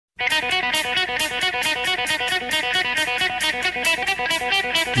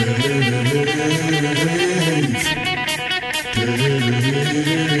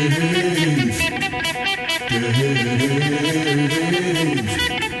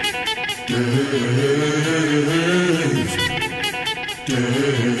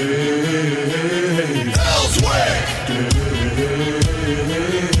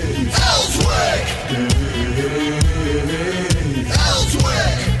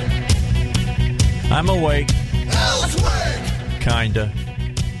I'm awake. Kinda.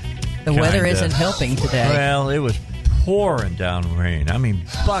 The weather isn't helping today. Well, it was pouring down rain. I mean,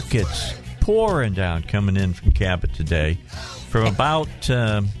 buckets pouring down coming in from Cabot today. From about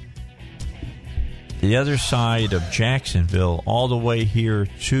the other side of Jacksonville all the way here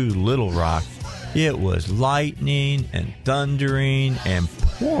to Little Rock, it was lightning and thundering and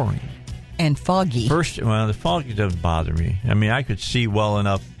pouring. And foggy. The fog doesn't bother me. I mean, I could see well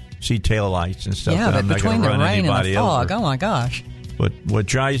enough, see taillights and stuff. Yeah, that but I'm not between the run rain and the fog, over. oh my gosh. But what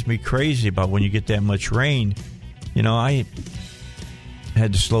drives me crazy about when you get that much rain, I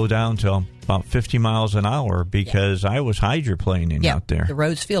had to slow down to about 50 miles an hour because I was hydroplaning out there. The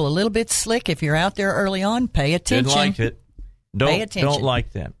roads feel a little bit slick. If you're out there early on, pay attention. Didn't like it. Pay attention. Don't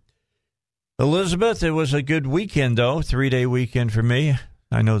like that. Elizabeth, it was a good weekend, though. 3-day weekend for me.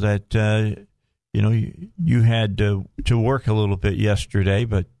 I know that, you had to work a little bit yesterday,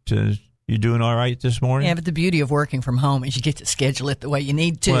 but you doing all right this morning? Yeah, but the beauty of working from home is you get to schedule it the way you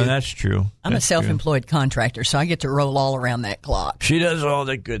need to. Well, that's true. I'm a self-employed contractor, so I get to roll all around that clock. She does all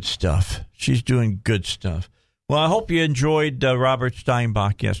the good stuff. She's doing good stuff. Well, I hope you enjoyed Robert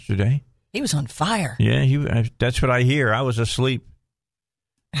Steinbach yesterday. He was on fire. Yeah, that's what I hear. I was asleep.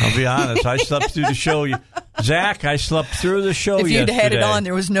 I'll be honest. I slept through the show. Zach, I slept through the show yesterday. If you'd had it on,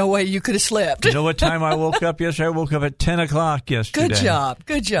 there was no way you could have slept. You know what time I woke up yesterday? I woke up at 10 o'clock yesterday. Good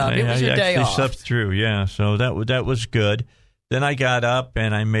job. It was your day off. I slept through, yeah. So that was good. Then I got up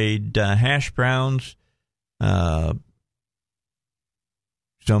and I made hash browns, some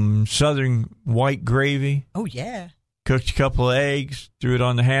southern white gravy. Oh, yeah. Cooked a couple of eggs, threw it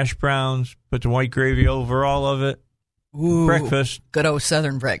on the hash browns, put the white gravy over all of it. Ooh, breakfast. Good old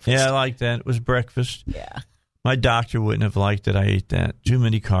Southern breakfast. Yeah, I like that. It was breakfast. Yeah. My doctor wouldn't have liked that I ate that. Too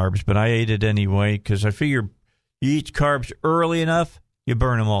many carbs, but I ate it anyway because I figure you eat carbs early enough, you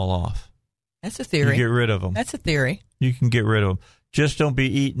burn them all off. That's a theory. You get rid of them. That's a theory. You can get rid of them. Just don't be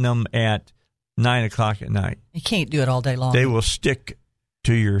eating them at 9 o'clock at night. You can't do it all day long. They will stick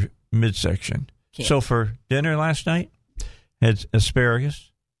to your midsection. Can't. So for dinner last night, had asparagus,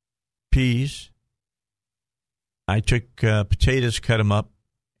 peas. I took potatoes, cut them up,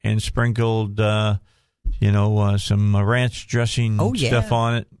 and sprinkled, some ranch dressing stuff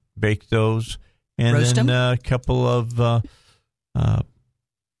on it. Baked those, and Roast then them? a couple of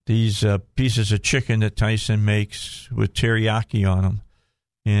these pieces of chicken that Tyson makes with teriyaki on them,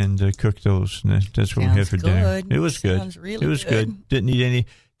 and cooked those. And that's what we had for dinner. It was good. Sounds really it was good. Didn't eat any.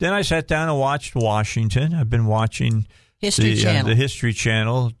 Then I sat down and watched Washington. I've been watching the History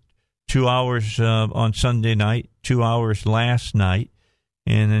Channel. 2 hours on Sunday night, 2 hours last night,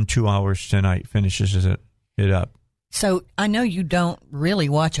 and then 2 hours tonight finishes it up. So I know you don't really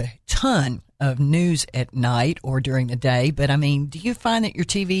watch a ton of news at night or during the day, but I mean, do you find that your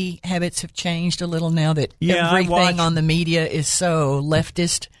TV habits have changed a little now that everything on the media is so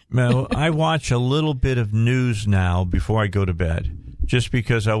leftist? No, I watch a little bit of news now before I go to bed, just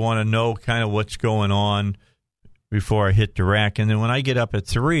because I want to know kind of what's going on before I hit the rack. And then when I get up at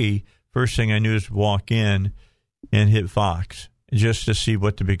 3, first thing I do is walk in and hit Fox just to see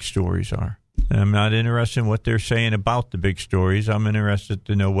what the big stories are. I'm not interested in what they're saying about the big stories. I'm interested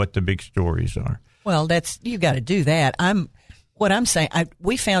to know what the big stories are. Well, you got to do that.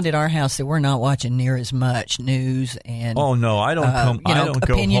 We found at our house that we're not watching near as much news and I don't go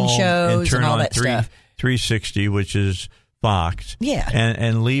opinion home shows and turn and all on that stuff. 360, which is Fox. Yeah,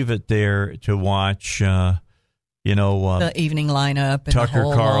 and leave it there to watch. The evening lineup, and Tucker the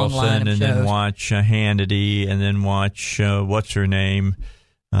whole Carlson, and then shows. watch Hannity, and then watch what's her name,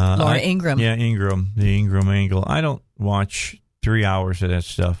 Laura Ingraham. Yeah, Ingraham, the Ingraham angle. I don't watch 3 hours of that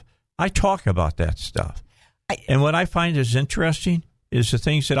stuff. I talk about that stuff, and what I find is interesting is the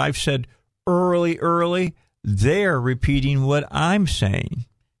things that I've said early. They're repeating what I'm saying.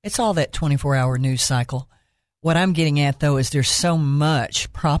 It's all that 24-hour news cycle. What I'm getting at, though, is there's so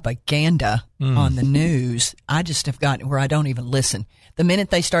much propaganda on the news. I just have gotten where I don't even listen. The minute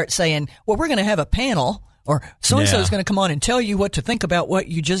they start saying, well, we're going to have a panel, or so-and-so is going to come on and tell you what to think about what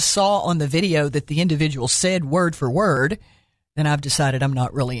you just saw on the video that the individual said word for word, then I've decided I'm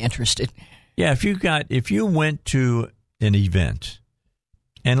not really interested. Yeah, if you went to an event,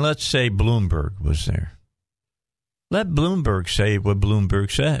 and let's say Bloomberg was there, Let Bloomberg say what Bloomberg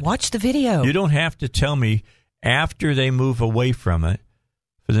said. Watch the video. You don't have to tell me after they move away from it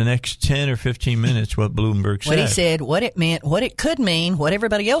for the next 10 or 15 minutes what Bloomberg said. What he said, what it meant, what it could mean, what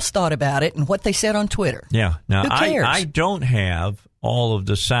everybody else thought about it, and what they said on Twitter. Yeah. Now, who cares? I don't have all of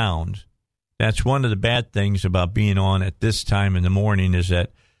the sound. That's one of the bad things about being on at this time in the morning is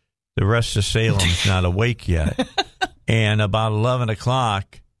that the rest of Salem's not awake yet. And about 11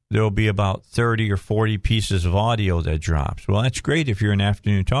 o'clock, there will be about 30 or 40 pieces of audio that drops. Well, that's great if you're an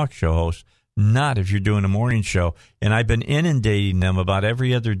afternoon talk show host, not if you're doing a morning show. And I've been inundating them about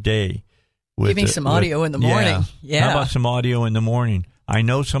every other day. Give me some audio in the morning. Yeah. How about some audio in the morning? I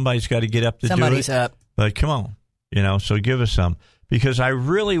know somebody's got to get up to do it. Somebody's up. But come on, so give us some. Because I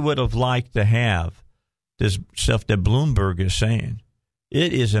really would have liked to have this stuff that Bloomberg is saying.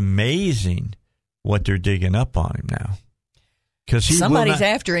 It is amazing what they're digging up on him now. Because somebody's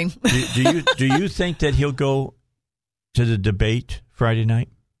after him. do you think that he'll go to the debate Friday night?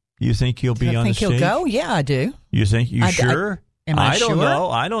 You think he'll be on the stage? I think he'll go? Yeah, I do. You think? You sure? I don't sure? know.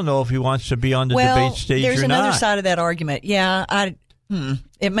 I don't know if he wants to be on the debate stage or not. There's another side of that argument. Yeah,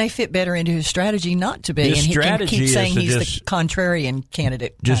 it may fit better into his strategy not to be. His and strategy he can keep saying is he's the contrarian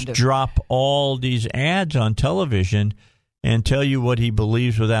candidate. Just drop all these ads on television and tell you what he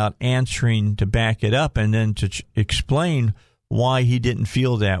believes without answering to back it up, and then to explain why he didn't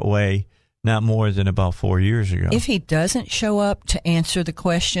feel that way not more than about 4 years ago. If he doesn't show up to answer the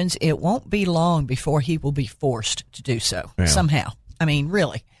questions, it won't be long before he will be forced to do so somehow. I mean,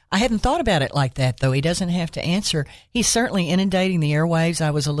 really. I hadn't thought about it like that, though. He doesn't have to answer. He's certainly inundating the airwaves.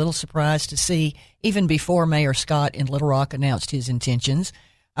 I was a little surprised to see, even before Mayor Scott in Little Rock announced his intentions,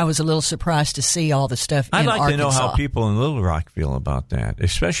 I was a little surprised to see all the stuff in Arkansas. I'd like to know how people in Little Rock feel about that,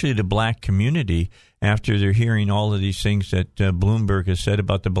 especially the black community, after they're hearing all of these things that Bloomberg has said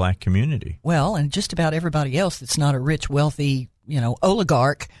about the black community. Well, and just about everybody else that's not a rich, wealthy,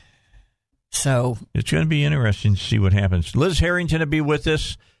 oligarch. So it's going to be interesting to see what happens. Liz Harrington will be with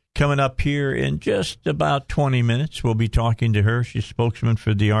us coming up here in just about 20 minutes. We'll be talking to her. She's spokesman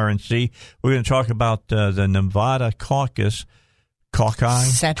for the RNC. We're going to talk about the Nevada caucus.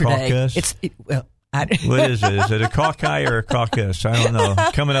 Saturday. Caucus. What is it? Is it a caucus or a caucus? I don't know.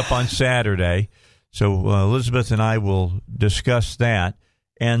 Coming up on Saturday. So Elizabeth and I will discuss that.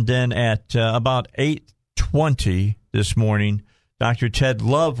 And then at about 8:20 this morning, Dr. Ted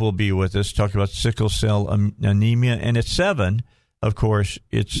Love will be with us, talking about sickle cell anemia. And at 7, of course,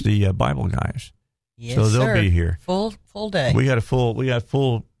 it's the Bible guys. Yes, so they'll be here. Full day. We got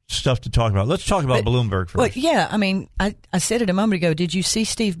full stuff to talk about. Let's talk about Bloomberg first. Well, yeah, I mean, I said it a moment ago. Did you see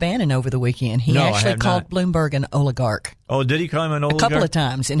Steve Bannon over the weekend? He No, actually called Bloomberg an oligarch. Oh, did he call him an oligarch? A couple of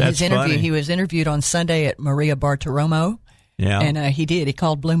times in his interview. He was interviewed on Sunday at Maria Bartiromo. Yeah. And he did. He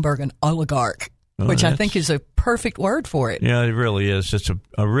called Bloomberg an oligarch, which I think is a perfect word for it. Yeah, it really is. It's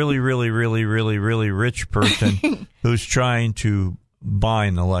a really, really, really, really, really rich person who's trying to buy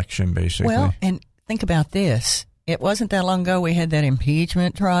an election, basically. Well, and think about this. It wasn't that long ago we had that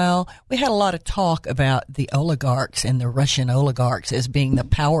impeachment trial. We had a lot of talk about the oligarchs and the Russian oligarchs as being the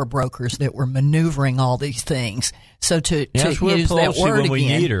power brokers that were maneuvering all these things. So to use that word when we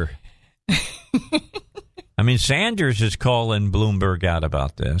again. need her. I mean, Sanders is calling Bloomberg out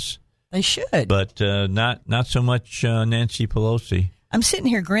about this. They should. But not so much Nancy Pelosi. I'm sitting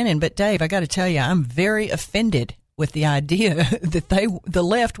here grinning, but Dave, I got to tell you, I'm very offended with the idea that the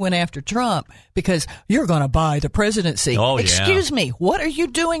left went after Trump because you're going to buy the presidency. Oh, yeah. Excuse me, what are you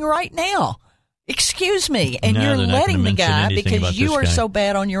doing right now? Excuse me, and you're letting the guy because you are so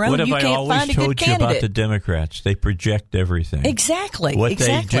bad on your own. You can't find a good candidate. What have I always told you about the Democrats? They project everything. Exactly. What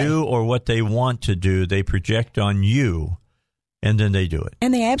they do or what they want to do, they project on you. And then they do it.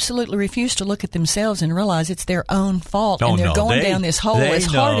 And they absolutely refuse to look at themselves and realize it's their own fault. And they're going down this hole as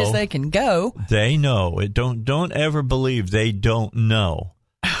hard as they can go. They know. Don't ever believe they don't know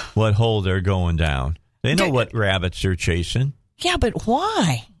what hole they're going down. They know what rabbits they're chasing. Yeah, but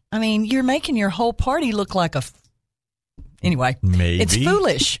why? I mean, you're making your whole party look like anyway, maybe. It's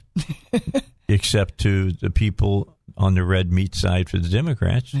foolish. Except to the people on the red meat side for the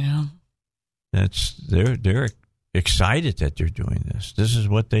Democrats. Yeah. They're excited that they're doing this. This is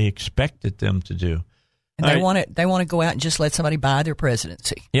what they expected them to do. And they want to go out and just let somebody buy their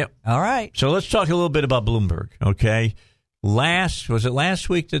presidency. Yep. All right. So let's talk a little bit about Bloomberg, okay? Was it last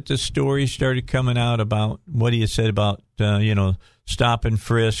week that the story started coming out about what he had said about, stop and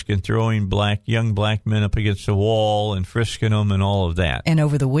frisk and throwing young black men up against the wall and frisking them and all of that? And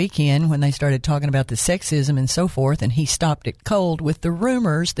over the weekend when they started talking about the sexism and so forth, and he stopped it cold with the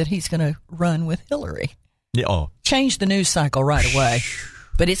rumors that he's going to run with Hillary. Yeah, Change the news cycle right away.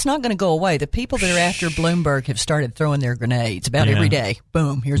 But it's not going to go away. The people that are after Bloomberg have started throwing their grenades about every day.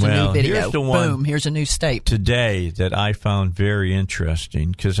 Boom, here's a new video. Here's the one boom, here's a new statement. Today that I found very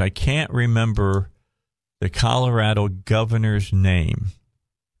interesting because I can't remember the Colorado governor's name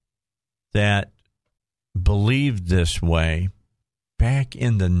that believed this way back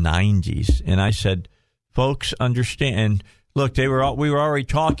in the 90s. And I said, folks, understand. And look, we were already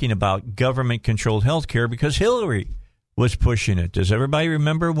talking about government-controlled health care because Hillary was pushing it. Does everybody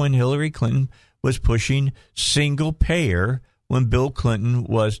remember when Hillary Clinton was pushing single-payer when Bill Clinton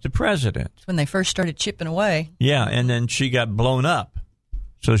was the president? When they first started chipping away. Yeah, and then she got blown up.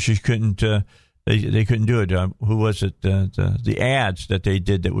 So she couldn't, they couldn't do it. Who was it? The ads that they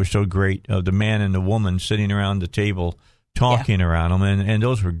did that were so great of the man and the woman sitting around the table talking around them. And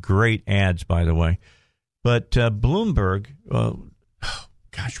those were great ads, by the way. But Bloomberg,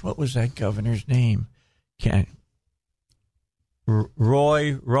 what was that governor's name?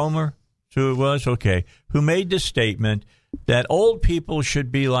 Roy Romer, who it was? Okay. Who made the statement that old people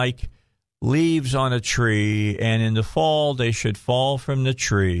should be like leaves on a tree, and in the fall they should fall from the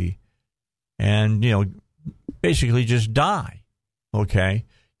tree and, basically just die, okay?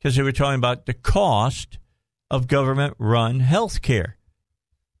 Because they were talking about the cost of government-run health care.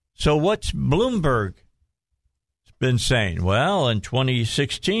 So what's Bloomberg been saying? Well, in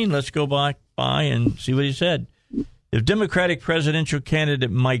 2016, let's go back by and see what he said. If Democratic presidential candidate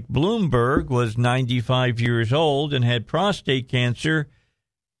Mike Bloomberg was 95 years old and had prostate cancer,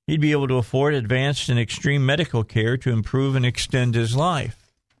 he'd be able to afford advanced and extreme medical care to improve and extend his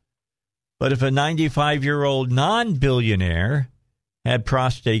life. But if a 95-year-old non-billionaire had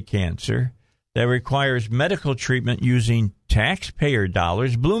prostate cancer that requires medical treatment using taxpayer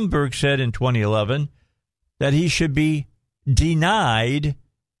dollars, Bloomberg said in 2011 that he should be denied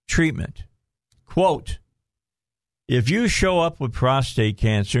treatment. Quote, if you show up with prostate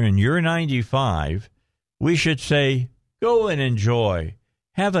cancer and you're 95, we should say, go and enjoy.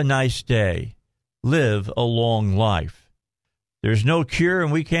 Have a nice day. Live a long life. There's no cure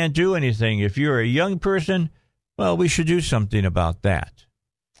and we can't do anything. If you're a young person, well, we should do something about that.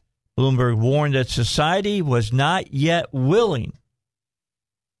 Bloomberg warned that society was not yet willing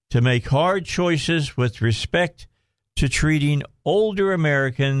to make hard choices with respect to treating older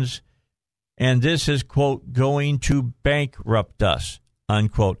Americans, and this is, quote, going to bankrupt us,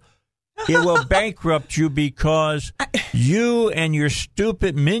 unquote. It will bankrupt you because you and your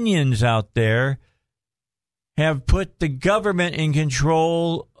stupid minions out there have put the government in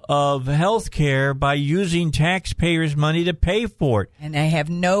control of health care by using taxpayers' money to pay for it. And they have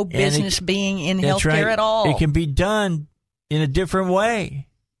no business being in health care at all. It can be done in a different way.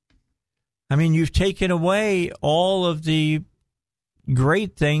 I mean, you've taken away all of the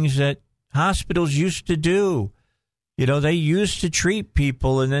great things that hospitals used to do. They used to treat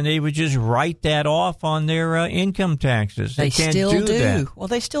people, and then they would just write that off on their income taxes. They can't still do that. Well,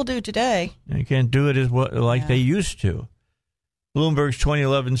 they still do today. They can't do it like they used to. Bloomberg's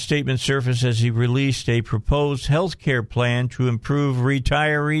 2011 statement surfaced as he released a proposed health care plan to improve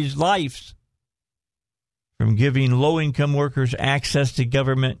retirees' lives, from giving low-income workers access to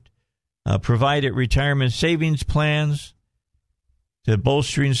government provided retirement savings plans to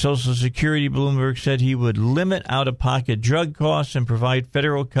bolstering Social Security. Bloomberg said he would limit out-of-pocket drug costs and provide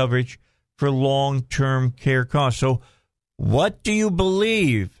federal coverage for long-term care costs. So what do you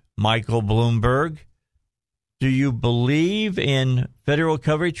believe, Michael Bloomberg? Do you believe in federal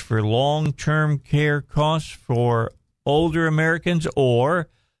coverage for long-term care costs for older Americans, or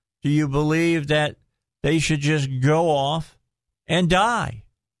do you believe that they should just go off and die?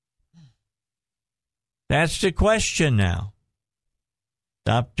 That's the question now.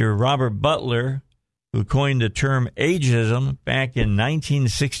 Dr. Robert Butler, who coined the term ageism back in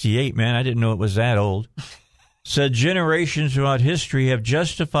 1968, man, I didn't know it was that old, said generations throughout history have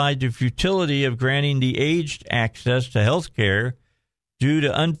justified the futility of granting the aged access to health care due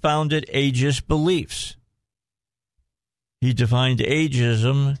to unfounded ageist beliefs. He defined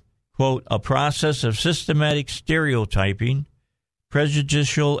ageism, quote, a process of systematic stereotyping,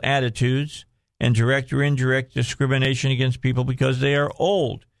 prejudicial attitudes, and direct or indirect discrimination against people because they are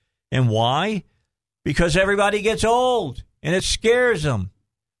old. And why? Because everybody gets old, and it scares them.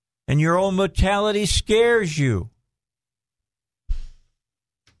 And your own mortality scares you.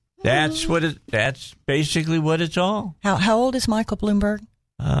 That's basically what it's all. How old is Michael Bloomberg?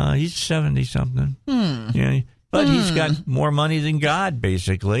 He's 70-something. Yeah, but he's got more money than God,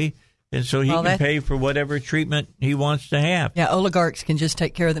 basically. And so he can pay for whatever treatment he wants to have. Yeah, oligarchs can just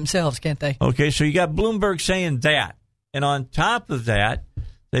take care of themselves, can't they? Okay, so you got Bloomberg saying that. And on top of that,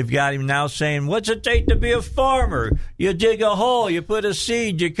 They've got him now saying, what's it take to be a farmer? You dig a hole, you put a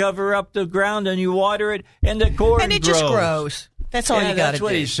seed, you cover up the ground, and you water it, and the corn grows. And it just grows. That's all you got to do. That's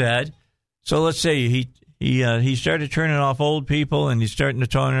what he said. So let's say he started turning off old people, and he's starting to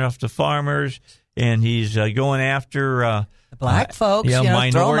turn off the farmers, and he's going after black folks,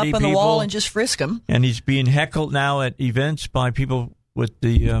 minority throw them up on people. The wall and just frisk them. And he's being heckled now at events by people with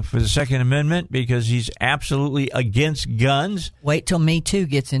the for the Second Amendment because he's absolutely against guns. Wait till Me Too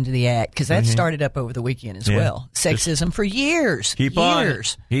gets into the act, because that started up over the weekend as well. Sexism for years. Keep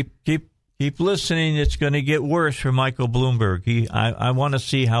years. On. Keep listening. It's going to get worse for Michael Bloomberg. I want to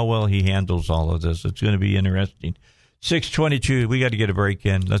see how well he handles all of this. It's going to be interesting. 6:22. We got to get a break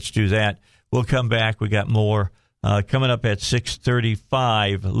in. Let's do that. We'll come back. We got more coming up at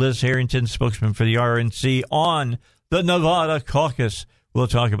 6:35. Liz Harrington, spokesman for the RNC, on the Nevada caucus. We'll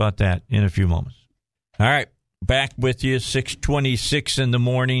talk about that in a few moments. All right, back with you, 6:26 in the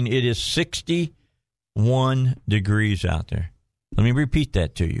morning. It is 61 degrees out there. Let me repeat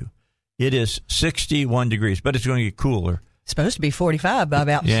that to you. It is 61 degrees, but it's going to get cooler. It's supposed to be 45 by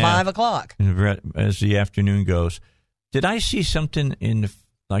about 5 o'clock. As the afternoon goes. Did I see something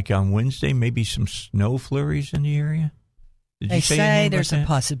like on Wednesday, maybe some snow flurries in the area? They say there's a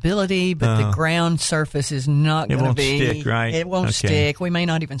possibility, but the ground surface is not going to be. It won't stick, right? It won't stick. We may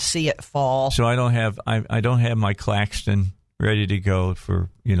not even see it fall. So I don't have my Claxton ready to go for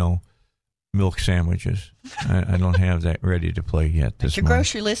milk sandwiches. I don't have that ready to play yet. This your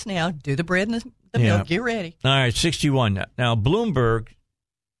grocery list now. Do the bread and the milk. Get ready. All right, 61. Now Bloomberg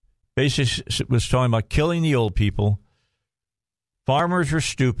basically was talking about killing the old people. Farmers are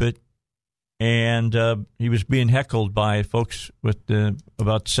stupid. And he was being heckled by folks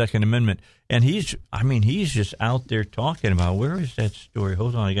about the Second Amendment. And he's just out there talking about, where is that story?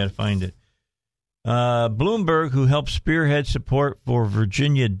 Hold on, I got to find it. Bloomberg, who helped spearhead support for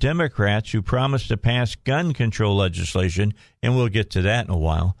Virginia Democrats who promised to pass gun control legislation, and we'll get to that in a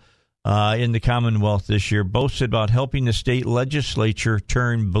while, in the Commonwealth this year, boasted about helping the state legislature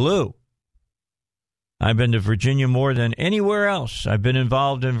turn blue. I've been to Virginia more than anywhere else. I've been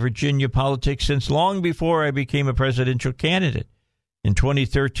involved in Virginia politics since long before I became a presidential candidate. In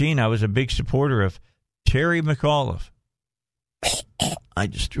 2013, I was a big supporter of Terry McAuliffe. I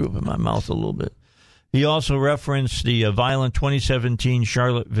just threw up in my mouth a little bit. He also referenced the violent 2017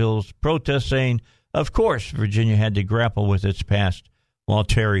 Charlottesville's protest, saying, of course, Virginia had to grapple with its past while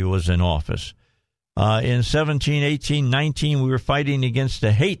Terry was in office. In 17, 18, 19, we were fighting against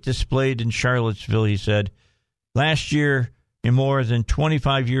the hate displayed in Charlottesville, he said. Last year, in more than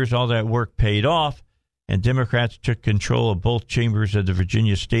 25 years, all that work paid off, and Democrats took control of both chambers of the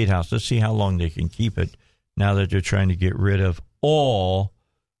Virginia State House. Let's see how long they can keep it now that they're trying to get rid of all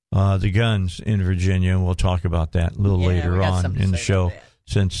the guns in Virginia. We'll talk about that a little later on in the show,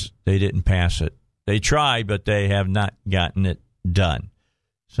 since they didn't pass it. They tried, but they have not gotten it done.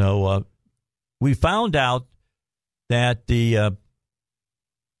 So, we found out that the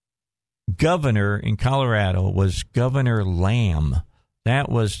governor in Colorado was Governor Lamb. That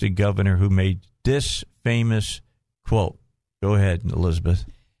was the governor who made this famous quote. Go ahead, Elizabeth.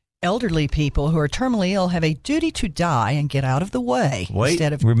 Elderly people who are terminally ill have a duty to die and get out of the way. Wait,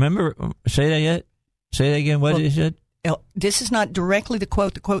 remember, say that yet? Say that again, what he said? This is not directly the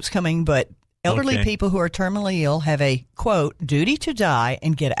quote. The quote's coming, but elderly people who are terminally ill have a, quote, duty to die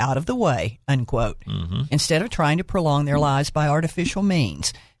and get out of the way, unquote, instead of trying to prolong their lives by artificial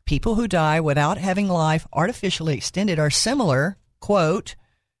means. People who die without having life artificially extended are similar, quote,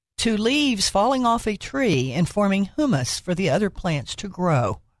 to leaves falling off a tree and forming humus for the other plants to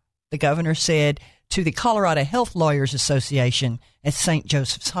grow, the governor said to the Colorado Health Lawyers Association at St.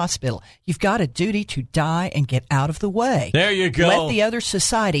 Joseph's Hospital. You've got a duty to die and get out of the way. There you go. Let the other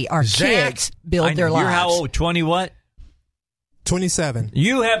society, our kids, build their lives. You're how old? 20 what? 27.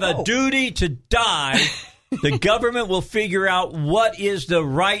 You have a duty to die. The government will figure out what is the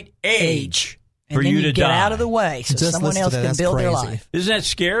right age for you to die. Get out of the way so someone else can build their life. Isn't that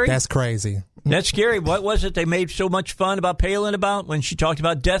scary? That's crazy. That's scary. What was it they made so much fun about Palin about when she talked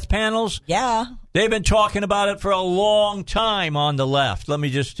about death panels? Yeah. They've been talking about it for a long time on the left. Let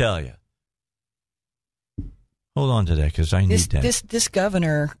me just tell you. Hold on to that because I need that. This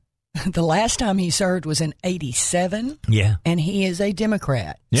governor, the last time he served was in 87. Yeah. And he is a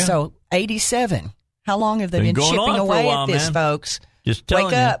Democrat. Yeah. So 87. How long have they been chipping away at this, folks? Just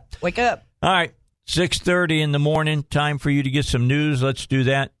telling you. Wake up. All right. 6:30 in the morning, time for you to get some news. Let's do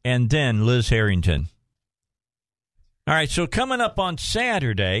that. And then Liz Harrington. All right, so coming up on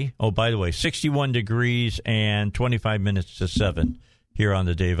Saturday, oh, by the way, 61 degrees and 25 minutes to 7 here on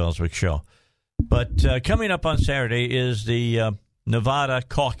the Dave Elswick Show. But coming up on Saturday is the Nevada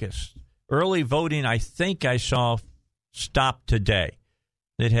caucus. Early voting, I think I saw, stopped today.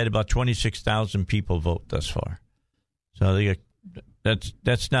 They'd had about 26,000 people vote thus far. So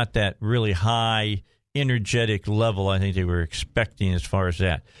that's not that really high, energetic level I think they were expecting as far as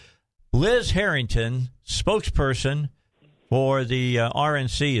that. Liz Harrington, spokesperson for the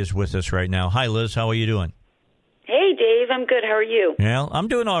RNC, is with us right now. Hi, Liz. How are you doing? Hey, Dave. I'm good. How are you? Well, I'm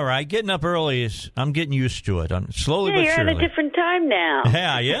doing all right. Getting up early I'm getting used to it. I'm slowly but you're surely. on a different time now.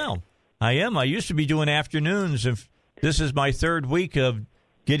 Yeah, I am. I used to be doing afternoons. If this is my third week of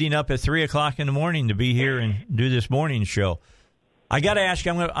getting up at 3 o'clock in the morning to be here and do this morning show. I got to ask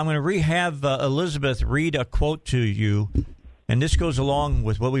you, I'm going to have Elizabeth read a quote to you, and this goes along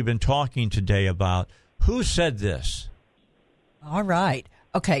with what we've been talking today about. Who said this? All right.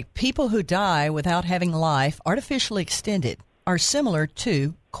 Okay, people who die without having life artificially extended are similar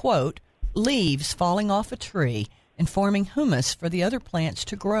to, quote, leaves falling off a tree and forming humus for the other plants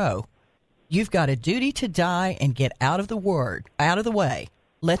to grow. You've got a duty to die and get out of the way.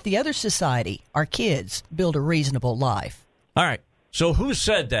 Let the other society, our kids, build a reasonable life. All right. So who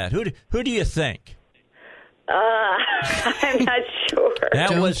said that? Who do you think? I'm not sure.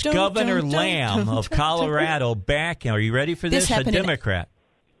 That was Governor Lamb of Colorado back, are you ready for this? A Democrat.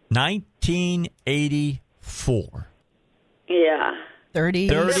 1984. Yeah. 30.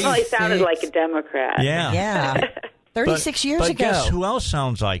 Definitely sounded like a Democrat. Yeah. 36 years ago. But guess who else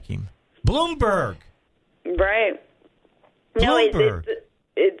sounds like him? Bloomberg. Right. Bloomberg. No,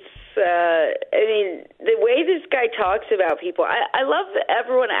 it's I mean, the way this guy talks about people, I love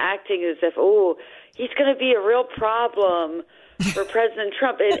everyone acting as if, he's going to be a real problem for President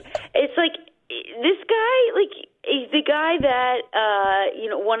Trump. It's like this guy, he's the guy that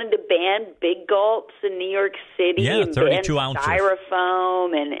wanted to ban big gulps in New York City and 32 ban ounces.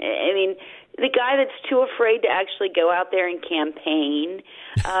 styrofoam, and I mean, the guy that's too afraid to actually go out there and campaign.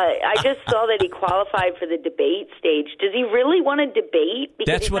 I just saw that he qualified for the debate stage. Does he really want to debate? Because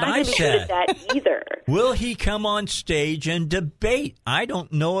That's he's what not I gonna be said. good at that either. Will he come on stage and debate? I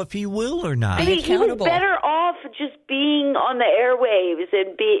don't know if he will or not. I mean, he was better off just being on the airwaves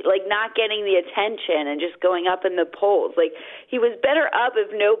and not getting the attention and just going up in the polls. He was better up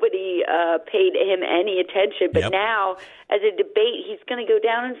if nobody paid him any attention. But now, as a debate, he's going to go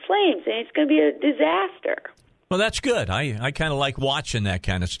down in flames, and it's going to be a disaster. Well, that's good. I kind of like watching that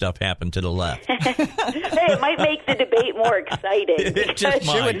kind of stuff happen to the left. Hey, it might make the debate more exciting. It just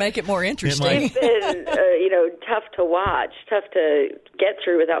sure would make it more interesting. It's been, tough to watch, tough to get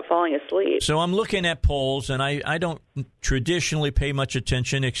through without falling asleep. So I'm looking at polls, and I don't traditionally pay much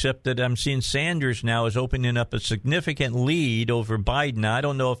attention, except that I'm seeing Sanders now is opening up a significant lead over Biden. I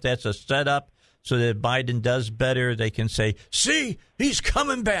don't know if that's a setup so that Biden does better. They can say, see, he's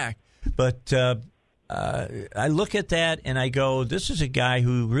coming back. But I look at that and I go, this is a guy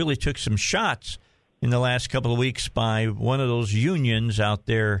who really took some shots in the last couple of weeks by one of those unions out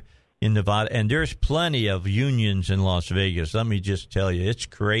there in Nevada. And there's plenty of unions in Las Vegas. Let me just tell you, it's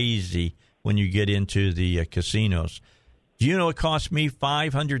crazy when you get into the casinos. Do you know it cost me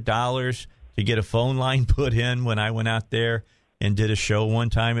 $500 to get a phone line put in when I went out there and did a show one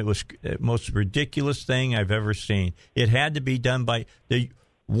time? It was the most ridiculous thing I've ever seen. It had to be done by the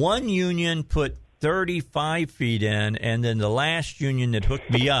one union put 35 feet in, and then the last union that hooked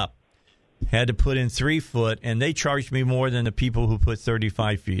me up had to put in 3 foot, and they charged me more than the people who put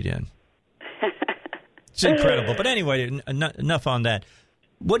 35 feet in. It's incredible. But anyway, enough on that.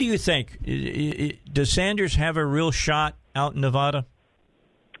 What do you think? Does Sanders have a real shot out in Nevada?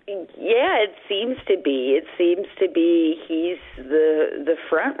 Yeah, it seems to be. It seems to be he's the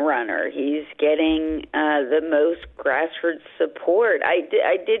front runner. He's getting the most grassroots support.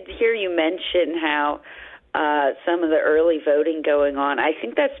 I did hear you mention how some of the early voting going on. I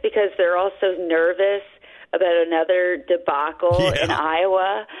think that's because they're also nervous about another debacle in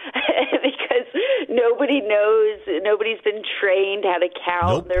Iowa because nobody's been trained how to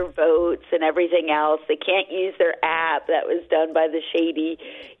count their votes and everything else. They can't use their app that was done by the shady,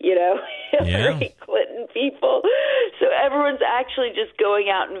 Hillary Clinton people. So everyone's actually just going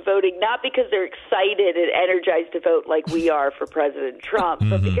out and voting, not because they're excited and energized to vote like we are for President Trump,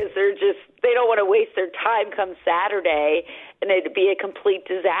 but because they don't want to waste their time come Saturday and it'd be a complete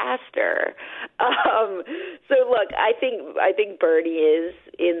disaster. So look, I think Bernie is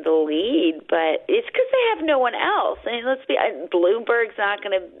in the lead, but it's because they have no one else. I mean, Bloomberg's not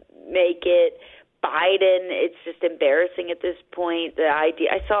going to make it. Biden, it's just embarrassing at this point.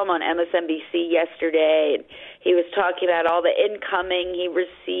 I saw him on MSNBC yesterday, and he was talking about all the incoming he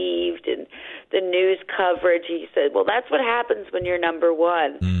received and the news coverage. He said, well, that's what happens when you're number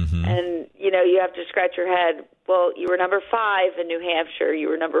one. Mm-hmm. And, you have to scratch your head. Well, you were number 5 in New Hampshire. You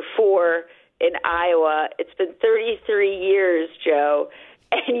were number 4 in Iowa. It's been 33 years, Joe,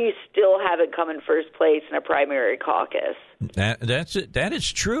 and you still haven't come in first place in a primary caucus. That's it. That is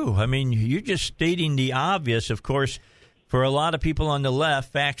true. I mean, you're just stating the obvious. Of course, for a lot of people on the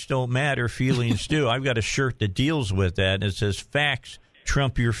left, facts don't matter, feelings do. I've got a shirt that deals with that, and it says facts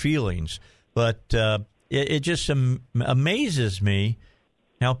trump your feelings. But it just amazes me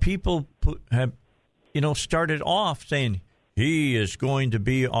how people have, started off saying, he is going to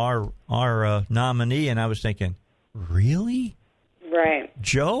be our nominee. And I was thinking, really? Right.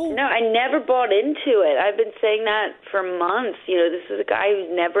 Joe? No, I never bought into it. I've been saying that for months. This is a guy who's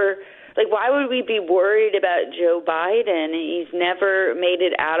never, why would we be worried about Joe Biden? He's never made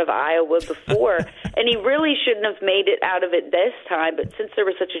it out of Iowa before. And he really shouldn't have made it out of it this time. But since there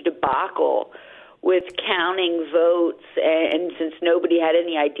was such a debacle with counting votes, and since nobody had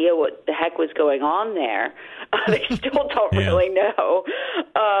any idea what the heck was going on there, they still don't really know.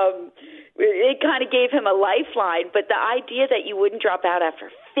 It kind of gave him a lifeline, but the idea that you wouldn't drop out after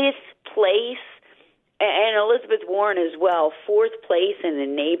 5th place, and Elizabeth Warren as well, 4th place in a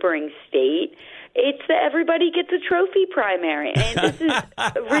neighboring state, it's the everybody gets a trophy primary. And this is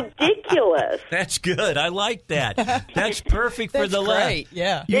ridiculous. That's good. I like that. That's perfect for the left.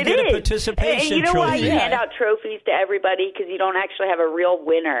 Yeah. You get a participation and you know trophy. why you hand out trophies to everybody? Because you don't actually have a real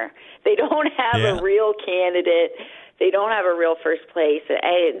winner. They don't have a real candidate. They don't have a real first place.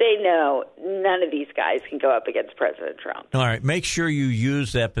 They know none of these guys can go up against President Trump. All right. Make sure you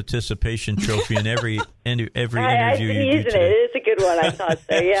use that participation trophy in every interview I've been you do using today. it. It's a good one. I thought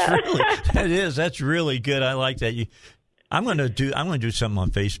so. Yeah. That is. That's really good. I like that. I'm going to do something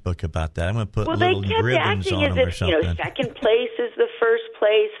on Facebook about that. I'm going to put little ribbons on them or something. Second place is the first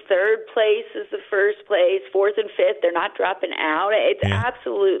place, third place is the first place, 4th and 5th, they're not dropping out. It's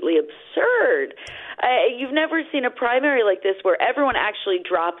absolutely absurd. You've never seen a primary like this where everyone actually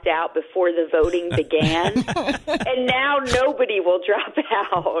dropped out before the voting began, and now nobody will drop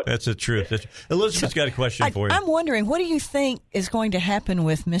out. That's the truth. Elizabeth's got a question for you. I'm wondering, what do you think is going to happen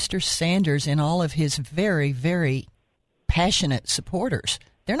with Mr. Sanders and all of his very, very passionate supporters?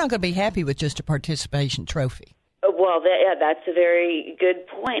 They're not going to be happy with just a participation trophy. Well, that's a very good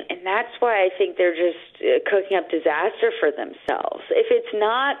point, and that's why I think they're just cooking up disaster for themselves. If it's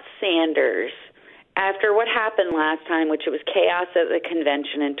not Sanders, after what happened last time, which it was chaos at the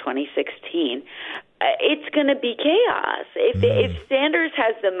convention in 2016, it's going to be chaos. If Sanders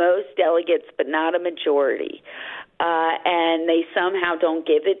has the most delegates but not a majority, and they somehow don't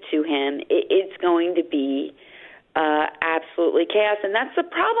give it to him, it's going to be absolutely chaos. And that's the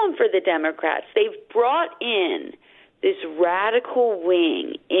problem for the Democrats. They've brought in this radical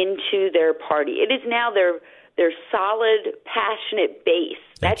wing into their party. It is now their solid, passionate base.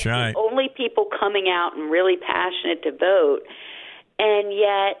 That's right. The only people coming out and really passionate to vote. And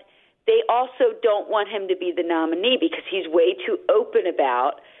yet they also don't want him to be the nominee because he's way too open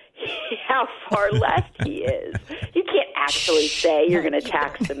about how far left he is. You can't actually say you're going to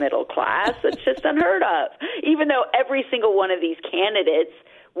tax the middle class. That's just unheard of. Even though every single one of these candidates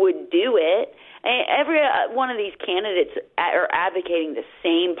would do it. Every one of these candidates are advocating the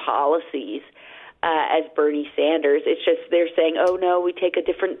same policies as Bernie Sanders. It's just they're saying, oh, no, we take a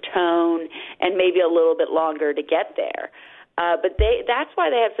different tone and maybe a little bit longer to get there. But that's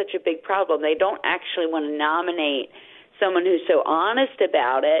why they have such a big problem. They don't actually want to nominate someone who's so honest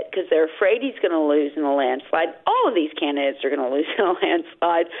about it because they're afraid he's going to lose in a landslide. All of these candidates are going to lose in a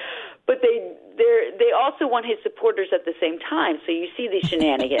landslide. But they also want his supporters at the same time. So you see these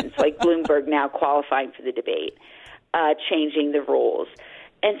shenanigans, like Bloomberg now qualifying for the debate, changing the rules.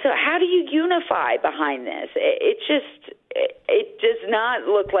 And so how do you unify behind this? It does not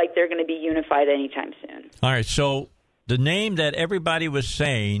look like they're going to be unified anytime soon. All right, so the name that everybody was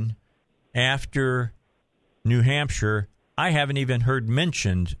saying after New Hampshire, I haven't even heard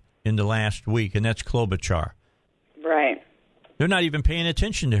mentioned in the last week, and that's Klobuchar. Right. They're not even paying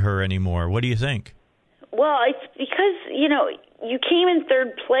attention to her anymore. What do you think? Well, it's because, you came in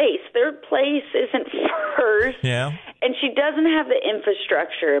third place. Third place isn't first. Yeah. And she doesn't have the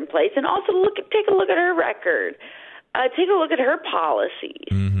infrastructure in place. And also, take a look at her record. Take a look at her policies.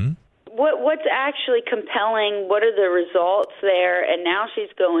 Mm-hmm. What's actually compelling? What are the results there? And now she's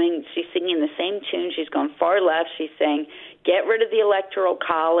singing the same tune. She's going far left. She's saying, get rid of the Electoral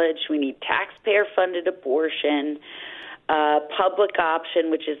College. We need taxpayer-funded abortion, public option,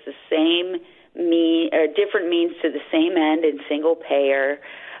 which is the same different means to the same end in single payer.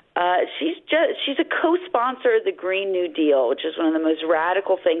 She's a co-sponsor of the Green New Deal, which is one of the most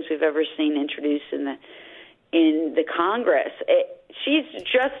radical things we've ever seen introduced in the Congress. She's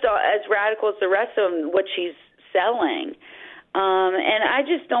just as radical as the rest of them. What she's selling. And I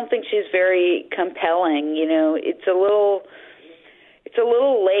just don't think she's very compelling. You know, it's a little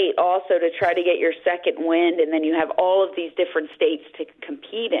late also to try to get your second wind, and then you have all of these different states to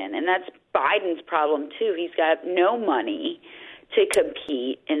compete in. And that's Biden's problem, too. He's got no money to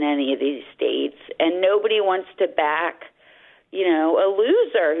compete in any of these states, and nobody wants to back, you know, a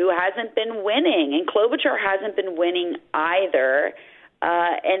loser who hasn't been winning. And Klobuchar hasn't been winning either.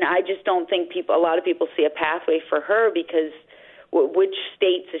 And I just don't think a lot of people see a pathway for her because which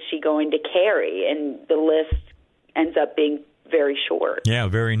states is she going to carry? And the list ends up being very short. Yeah,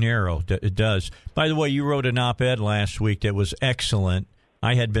 very narrow. It does. By the way, you wrote an op-ed last week that was excellent.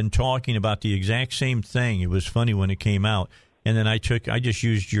 I had been talking about the exact same thing. It was funny when it came out. And then I just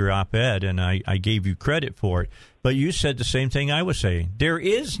used your op-ed, and I gave you credit for it. But you said the same thing I was saying. There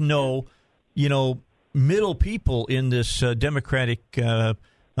is no, you know, middle people in this Democratic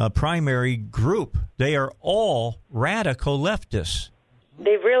primary group. They are all radical leftists.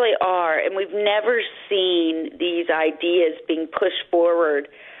 They really are, and we've never seen these ideas being pushed forward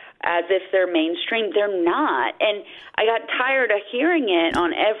as if they're mainstream. They're not, and I got tired of hearing it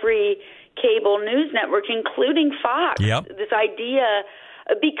on every cable news network, including Fox. Yep. This idea,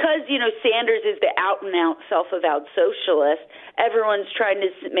 because, you know, Sanders is the out-and-out, self-avowed socialist, everyone's trying to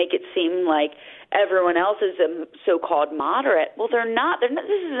make it seem like everyone else is a so-called moderate. Well, they're not. This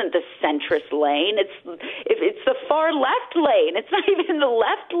isn't the centrist lane. It's the far left lane. It's not even the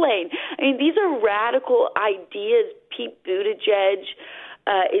left lane. I mean, these are radical ideas. Pete Buttigieg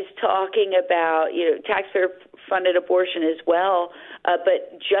is talking about, you know, taxpayer-funded abortion as well,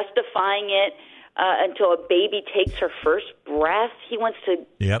 but justifying it until a baby takes her first breath. He wants to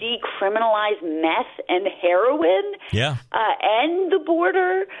decriminalize meth and heroin, and the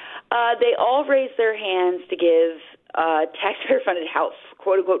border. They all raise their hands to give taxpayer-funded health,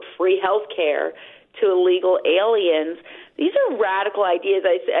 quote-unquote, free health care to illegal aliens. These are radical ideas.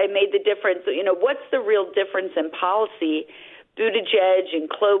 I made the difference. You know, what's the real difference in policy? Buttigieg and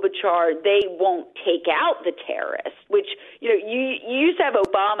Klobuchar, they won't take out the terrorists, which, you know, you used to have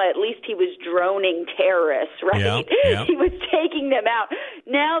Obama, at least he was droning terrorists, right? Yeah. He was taking them out.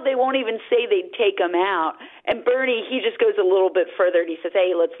 Now they won't even say they'd take them out. And Bernie, he just goes a little bit further and he says,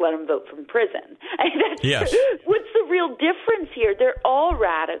 hey, let's let them vote from prison. Yes. What's the real difference here? They're all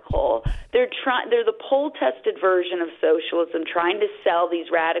radical. They're the poll-tested version of socialism, trying to sell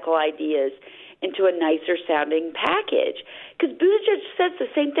these radical ideas into a nicer-sounding package. Because Buttigieg says the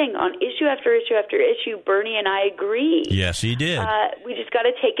same thing on issue after issue after issue. Bernie and I agree. Yes, he did. We just got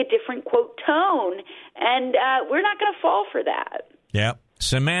to take a different, quote, tone, and we're not going to fall for that. Yeah.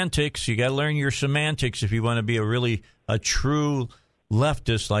 Semantics. You got to learn your semantics if you want to be a true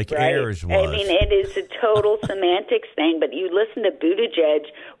leftist like Ayers was. I mean, it is a total semantics thing, but you listen to Buttigieg,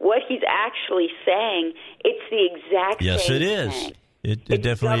 what he's actually saying, it's the exact yes, same it is. thing. It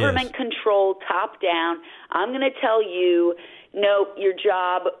definitely government is. control, top down. I'm going to tell you, no, your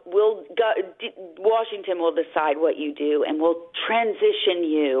job Washington will decide what you do, and will transition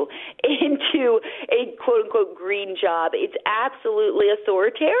you into a quote-unquote green job. It's absolutely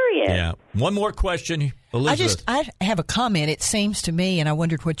authoritarian. Yeah. One more question, Elizabeth. I have a comment. It seems to me, and I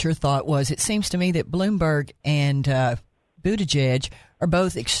wondered what your thought was, it seems to me that Bloomberg and Buttigieg are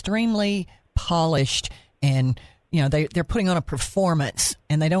both extremely polished, and you know, they're putting on a performance,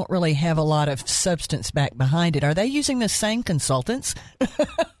 and they don't really have a lot of substance back behind it. Are they using the same consultants? You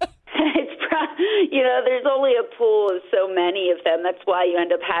know, there's only a pool of so many of them. That's why you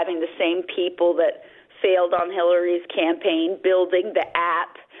end up having the same people that failed on Hillary's campaign building the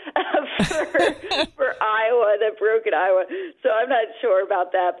app for Iowa, that broke in Iowa. So I'm not sure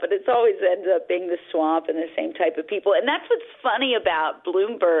about that, but it's always ends up being the swamp and the same type of people. And that's what's funny about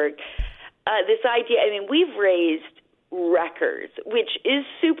Bloomberg. This idea, I mean, we've raised records, which is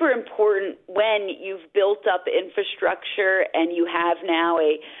super important when you've built up infrastructure and you have now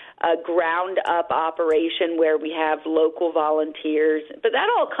a ground-up operation where we have local volunteers. But that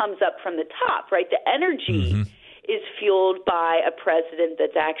all comes up from the top, right? The energy is fueled by a president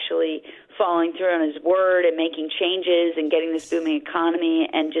that's actually following through on his word and making changes and getting this booming economy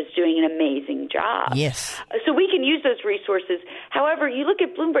and just doing an amazing job. Yes. So we can use those resources. However, you look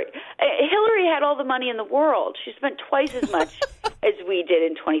at Bloomberg, Hillary had all the money in the world. She spent twice as much as we did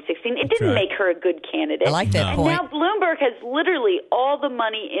in 2016. It didn't make her a good candidate. I like that point. And now Bloomberg has literally all the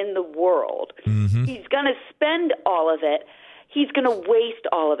money in the world. He's going to spend all of it. He's going to waste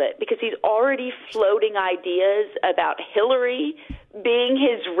all of it because he's already floating ideas about Hillary being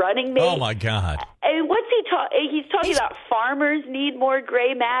his running mate. Oh, my God. And what's he talking? He's talking about farmers need more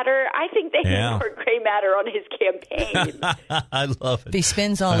gray matter. I think they need more gray matter on his campaign. I love it. If he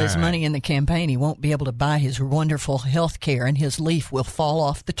spends all his money in the campaign, he won't be able to buy his wonderful health care, and his leaf will fall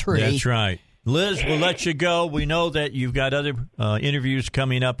off the tree. That's right. Liz, we'll let you go. We know that you've got other interviews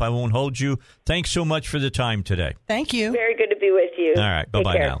coming up. I won't hold you. Thanks so much for the time today. Thank you. Very good to be with you. All right.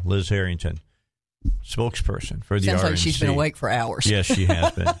 Bye-bye now. Liz Harrington, spokesperson for the Sounds RNC. like she's been awake for hours. Yes, she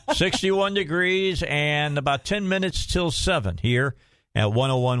has been. 61 degrees and about 10 minutes till 7 here at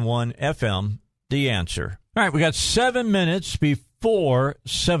 101.1 FM, The Answer. All right, we got 7 minutes before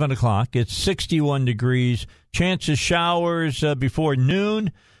 7 o'clock. It's 61 degrees. Chance of showers before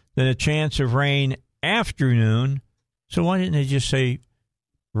noon, then a chance of rain afternoon. So why didn't they just say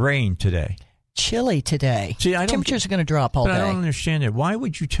rain today? Chilly today. See, temperatures are going to drop all day. I don't understand it. Why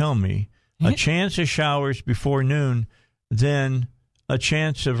would you tell me a chance of showers before noon, then a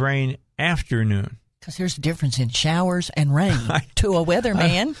chance of rain afternoon? Because there's a difference in showers and rain. To a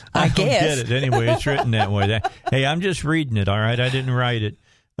weatherman, I guess. I don't get it. Anyway, it's written that way. Hey, I'm just reading it, all right? I didn't write it.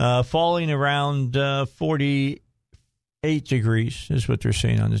 Falling around 48 degrees is what they're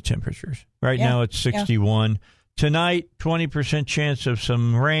saying on the temperatures. Right now it's 61. Tonight, 20% chance of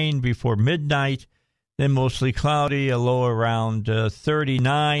some rain before midnight, then mostly cloudy, a low around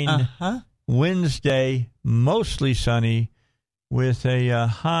 39. Wednesday, mostly sunny with a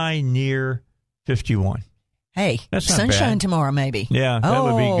high near 51. Hey, that's not sunshine bad. Tomorrow maybe. Yeah, that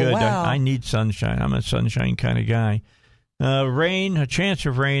would be good. Wow. I need sunshine. I'm a sunshine kind of guy. Rain, a chance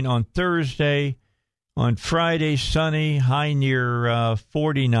of rain on Thursday. On Friday, sunny, high near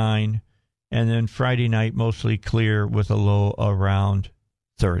 49. And then Friday night, mostly clear with a low around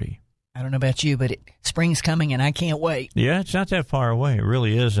 30. I don't know about you, but spring's coming and I can't wait. Yeah, it's not that far away. It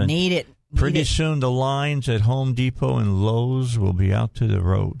really isn't. Need it. Pretty soon the lines at Home Depot and Lowe's will be out to the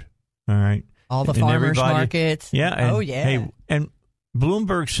road. All right. All the farmers markets. Yeah. And, yeah. Hey, and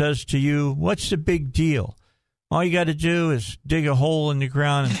Bloomberg says to you, what's the big deal? All you got to do is dig a hole in the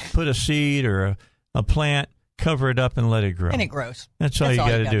ground and put a seed or a plant, cover it up, and let it grow. And it grows. That's all you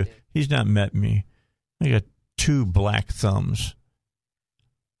got to do. He's not met me. I got 2 black thumbs.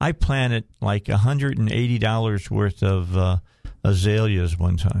 I planted like $180 worth of azaleas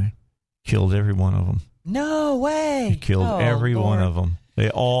one time. Killed every one of them. No way. Killed every one of them. They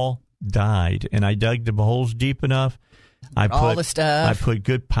all died. And I dug the holes deep enough. I put all the stuff. I put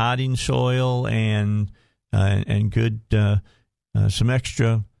good potting soil and good some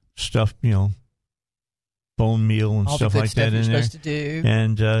extra stuff, bone meal and all stuff like that in there. Supposed to do.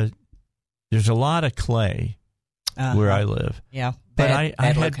 And there's a lot of clay where I live. Yeah,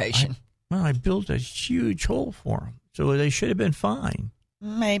 bad location. I built a huge hole for them, so they should have been fine.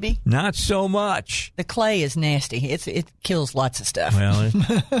 Maybe. Not so much. The clay is nasty. It kills lots of stuff. Well,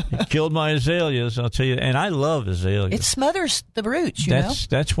 it killed my azaleas, I'll tell you. And I love azaleas. It smothers the roots, you know.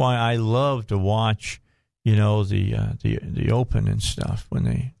 That's why I love to watch, the open and stuff when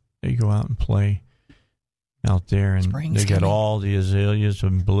they go out and play out there. And they got all the azaleas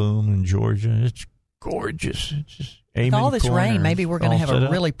in bloom in Georgia. It's gorgeous. It's just with all this rain, maybe we're going to have a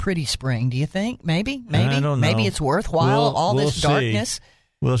really pretty spring. Do you think? Maybe. I don't know. Maybe it's worthwhile. We'll this darkness.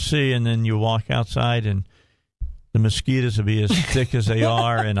 We'll see. And then you walk outside, and the mosquitoes will be as thick as they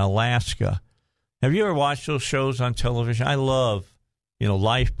are in Alaska. Have you ever watched those shows on television? I love,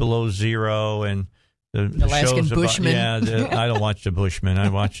 Life Below Zero and the Alaskan shows Bushmen. I don't watch the Bushmen. I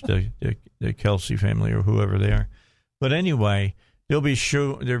watch the Kelsey family or whoever they are. But anyway, they'll be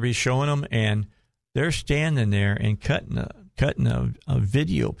showing them, and they're standing there and cutting a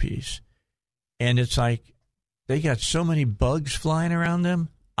video piece, and it's like they got so many bugs flying around them.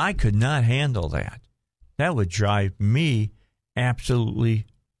 I could not handle that. That would drive me absolutely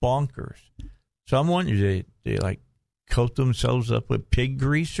bonkers. So I'm wondering, they like coat themselves up with pig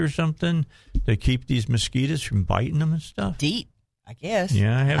grease or something to keep these mosquitoes from biting them and stuff? Deep, I guess.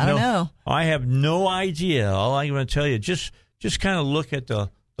 Yeah, I don't know. I have no idea. All I'm going to tell you, just kind of look at the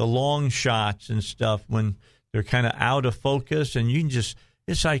long shots and stuff when they're kind of out of focus, and you can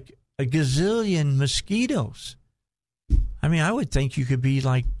it's like a gazillion mosquitoes. I mean, I would think you could be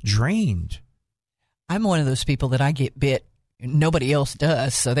like drained. I'm one of those people that I get bit. Nobody else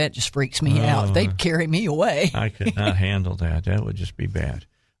does, so that just freaks me out. They'd carry me away. I could not handle that. That would just be bad.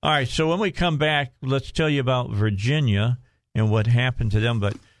 All right, so when we come back, let's tell you about Virginia and what happened to them.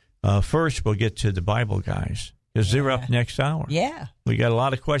 But first, we'll get to the Bible guys, because they're up next hour. Yeah. We got a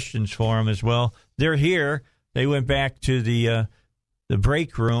lot of questions for them as well. They're here. They went back to the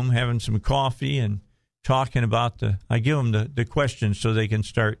break room, having some coffee and talking about I give them the questions so they can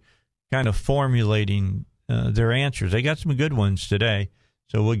start kind of formulating their answers. They got some good ones today,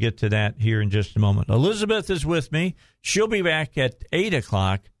 so we'll get to that here in just a moment. Elizabeth is with me. She'll be back at 8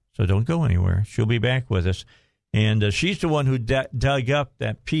 o'clock, so don't go anywhere. She'll be back with us, and she's the one who dug up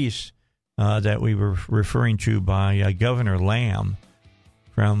that piece that we were referring to by Governor Lamb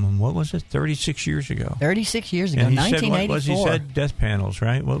from, what was it, 36 years ago? 36 years ago, and he 1984. Said, what was he said? Death panels,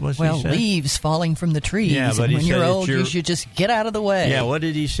 right? What was he said? Well, leaves falling from the trees. Yeah, but and when he you're said old, you should just get out of the way. Yeah, what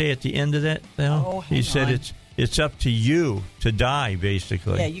did he say at the end of that, though? He said it's up to you to die,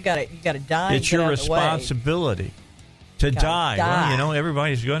 basically. Yeah, you got to die. It's your responsibility to die. Well,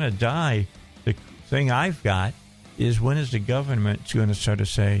 everybody's going to die. The thing I've got is, when is the government going to sort of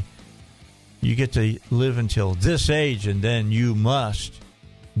say, you get to live until this age and then you must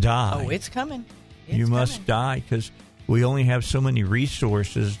die? Oh, it's coming. You must die, because we only have so many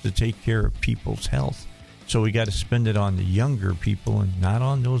resources to take care of people's health. So we got to spend it on the younger people and not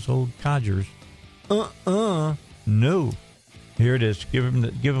on those old codgers. No. Here it is. Give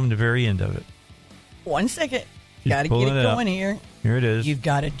them the very end of it. 1 second. Got to get it going here. Here it is. You've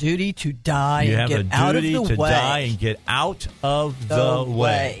got a duty to die you and get out of the way. You have a duty to die and get out of the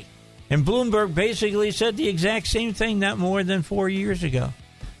way. And Bloomberg basically said the exact same thing not more than 4 years ago.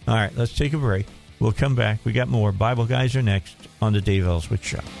 All right, let's take a break. We'll come back. We got more. Bible Guys are next on the Dave Elswick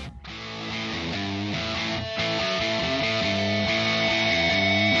Show.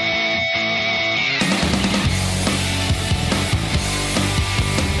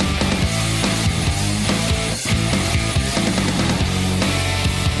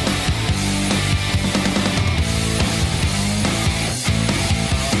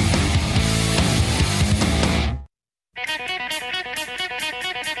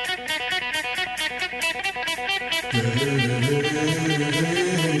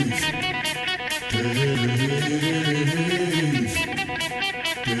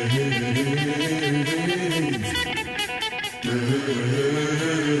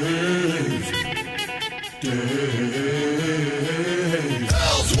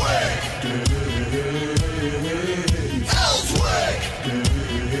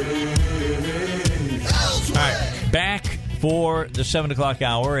 For the 7 o'clock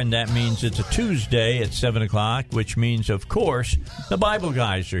hour, and that means it's a Tuesday at 7 o'clock, which means, of course, the Bible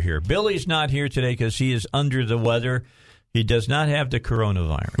Guys are here. Billy's not here today because he is under the weather. He does not have the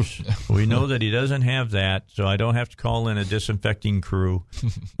coronavirus. We know that he doesn't have that, so I don't have to call in a disinfecting crew,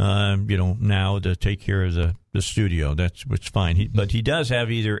 now to take care of the studio. That's what's fine. But he does have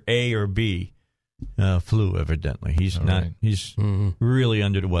either A or B flu, evidently. He's He's really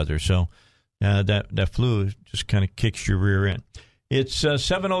under the weather, so... that flu just kind of kicks your rear end. It's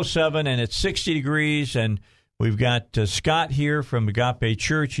 7:07, and it's 60 degrees, and we've got Scott here from Agape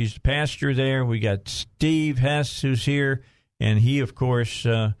Church. He's the pastor there. We got Steve Hess, who's here, and he, of course,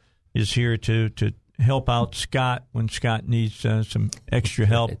 is here to help out Scott when Scott needs some extra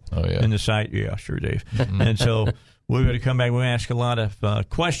help in the site. Yeah, sure, Dave. And so we're going to come back. We're going to ask a lot of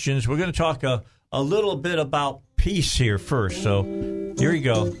questions. We're going to talk a little bit about peace here first. So here you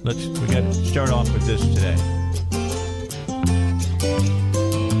go. We got to start off with this today.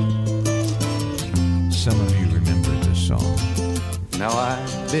 Some of you remember this song. Now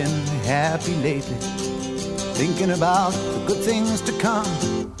I've been happy lately, thinking about the good things to come,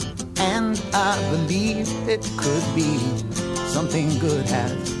 and I believe it could be something good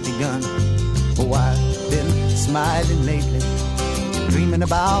has begun. Oh, I've been smiling lately, dreaming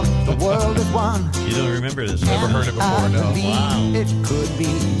about the world as one. You don't remember this? Never heard it before, no. Wow. It could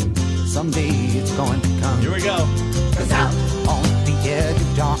be someday it's going to come. Here we go. 'Cause out on the edge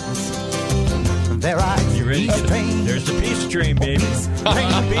of darkness, there I you ready? There's the peace train, baby. Peace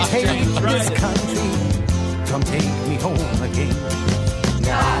train's right. This country, come take me home again.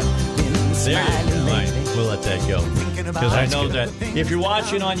 I've been smiling lately. We'll let that go. Because I know that if you're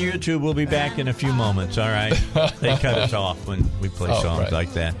watching on YouTube, we'll be back in a few moments, all right? They cut us off when we play songs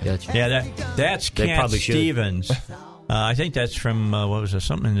like that. Gotcha. Yeah, that's Cat Stevens. I think that's from, what was it,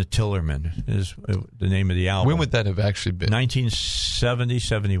 something in the Tillerman is the name of the album. When would that have actually been? 1970,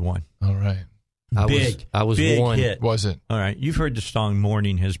 71. All right. I was big one. hit. Was it? All right. You've heard the song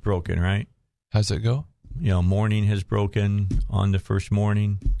Morning Has Broken, right? How's it go? Morning has broken on the first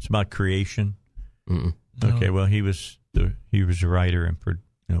morning. It's about creation. Mm-mm. Okay, well, he was the writer and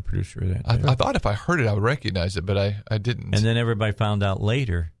producer of that. I thought if I heard it, I would recognize it, but I didn't. And then everybody found out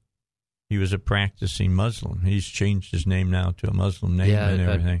later he was a practicing Muslim. He's changed his name now to a Muslim name and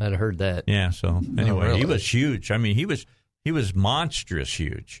everything. I'd heard that. Yeah, so anyway, really? He was huge. I mean, he was monstrous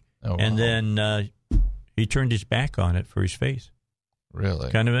huge. Oh, wow. And then he turned his back on it for his faith.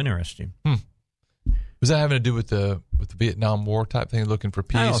 Really? Kind of interesting. Was that having to do with the Vietnam War type thing, looking for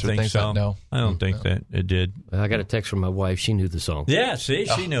peace? I don't or think things so. Like, no, I don't think that it did. I got a text from my wife. She knew the song. Yeah, see,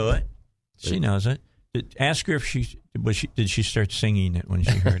 she knew it. She knows it. Ask her if did she start singing it when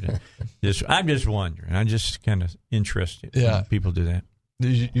she heard it. I'm just wondering. I'm just kind of interested when people do that.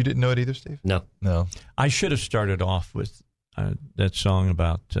 You didn't know it either, Steve? No. I should have started off with that song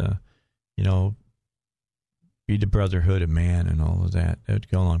about, be the brotherhood of man and all of that. That would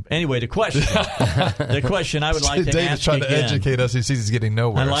go on. Anyway, the question I would like to David's ask trying again. To educate us. He sees he's getting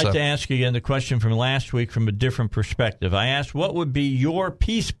nowhere. I'd like to ask again the question from last week from a different perspective. I asked, what would be your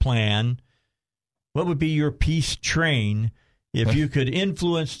peace plan? What would be your peace train if you could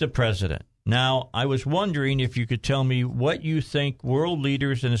influence the president? Now, I was wondering if you could tell me what you think world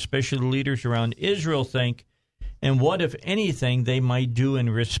leaders and especially leaders around Israel think, and what, if anything, they might do in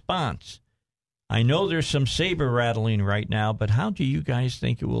response. I know there's some saber rattling right now, but how do you guys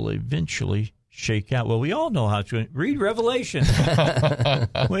think it will eventually shake out? Well, we all know how it's going to. Read Revelation.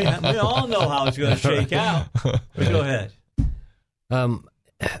 we all know how it's going to shake out. But go ahead.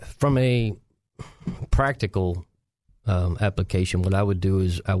 From a practical application, what I would do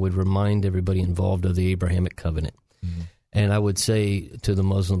is I would remind everybody involved of the Abrahamic covenant. Mm-hmm. And I would say to the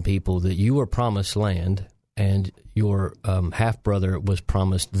Muslim people that you are promised land, and your half-brother was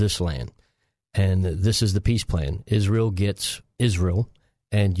promised this land. And this is the peace plan. Israel gets Israel,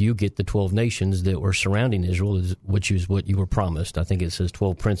 and you get the 12 nations that were surrounding Israel, which is what you were promised. I think it says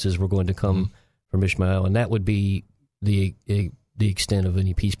 12 princes were going to come from Ishmael, and that would be the extent of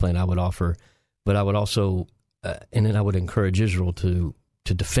any peace plan I would offer. But I would also, and then I would encourage Israel to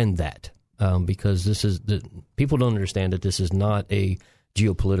defend that, because people don't understand that this is not a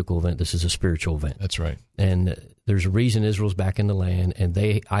geopolitical event. This is a spiritual event. That's right. And there's a reason Israel's back in the land, and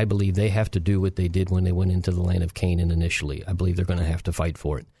I believe they have to do what they did when they went into the land of Canaan initially. I believe they're going to have to fight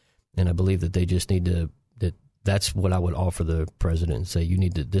for it. And I believe that they just need to, that's what I would offer the president and say,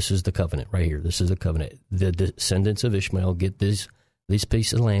 this is the covenant right here. This is the covenant. The descendants of Ishmael get this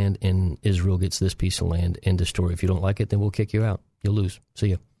piece of land, and Israel gets this piece of land, and destroy. If you don't like it, then we'll kick you out. You'll lose. See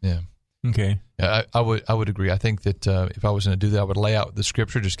ya. Yeah. Okay. Yeah, I would agree. I think that if I was going to do that, I would lay out the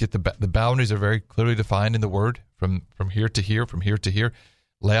scripture. Just get the boundaries are very clearly defined in the Word from here to here, from here to here.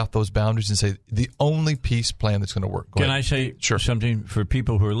 Lay out those boundaries and say the only peace plan that's going to work. Can I say something for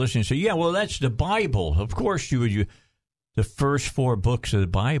people who are listening? Say, yeah, well, that's the Bible. Of course, the first 4 books of the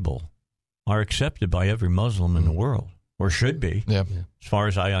Bible are accepted by every Muslim in the world, or should be. Yeah. As far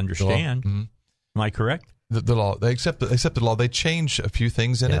as I understand. Am I correct? The law. They accept the law. They change a few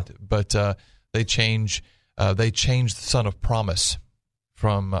things in it, but they change the son of promise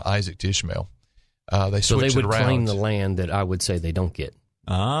from Isaac to Ishmael. They switch it around. Claim the land that I would say they don't get.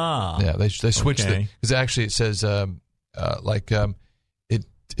 Yeah. They switch it because actually it says it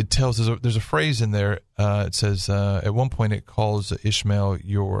tells there's a phrase in there. It says at one point it calls Ishmael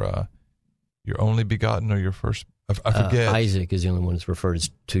your only begotten or your first. I forget. Isaac is the only one that's referred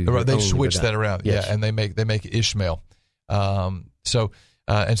to. Right, they switch that around, and they make Ishmael. So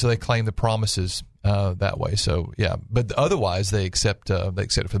they claim the promises that way. So but otherwise they accept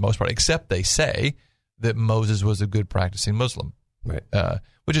it for the most part. Except they say that Moses was a good practicing Muslim, right?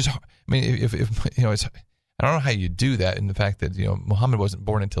 Which is, I mean, if it's. I don't know how you do that in the fact that Muhammad wasn't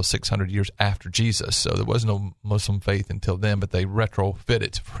born until 600 years after Jesus, so there was no Muslim faith until then. But they retrofit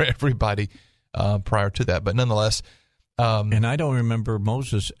it for everybody. Prior to that, but nonetheless, and I don't remember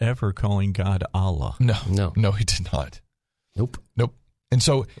Moses ever calling God Allah. No, he did not. Nope. And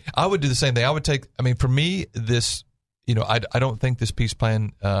so I would do the same thing. I would take. I mean, for me, this, I don't think this peace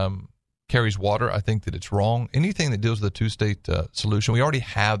plan carries water. I think that it's wrong. Anything that deals with the 2-state solution, we already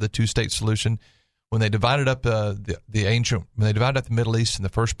have the 2-state solution. When they divided up when they divided up the Middle East in the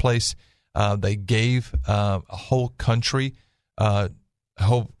first place, they gave a whole country.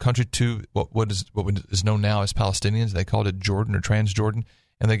 To what is known now as Palestinians. They called it Jordan or Transjordan,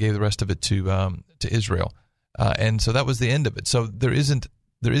 and they gave the rest of it to Israel. And so that was the end of it. So there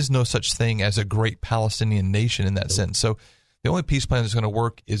is no such thing as a great Palestinian nation in that sense. So the only peace plan that's going to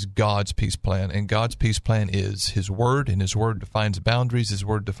work is God's peace plan, and God's peace plan is His Word, and His Word defines boundaries. His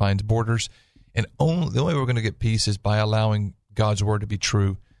Word defines borders, and the only way we're going to get peace is by allowing God's Word to be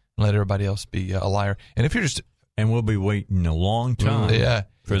true and let everybody else be a liar. And if you're just And we'll be waiting a long time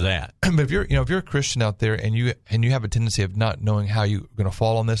for that. But if you're a Christian out there and you have a tendency of not knowing how you're going to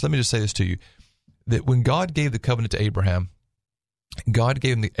fall on this, let me just say this to you: that when God gave the covenant to Abraham, God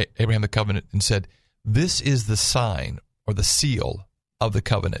gave Abraham the covenant and said, "This is the sign or the seal of the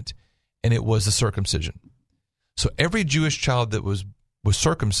covenant," and it was the circumcision. So every Jewish child that was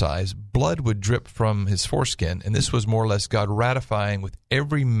circumcised, blood would drip from his foreskin, and this was more or less God ratifying with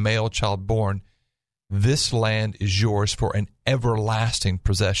every male child born this land is yours for an everlasting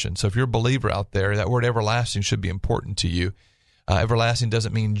possession. So if you're a believer out there, that word everlasting should be important to you. Everlasting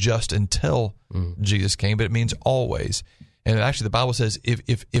doesn't mean just until Jesus came, but it means always. And actually, the Bible says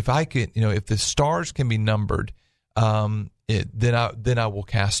if I could, if the stars can be numbered, then I will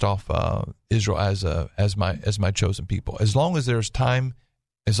cast off Israel as my chosen people. As long as there's time,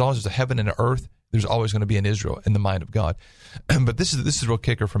 as long as there's a heaven and an earth, there's always going to be an Israel in the mind of God. But this is a real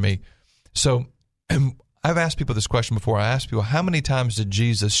kicker for me. So I've asked people this question before. I asked people, how many times did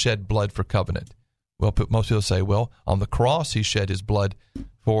Jesus shed blood for covenant? Well, most people say, well, on the cross he shed his blood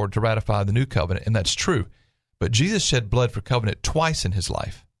to ratify the new covenant, and that's true. But Jesus shed blood for covenant twice in his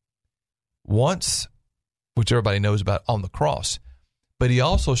life. Once, which everybody knows about, on the cross, but he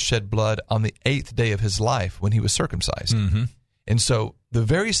also shed blood on the 8th day of his life when he was circumcised. Mm-hmm. And so the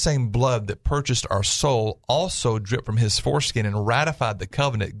very same blood that purchased our soul also dripped from his foreskin and ratified the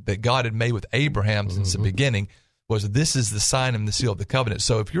covenant that God had made with Abraham since the beginning. This is the sign and the seal of the covenant.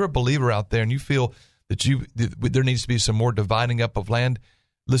 So if you're a believer out there and you feel that there needs to be some more dividing up of land,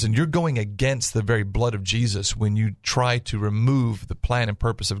 listen, you're going against the very blood of Jesus when you try to remove the plan and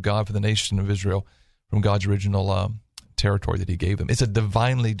purpose of God for the nation of Israel from God's original territory that he gave them. It's a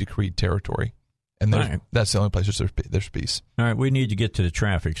divinely decreed territory. And that's the only place there's peace. All right, we need to get to the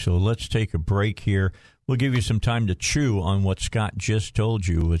traffic, so let's take a break here. We'll give you some time to chew on what Scott just told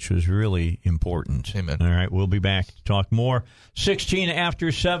you, which was really important. Amen. All right, we'll be back to talk more. 16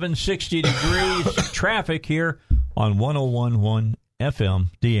 after 7, 60 degrees. Traffic here on 101.1 FM,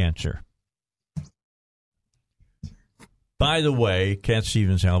 The Answer. By the way, Cat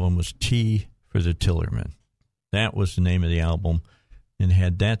Stevens' album was T for the Tillerman. That was the name of the album. And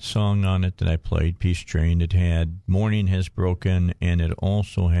had that song on it that I played, Peace Train. It had Morning Has Broken, and it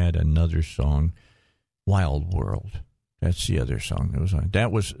also had another song, Wild World. That's the other song that was on it.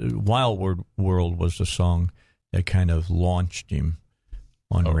 That was Wild World was the song that kind of launched him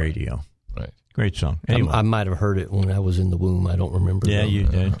on radio. Right. Great song. Anyway. I might have heard it when I was in the womb. I don't remember.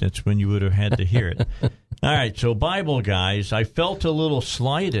 Yeah, that's when you would have had to hear it. All right, so Bible guys, I felt a little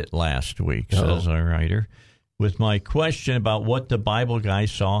slighted last week, says our writer, with my question about what the Bible guy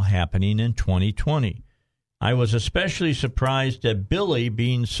saw happening in 2020. I was especially surprised at Billy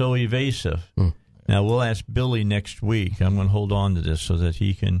being so evasive. Now, we'll ask Billy next week. I'm going to hold on to this so that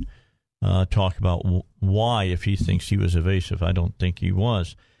he can talk about why, if he thinks he was evasive. I don't think he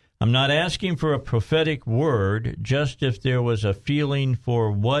was. I'm not asking for a prophetic word, just if there was a feeling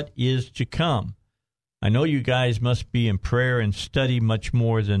for what is to come. I know you guys must be in prayer and study much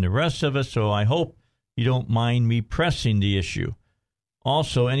more than the rest of us, so I hope you don't mind me pressing the issue.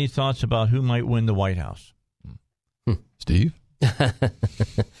 Also, any thoughts about who might win the White House? Steve?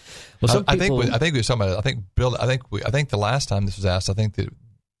 Well, some people, I think we were talking about it. I think Bill. I think the last time this was asked, I think that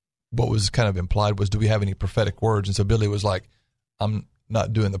what was kind of implied was, do we have any prophetic words? And so Billy was like, "I'm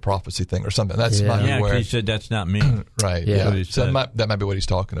not doing the prophecy thing" or something. That's where he said that's not me. Right. Yeah. So that might be what he's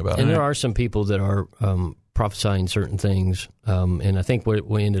talking about. And there are some people that are prophesying certain things, and I think what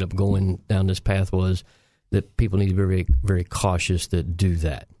we ended up going down this path was that people need to be very, very cautious that do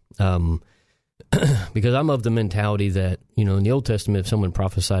that. Because I'm of the mentality that, in the Old Testament, if someone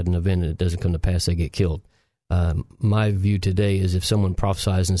prophesied an event and it doesn't come to pass, they get killed. My view today is if someone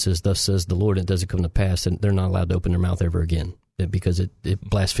prophesies and says, "Thus says the Lord," and it doesn't come to pass, then they're not allowed to open their mouth ever again because it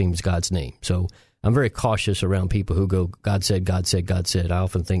blasphemes God's name. So I'm very cautious around people who go, "God said, God said, God said." I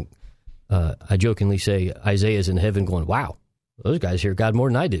often think, I jokingly say, Isaiah's in heaven going, "Wow, those guys hear God more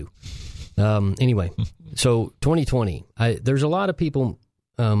than I do." Anyway, so 2020, there's a lot of people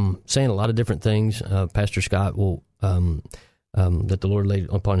saying a lot of different things. Pastor Scott will that the Lord laid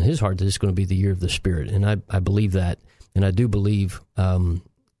upon his heart that it's going to be the year of the Spirit, and I believe that, and I do believe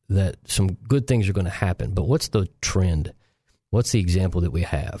that some good things are going to happen. But what's the trend? What's the example that we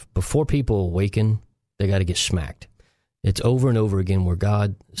have? Before people awaken, they got to get smacked. It's over and over again where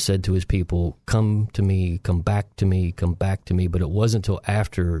God said to his people, "Come to me, come back to me, come back to me." But it wasn't until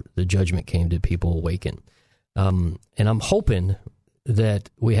after the judgment came did people awaken. And I'm hoping that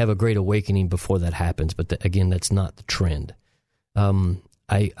we have a great awakening before that happens. But again, that's not the trend. And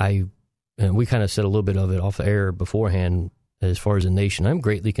we kind of said a little bit of it off the air beforehand. As far as a nation, I'm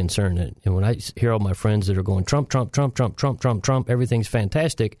greatly concerned. And when I hear all my friends that are going, Trump, Trump, Trump, Trump, Trump, Trump, Trump, everything's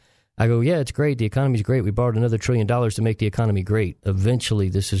fantastic, I go, yeah, it's great. The economy's great. We borrowed another $1 trillion to make the economy great. Eventually,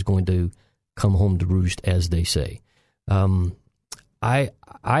 this is going to come home to roost, as they say. I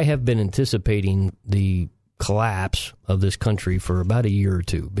have been anticipating the collapse of this country for about a year or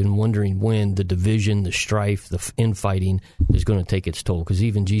two. Been wondering when the division, the strife, the infighting is going to take its toll. Because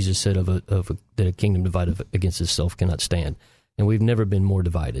even Jesus said that a kingdom divided against itself cannot stand. And we've never been more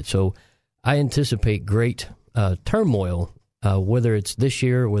divided. So I anticipate great turmoil, whether it's this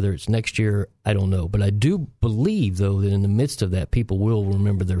year, whether it's next year, I don't know. But I do believe, though, that in the midst of that, people will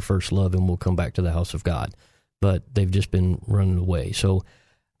remember their first love and will come back to the house of God. But they've just been running away. So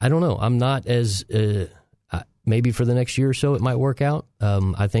I don't know. I'm not as maybe for the next year or so it might work out.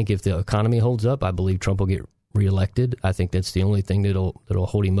 I think if the economy holds up, I believe Trump will get reelected. I think that's the only thing that'll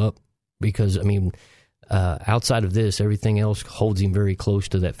hold him up because, I mean, outside of this, everything else holds him very close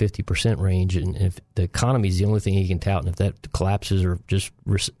to that 50% range. And if the economy is the only thing he can tout, and if that collapses or just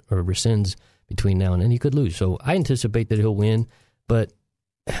rescinds between now and then, he could lose. So I anticipate that he'll win, but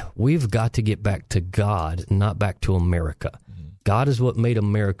we've got to get back to God, not back to America. Mm-hmm. God is what made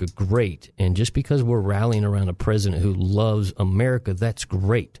America great. And just because we're rallying around a president who loves America, that's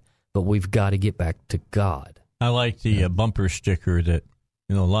great. But we've got to get back to God. I like the bumper sticker that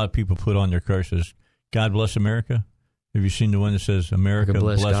a lot of people put on their cars says, God bless America. Have you seen the one that says America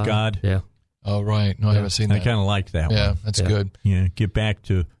bless God? Yeah. Oh, right. No, I haven't seen that. I kind of like that one. Yeah, that's good. Get back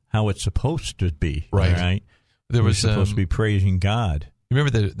to how it's supposed to be. Right. Right. We're supposed to be praising God. You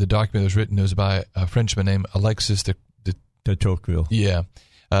remember the document that was written? It was by a Frenchman named Alexis de Tocqueville. Yeah.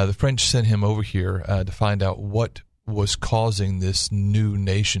 The French sent him over here to find out what was causing this new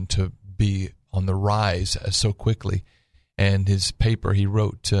nation to be on the rise so quickly. And his paper he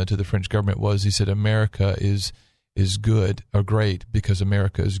wrote to the French government he said, America is good or great because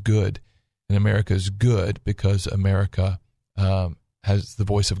America is good. And America is good because America has the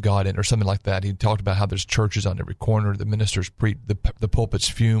voice of God in it, or something like that. He talked about how there's churches on every corner. The ministers the pulpits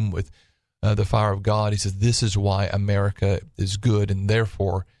fume with the fire of God. He says, this is why America is good, and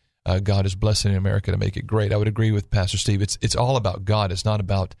therefore God is blessing America to make it great. I would agree with Pastor Steve. It's all about God. It's not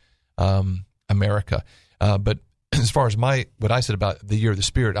about America. But as far as what I said about the year of the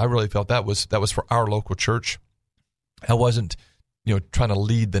Spirit, I really felt that was for our local church. I wasn't, trying to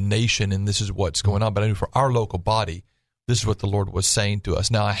lead the nation and this is what's going on, but I knew for our local body, this is what the Lord was saying to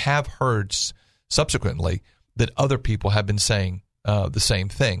us. Now, I have heard subsequently that other people have been saying the same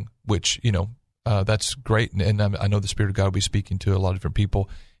thing, which, that's great. And I know the Spirit of God will be speaking to a lot of different people,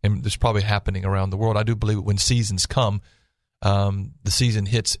 and it's probably happening around the world. I do believe when seasons come, the season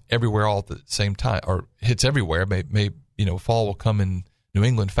hits everywhere all at the same time, or hits everywhere. Fall will come in New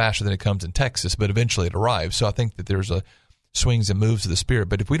England faster than it comes in Texas, but eventually it arrives. So I think that there's a swings and moves of the Spirit.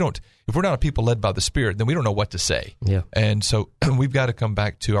 But if we're not a people led by the Spirit, then we don't know what to say. Yeah. And so we've got to come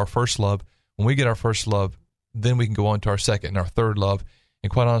back to our first love. When we get our first love, then we can go on to our second and our third love.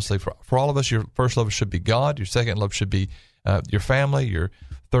 And quite honestly, for all of us, your first love should be God. Your second love should be your family. Your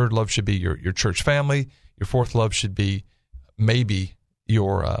third love should be your church family. Your fourth love should be maybe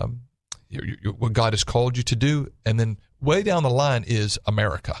your what God has called you to do. And then way down the line is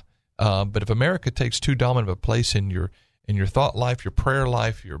America. But if America takes too dominant of a place in your thought life, your prayer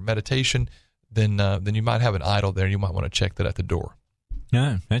life, your meditation, then you might have an idol there. You might want to check that at the door.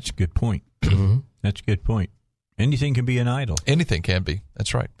 Yeah, that's a good point. Mm-hmm. That's a good point. Anything can be an idol. Anything can be.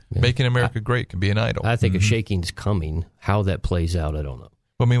 That's right. Yeah. Making America great can be an idol. I think a shaking's coming. How that plays out, I don't know.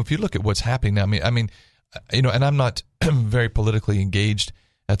 Well, I mean, if you look at what's happening now, I mean, and I'm not very politically engaged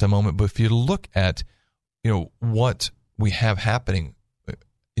at the moment, but if you look at, what we have happening,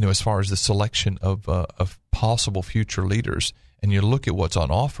 as far as the selection of possible future leaders, and you look at what's on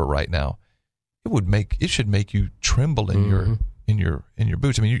offer right now, it should make you tremble in your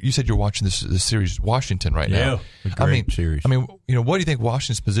boots. I mean, you said you're watching this series Washington right now. Yeah, great series. I mean, what do you think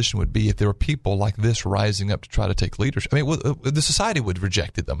Washington's position would be if there were people like this rising up to try to take leadership? I mean, the society would have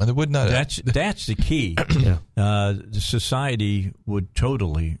rejected them, and they would not. That's the key. Yeah. The society would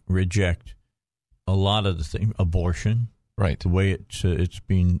totally reject a lot of the things, abortion, right? The way it's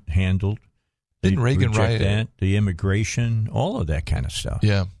being handled. Didn't Reagan write that? The immigration, all of that kind of stuff.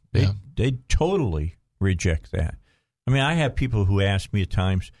 Yeah, they totally reject that. I mean, I have people who ask me at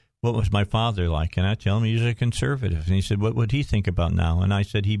times, what was my father like? And I tell them he's a conservative. And he said, what would he think about now? And I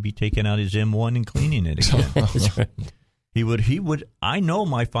said, he'd be taking out his M1 and cleaning it again. That's right. He would, I know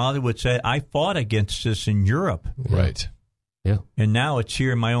my father would say, I fought against this in Europe. Right. Yeah. And now it's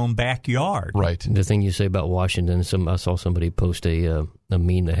here in my own backyard. Right. The thing you say about Washington, I saw somebody post a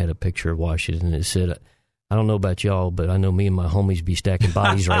meme that had a picture of Washington, and it said, I don't know about y'all, but I know me and my homies be stacking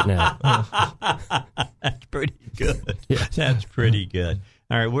bodies right now. That's pretty good. Yeah. That's pretty good.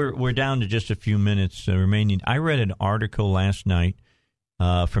 All right, we're down to just a few minutes remaining. I read an article last night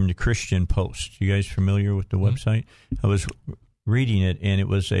from the Christian Post. You guys familiar with the website? I was reading it, and it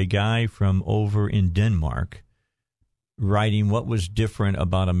was a guy from over in Denmark writing what was different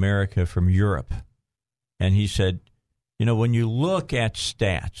about America from Europe. And he said, when you look at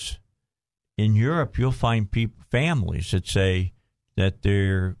stats, in Europe, you'll find families that say that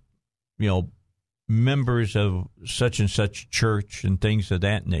they're, members of such and such church and things of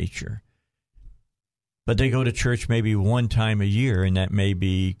that nature. But they go to church maybe one time a year, and that may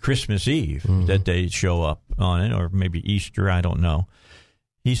be Christmas Eve that they show up on it, or maybe Easter, I don't know.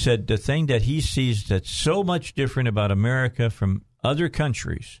 He said the thing that he sees that's so much different about America from other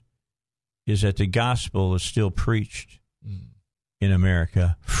countries is that the gospel is still preached in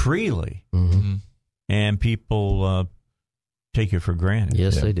America freely, and people take it for granted.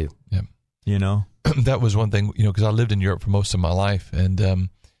 Yes, they do. Yeah. That was one thing, because I lived in Europe for most of my life, and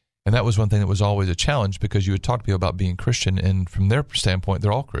that was one thing that was always a challenge, because you would talk to people about being Christian, and from their standpoint,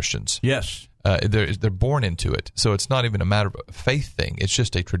 they're all Christians. Yes. They're born into it. So it's not even a matter of a faith thing. It's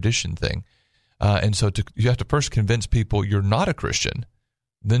just a tradition thing. And so you have to first convince people you're not a Christian,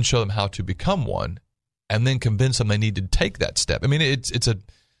 then show them how to become one, and then convince them they need to take that step. I mean, it's a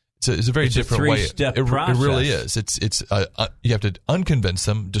very different way. Three-step It process. really is. You have to unconvince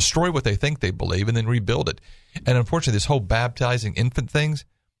them, destroy what they think they believe, and then rebuild it. And unfortunately, this whole baptizing infant things,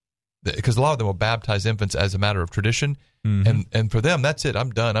 because a lot of them will baptize infants as a matter of tradition, and for them, that's it.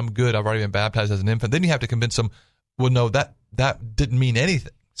 I'm done. I'm good. I've already been baptized as an infant. Then you have to convince them, well, no, that didn't mean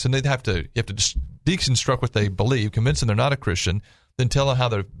anything. So you have to just deconstruct what they believe, convince them they're not a Christian, then tell them how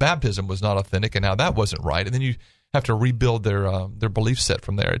their baptism was not authentic and how that wasn't right, and then you have to rebuild their belief set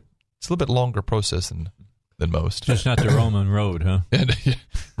from there. It's a little bit longer process than most. It's not the Roman road, huh?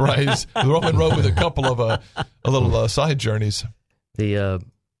 Right. It's the Roman road with a couple of little side journeys. The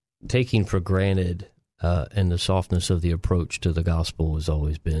taking for granted and the softness of the approach to the gospel has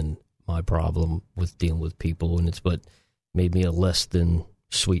always been my problem with dealing with people, and it's what made me a less than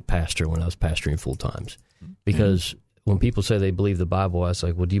sweet pastor when I was pastoring full times. Because when people say they believe the Bible, I was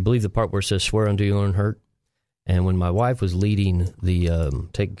like, well, do you believe the part where it says swear unto your own hurt? And when my wife was leading the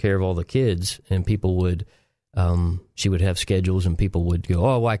taking care of all the kids, and people would, she would have schedules, and people would go,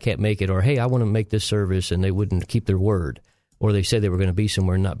 oh, well, I can't make it, or hey, I want to make this service, and they wouldn't keep their word, or they said they were going to be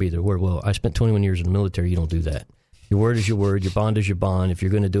somewhere and not be their word. Well, I spent 21 years in the military. You don't do that. Your word is your word. Your bond is your bond. If you're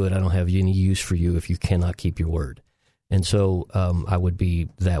going to do it, I don't have any use for you if you cannot keep your word. And so I would be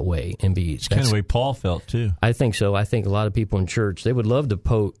that way and be. It's kind of the way Paul felt too. I think so. I think a lot of people in church, they would love to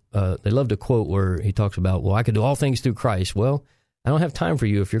quote where he talks about, well, I could do all things through Christ. Well, I don't have time for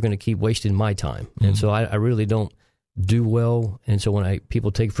you if you're going to keep wasting my time. And so I really don't do well. And so when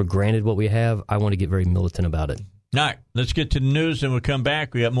people take for granted what we have, I want to get very militant about it. All right, let's get to the news, and we'll come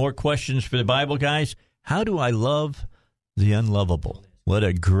back. We got more questions for the Bible guys. How do I love the unlovable? What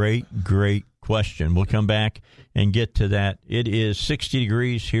a great, great question. We'll come back and get to that. It is 60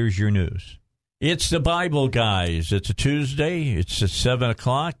 degrees. Here's your news. It's the Bible guys. It's a Tuesday. It's at 7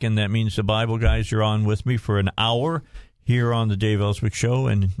 o'clock, and that means the Bible guys are on with me for an hour here on the Dave Elswick Show.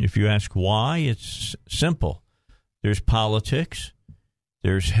 And if you ask why, it's simple. There's politics.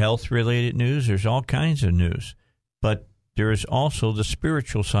 There's health-related news. There's all kinds of news. But there is also the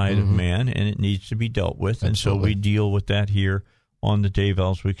spiritual side of man, and it needs to be dealt with. Absolutely. And so we deal with that here on the Dave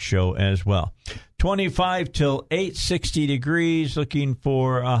Elswick Show as well. 25 till 8, 60 degrees, looking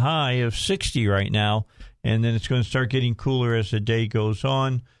for a high of 60 right now. And then it's going to start getting cooler as the day goes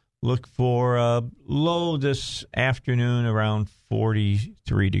on. Look for a low this afternoon around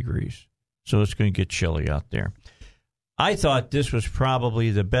 43 degrees. So it's going to get chilly out there. I thought this was probably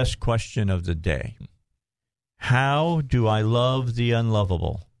the best question of the day. How do I love the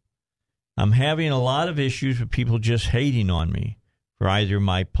unlovable? I'm having a lot of issues with people just hating on me for either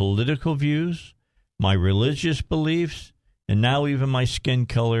my political views, my religious beliefs, and now even my skin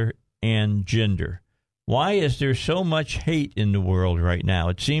color and gender. Why is there so much hate in the world right now?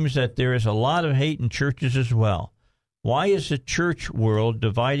 It seems that there is a lot of hate in churches as well. Why is the church world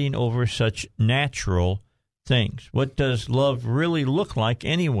dividing over such natural things? What does love really look like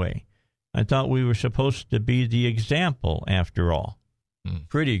anyway? I thought we were supposed to be the example, after all.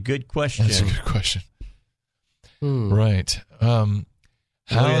 Pretty good question. That's a good question. Right.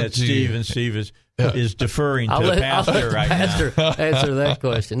 Steve is deferring to the pastor right now. Answer that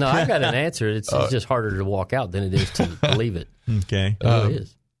question. No, I've got an answer. It's just harder to walk out than it is to believe it. Okay. It really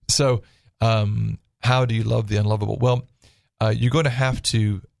is. So how do you love the unlovable? Well, you're going to have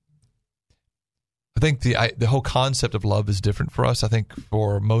to. I think the whole concept of love is different for us. I think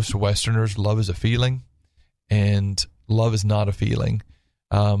for most Westerners, love is a feeling, and love is not a feeling.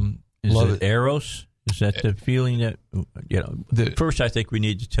 Is it eros? Is that the feeling that, first I think we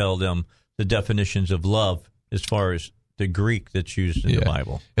need to tell them the definitions of love as far as the Greek that's used in the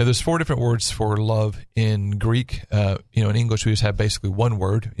Bible. Yeah, there's 4 different words for love in Greek. In English we just have basically one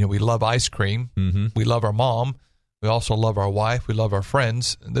word. We love ice cream. Mm-hmm. We love our mom. We also love our wife. We love our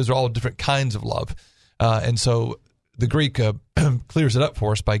friends. Those are all different kinds of love. And so the Greek clears it up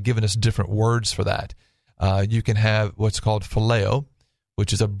for us by giving us different words for that. You can have what's called phileo,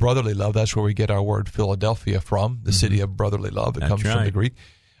 which is a brotherly love. That's where we get our word Philadelphia from, the city of brotherly love. It comes from the Greek.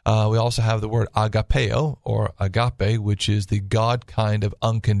 We also have the word agapeo, or agape, which is the God kind of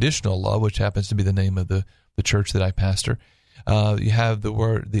unconditional love, which happens to be the name of the church that I pastor. You have the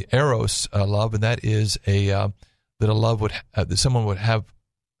word, the eros love, and that is that a love would that someone would have.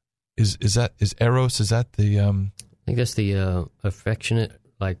 Is eros? Is that the? I think that's the affectionate,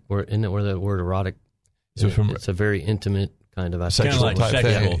 like isn't it where the word erotic? So it's a very intimate kind of sexual type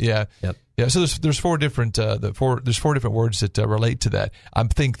thing. Yeah. Yep. Yeah. So there's four different there's four different words that relate to that. I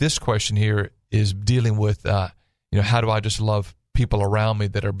think this question here is dealing with how do I just love people around me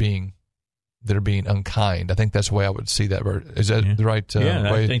that are being unkind. I think that's the way I would see that. Is that the right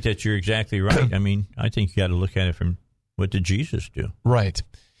way? I think that you're exactly right. I mean, I think you got to look at it from what did Jesus do? Right.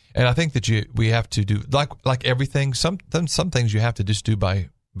 And I think that we have to do like everything. Some things you have to just do by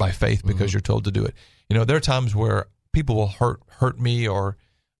faith because you're told to do it. There are times where people will hurt me or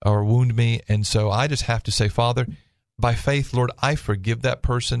wound me, and so I just have to say, Father, by faith, Lord, I forgive that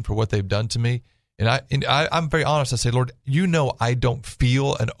person for what they've done to me. And I'm very honest. I say, Lord, I don't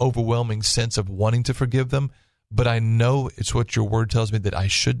feel an overwhelming sense of wanting to forgive them, but I know it's what your word tells me that I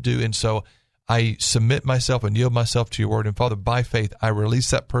should do, and so I submit myself and yield myself to your word. And Father, by faith, I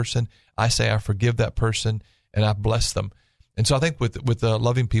release that person. I say I forgive that person, and I bless them. And so I think with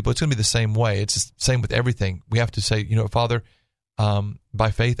loving people, it's going to be the same way. It's the same with everything. We have to say, Father,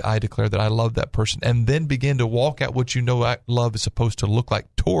 by faith, I declare that I love that person, and then begin to walk out what love is supposed to look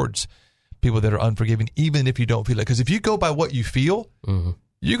like towards people that are unforgiving, even if you don't feel it. Because if you go by what you feel,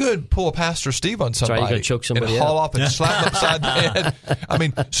 you could pull a Pastor Steve on somebody, try to choke somebody and haul out. off and slap them upside the head. I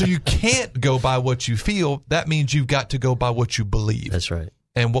mean, so you can't go by what you feel. That means you've got to go by what you believe. That's right.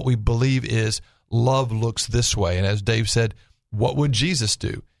 And what we believe is love looks this way. And as Dave said, what would Jesus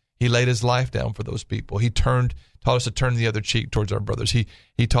do? He laid his life down for those people. He taught us to turn the other cheek towards our brothers.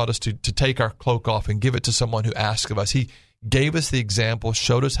 He taught us to take our cloak off and give it to someone who asks of us. He gave us the example,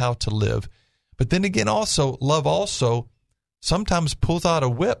 showed us how to live. But then again, love also sometimes pulls out a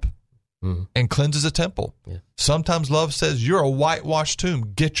whip and cleanses a temple. Yeah. Sometimes love says, you're a whitewashed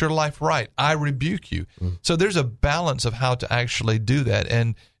tomb. Get your life right. I rebuke you. So there's a balance of how to actually do that.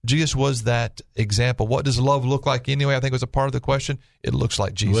 And Jesus was that example. What does love look like anyway? I think was a part of the question. It looks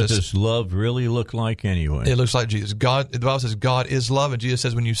like Jesus. What does love really look like anyway? It looks like Jesus. The Bible says God is love, and Jesus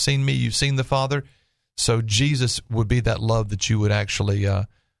says, when you've seen me, you've seen the Father. So Jesus would be that love that you would actually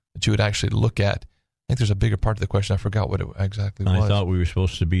look at. I think there's a bigger part of the question. I forgot what it exactly was. I thought we were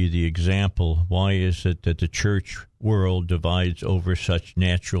supposed to be the example. Why is it that the church world divides over such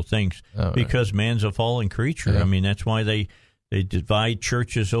natural things? Because man's a fallen creature. Yeah. I mean, that's why they divide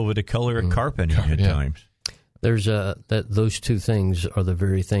churches over the color of carpeting at times. There's those two things are the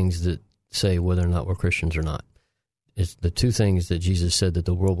very things that say whether or not we're Christians or not. It's the two things that Jesus said that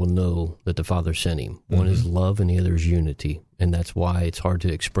the world will know that the Father sent him. One is love and the other is unity. And that's why it's hard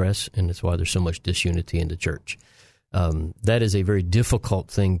to express, and that's why there's so much disunity in the church. That is a very difficult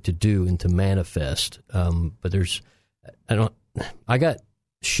thing to do and to manifest. But I got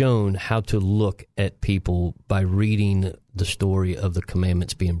shown how to look at people by reading the story of the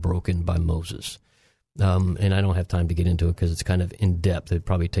commandments being broken by Moses. And I don't have time to get into it because it's kind of in depth. It'd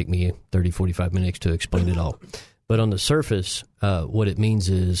probably take me 30, 45 minutes to explain it all. But on the surface, what it means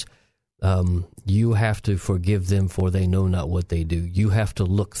is you have to forgive them for they know not what they do. You have to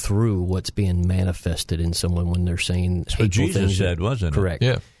look through what's being manifested in someone when they're saying hateful things. That's what Jesus said, wasn't it? Correct.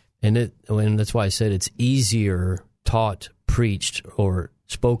 Yeah. And that's why I said it's easier taught, preached, or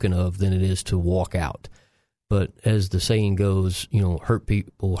spoken of than it is to walk out. But as the saying goes, hurt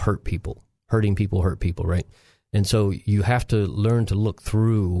people hurt people. Hurting people hurt people, right? And so you have to learn to look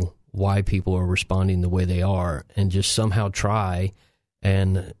through why people are responding the way they are and just somehow try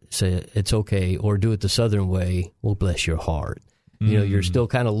and say it's okay, or do it the Southern way. Well, bless your heart. You're still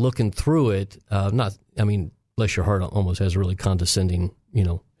kind of looking through it. Bless your heart almost has a really condescending,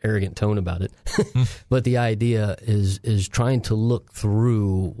 arrogant tone about it. But the idea is trying to look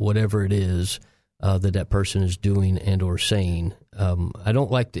through whatever it is that person is doing and or saying. I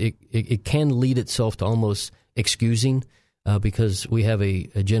don't like it can lead itself to almost excusing. Because we have a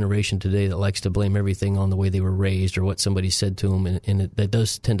generation today that likes to blame everything on the way they were raised or what somebody said to them, and that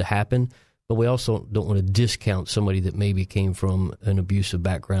does tend to happen. But we also don't want to discount somebody that maybe came from an abusive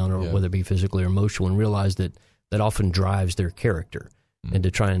background, or whether it be physically or emotional, and realize that often drives their character, and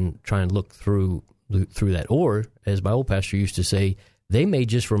to try and look through that. Or, as my old pastor used to say, they may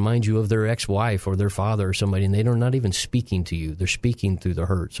just remind you of their ex-wife or their father or somebody, and they're not even speaking to you. They're speaking through the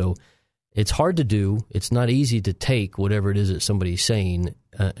hurt. So It's hard to do. It's not easy to take whatever it is that somebody's saying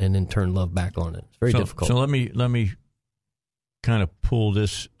and then turn love back on it. It's very difficult. So let me kind of pull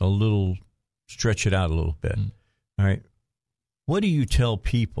this a little, stretch it out a little bit. All right. What do you tell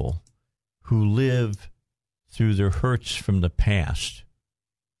people who live through their hurts from the past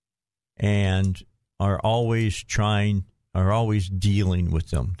and are always dealing with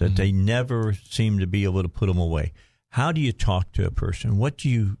them, that they never seem to be able to put them away? How do you talk to a person?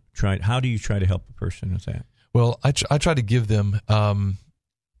 How do you try to help a person with that? Well, I try to give them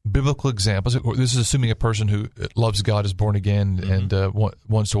biblical examples. This is assuming a person who loves God, is born again, and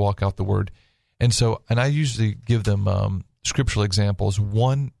wants to walk out the Word. And I usually give them scriptural examples.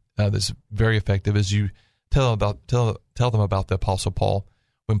 One that's very effective is you tell them about the Apostle Paul,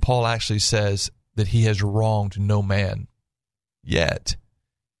 when Paul actually says that he has wronged no man, yet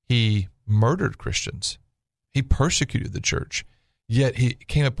he murdered Christians. He persecuted the church. Yet he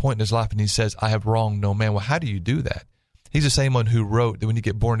came a point in his life and he says, I have wronged no man. Well, how do you do that? He's the same one who wrote that when you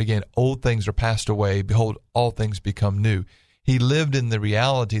get born again, old things are passed away. Behold, all things become new. He lived in the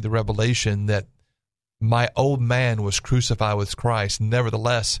reality, the revelation that my old man was crucified with Christ.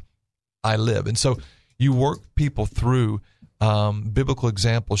 Nevertheless, I live. And so you work people through biblical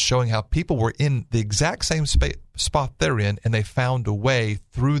examples showing how people were in the exact same spot they're in, and they found a way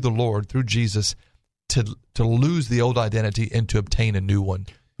through the Lord, through Jesus, to lose the old identity and to obtain a new one.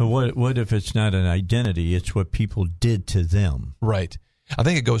 But what if it's not an identity? It's what people did to them. Right. I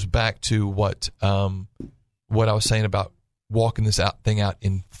think it goes back to what I was saying about walking this thing out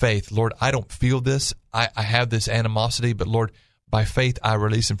in faith. Lord, I don't feel this. I have this animosity, but Lord, by faith I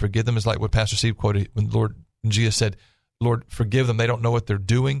release and forgive them. It's like what Pastor Steve quoted when Jesus said, Lord, forgive them. They don't know what they're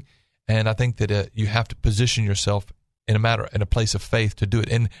doing. And I think that you have to position yourself in a place of faith to do it.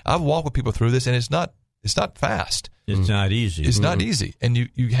 And I've walked with people through this, and it's not fast. It's not easy. It's not easy. And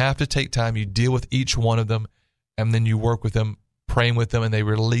you have to take time. You deal with each one of them, and then you work with them, praying with them, and they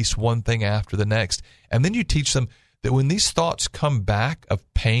release one thing after the next. And then you teach them that when these thoughts come back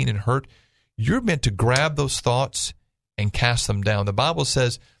of pain and hurt, you're meant to grab those thoughts and cast them down. The Bible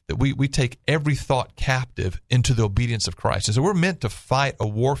says that we take every thought captive into the obedience of Christ. And so we're meant to fight a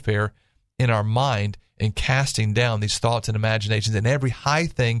warfare in our mind and casting down these thoughts and imaginations and every high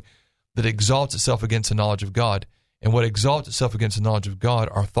thing that exalts itself against the knowledge of God. And what exalts itself against the knowledge of God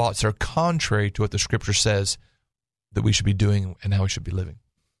are thoughts that are contrary to what the Scripture says that we should be doing and how we should be living.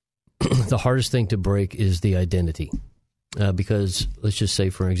 The hardest thing to break is the identity. Because let's just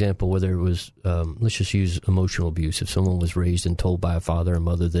say, for example, whether it was, let's just use emotional abuse. If someone was raised and told by a father or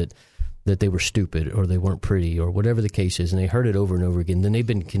mother that they were stupid or they weren't pretty or whatever the case is, and they heard it over and over again, then they've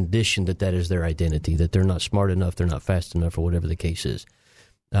been conditioned that is their identity, that they're not smart enough, they're not fast enough, or whatever the case is.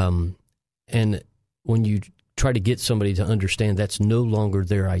 And when you try to get somebody to understand that's no longer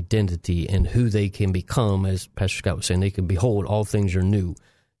their identity and who they can become, as Pastor Scott was saying, they can behold, all things are new.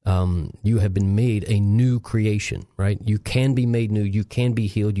 You have been made a new creation, right? You can be made new. You can be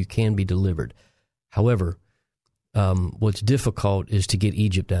healed. You can be delivered. However, what's difficult is to get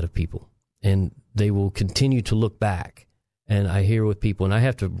Egypt out of people, and they will continue to look back. And I hear with people, and I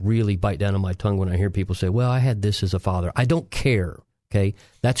have to really bite down on my tongue when I hear people say, well, I had this as a father. I don't care, okay?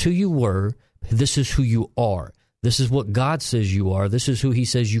 That's who you were. This is who you are. This is what God says you are. This is who he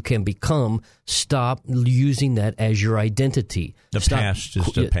says you can become. Stop using that as your identity. Past is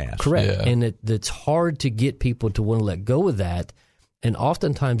the past. Correct. Yeah. And it's hard to get people to want to let go of that. And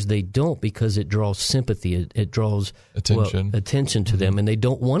oftentimes they don't, because it draws sympathy. It draws attention to them, and they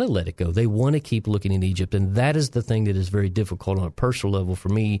don't want to let it go. They want to keep looking at Egypt. And that is the thing that is very difficult on a personal level for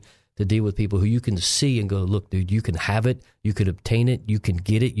me to deal with people who you can see and go, look, dude, you can have it, you can obtain it, you can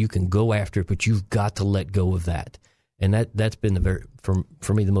get it, you can go after it, but you've got to let go of that. And that's been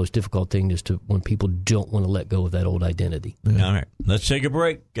for me the most difficult thing, is to when people don't want to let go of that old identity. Yeah. All right, let's take a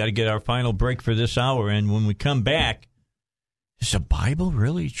break. Got to get our final break for this hour, and when we come back, is the Bible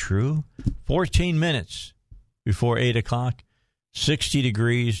really true? 14 minutes before 8 o'clock, 60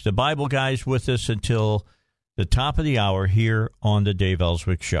 degrees. The Bible Guy's with us until the top of the hour here on the Dave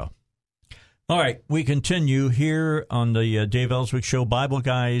Elswick Show. All right, we continue here on the Dave Elswick Show. Bible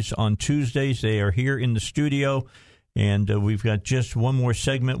Guys on Tuesdays. They are here in the studio, and we've got just one more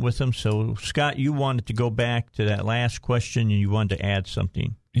segment with them. So, Scott, you wanted to go back to that last question, and you wanted to add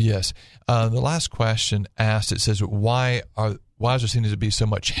something. Yes. The last question asked, it says, why is there seems to be so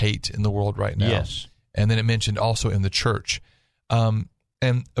much hate in the world right now? Yes. And then it mentioned also in the church. And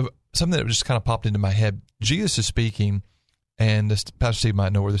something that just kind of popped into my head, Jesus is speaking, and Pastor Steve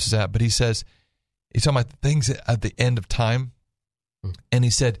might know where this is at, but he says, he's talking about things at the end of time, and he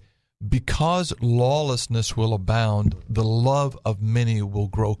said, because lawlessness will abound, the love of many will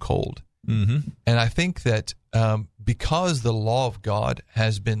grow cold. Mm-hmm. And I think that because the law of God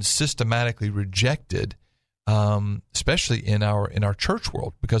has been systematically rejected, especially in our church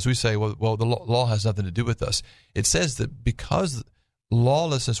world, because we say, well, the law has nothing to do with us. It says that because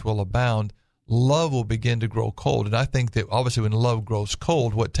lawlessness will abound, love will begin to grow cold. And I think that obviously when love grows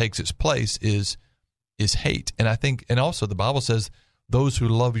cold, what takes its place is hate. And I think, and also the Bible says, those who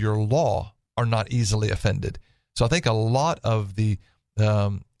love your law are not easily offended. So I think a lot of the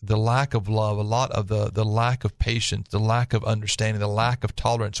lack of love, a lot of the lack of patience, the lack of understanding, the lack of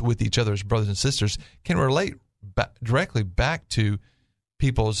tolerance with each other as brothers and sisters can relate directly back to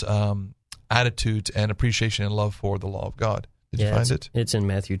people's attitudes and appreciation and love for the law of God. Did you find it? It's in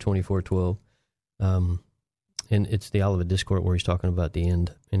Matthew 24:12. And it's the Olivet Discourse where he's talking about the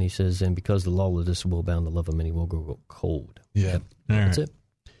end. And he says, and because the lawlessness will abound, the love of many will grow cold. Yeah. That's it.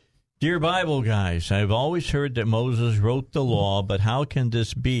 Dear Bible guys, I've always heard that Moses wrote the law, but how can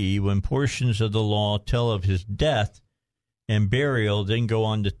this be when portions of the law tell of his death and burial, then go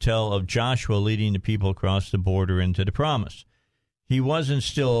on to tell of Joshua leading the people across the border into the promise? He wasn't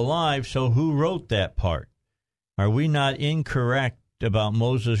still alive, so who wrote that part? Are we not incorrect about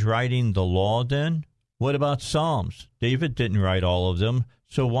Moses writing the law then? What about Psalms? David didn't write all of them,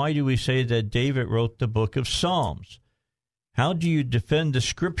 so why do we say that David wrote the book of Psalms? How do you defend the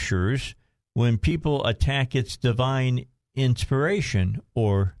Scriptures when people attack its divine inspiration,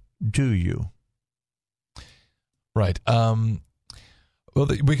 or do you? Right. Well,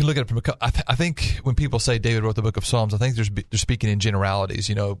 we can look at it from I think when people say David wrote the book of Psalms, I think they're speaking in generalities.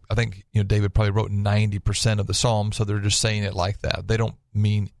 I think David probably wrote 90% of the Psalms, so they're just saying it like that. They don't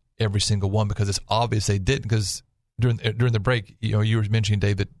mean every single one, because it's obvious they didn't. Because during the break, you were mentioning,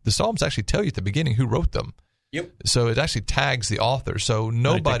 Dave, that the Psalms actually tell you at the beginning who wrote them. Yep. So it actually tags the author. So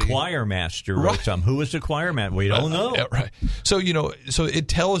nobody. Like the choir master wrote some. Who was the choir master? We don't know. Yeah, right. So so it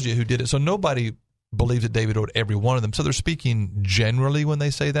tells you who did it. So nobody believes that David wrote every one of them. So they're speaking generally when they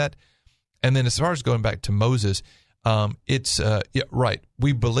say that. And then as far as going back to Moses, it's right.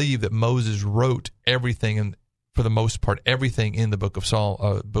 We believe that Moses wrote everything, and for the most part, everything in the book of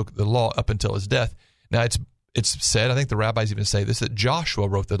the law up until his death. Now it's said, I think the rabbis even say this, that Joshua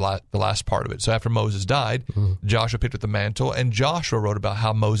wrote the last part of it. So after Moses died, Joshua picked up the mantle, and Joshua wrote about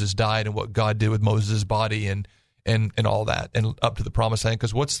how Moses died and what God did with Moses' body and all that, and up to the promised land.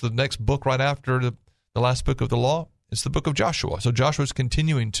 Because what's the next book right after the last book of the law? It's the book of Joshua. So Joshua's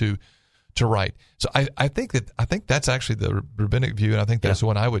continuing to write. So I think that's actually the rabbinic view, and I think that's the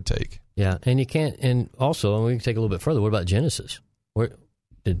one I would take. Yeah, and you can't. And also, and we can take a little bit further. What about Genesis? Where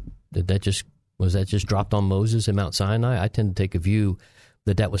did that just? Was that just dropped on Moses at Mount Sinai? I tend to take a view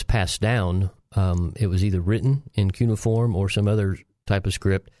that was passed down. It was either written in cuneiform or some other type of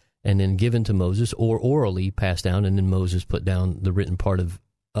script, and then given to Moses, or orally passed down, and then Moses put down the written part of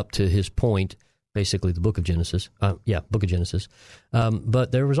up to his point, basically the book of Genesis. Book of Genesis.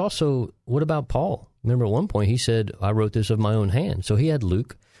 But there was also, what about Paul? Remember at one point he said, I wrote this of my own hand. So he had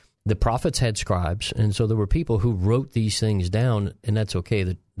Luke. The prophets had scribes, and so there were people who wrote these things down, and that's okay.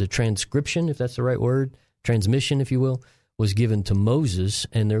 The transcription, if that's the right word, transmission, if you will, was given to Moses,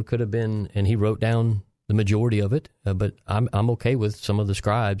 and there could have been, and he wrote down the majority of it, but I'm okay with some of the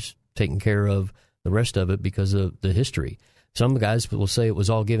scribes taking care of the rest of it because of the history. Some guys will say it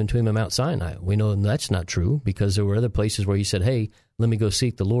was all given to him at Mount Sinai. We know that's not true, because there were other places where he said, hey, let me go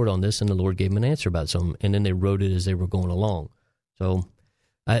seek the Lord on this, and the Lord gave him an answer about something, and then they wrote it as they were going along. So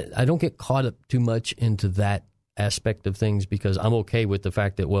I don't get caught up too much into that aspect of things, because I'm okay with the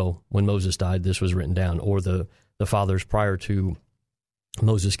fact that, well, when Moses died, this was written down, or the fathers prior to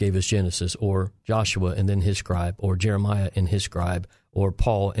Moses gave us Genesis, or Joshua and then his scribe, or Jeremiah and his scribe, or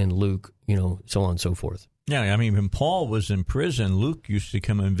Paul and Luke, so on and so forth. Yeah, I mean, when Paul was in prison, Luke used to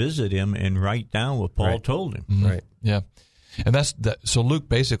come and visit him and write down what Paul told him. Mm-hmm. Right. Yeah. And that's that. So Luke,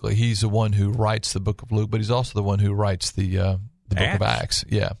 basically, he's the one who writes the book of Luke, but he's also the one who writes the book of Acts.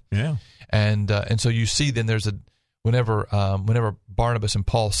 Yeah. And so you see, then there's whenever Barnabas and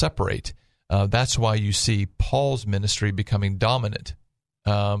Paul separate, that's why you see Paul's ministry becoming dominant,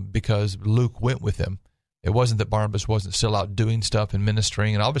 because Luke went with him. It wasn't that Barnabas wasn't still out doing stuff and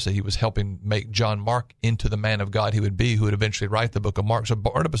ministering, and obviously he was helping make John Mark into the man of God he would be, who would eventually write the book of Mark. So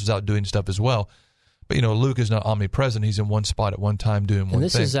Barnabas was out doing stuff as well. But, Luke is not omnipresent. He's in one spot at one time doing one thing. And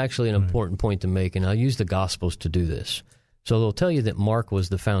this is actually an important point to make, and I'll use the Gospels to do this. So they'll tell you that Mark was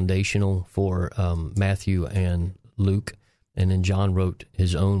the foundational for Matthew and Luke, and then John wrote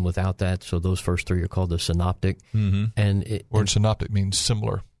his own without that. So those first three are called the synoptic. Mm-hmm. And word synoptic means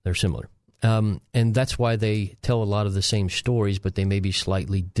similar. They're similar. And that's why they tell a lot of the same stories, but they may be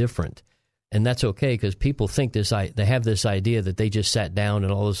slightly different. And that's okay, because people think they have this idea that they just sat down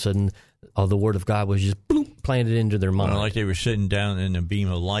and all of a sudden the Word of God was just planted into their mind. Like they were sitting down and a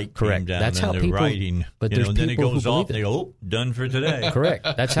beam of light Correct. came down That's and how they're people, writing. But and then it goes off and it. they go, oh, done for today. Correct.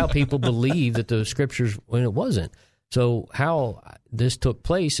 That's how people believe that the Scriptures, when it wasn't. So how this took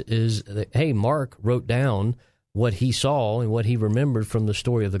place is that, hey, Mark wrote down what he saw and what he remembered from the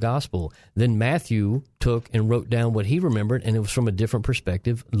story of the gospel. Then Matthew took and wrote down what he remembered, and it was from a different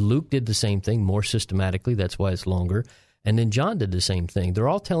perspective. Luke did the same thing more systematically. That's why it's longer. And then John did the same thing. They're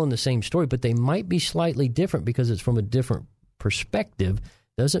all telling the same story, but they might be slightly different because it's from a different perspective.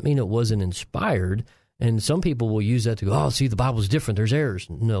 Doesn't mean it wasn't inspired. And some people will use that to go, oh, see, the Bible's different. There's errors.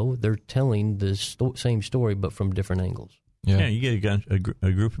 No, they're telling the same story, but from different angles. Yeah, you get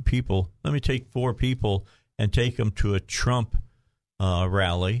a group of people. Let me take 4 people and take them to a Trump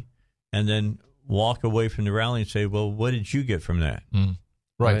rally and then walk away from the rally and say, well, what did you get from that?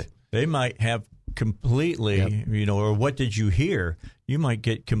 Right. They might have completely, or what did you hear? You might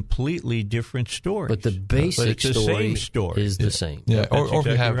get completely different stories. But the basic story is the same. Yeah, or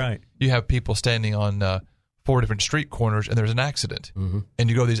exactly if you have people standing on 4 different street corners and there's an accident, and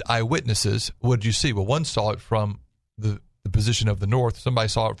you go to these eyewitnesses, what did you see? Well, one saw it from the position of the north, somebody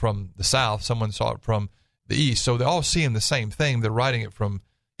saw it from the south, someone saw it from the east. So they're all seeing the same thing. They're writing it from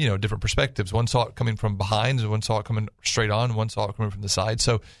different perspectives. One saw it coming from behind, one saw it coming straight on, one saw it coming from the side.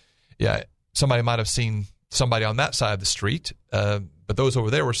 So, yeah, somebody might have seen somebody on that side of the street, but those over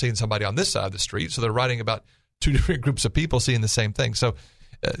there were seeing somebody on this side of the street. So they're writing about 2 different groups of people seeing the same thing. So,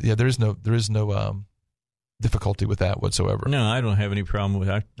 there is no difficulty with that whatsoever. No, I don't have any problem with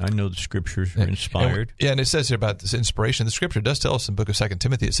that. I know the Scriptures are inspired. And it says here about this inspiration. The Scripture does tell us in the book of 2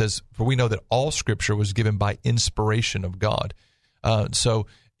 Timothy, it says, for we know that all Scripture was given by inspiration of God. So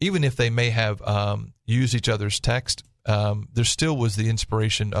even if they may have used each other's text, there still was the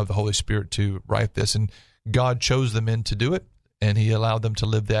inspiration of the Holy Spirit to write this, and God chose the men to do it, and He allowed them to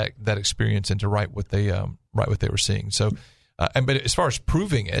live that experience and to write what they were seeing. So, but as far as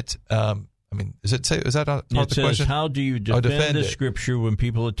proving it, is that part of the question? How do you defend the Scripture when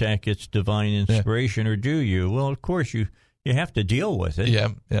people attack its divine inspiration, or do you? Well, of course you have to deal with it. Yeah,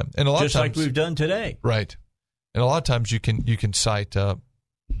 and a lot just of times, like we've done today, right? And a lot of times you can cite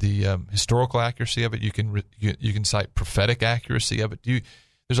the historical accuracy of it. You can cite prophetic accuracy of it.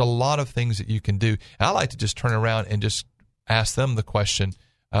 There's a lot of things that you can do. And I like to just turn around and just ask them the question.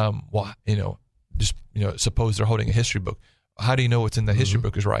 Suppose they're holding a history book. How do you know what's in the history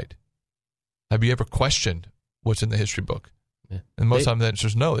book is right? Have you ever questioned what's in the history book? Yeah. And most of the answer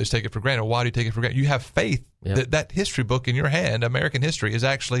is no. They just take it for granted. Why do you take it for granted? You have faith that that history book in your hand, American history, is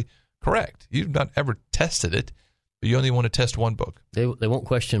actually correct. You've not ever tested it, but you only want to test one book. They won't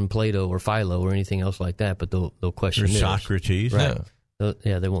question Plato or Philo or anything else like that, but they'll question Socrates. Right.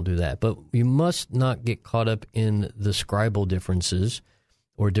 Yeah, they won't do that. But you must not get caught up in the scribal differences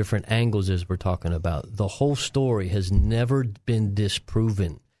or different angles as we're talking about. The whole story has never been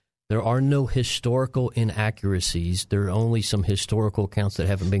disproven. There are no historical inaccuracies. There are only some historical accounts that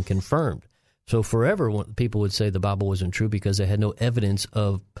haven't been confirmed. So forever, people would say the Bible wasn't true because they had no evidence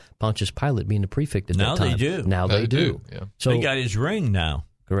of Pontius Pilate being the prefect at that time. Now they do. Now they do. Yeah. So they got his ring now.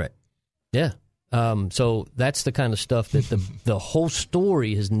 Correct. Yeah. So that's the kind of stuff that the whole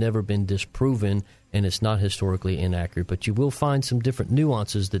story has never been disproven, and it's not historically inaccurate. But you will find some different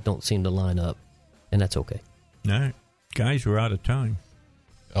nuances that don't seem to line up, and that's okay. All right. Guys, we're out of time.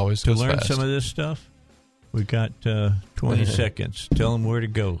 Always to learn fast. Some of this stuff. We got 20 seconds. Tell them where to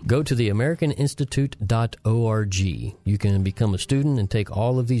go. Go to the AmericanInstitute.org. You can become a student and take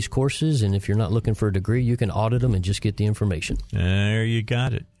all of these courses, and if you're not looking for a degree, you can audit them and just get the information. There you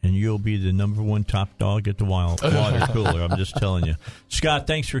got it. And you'll be the #1 top dog at the water cooler. I'm just telling you. Scott,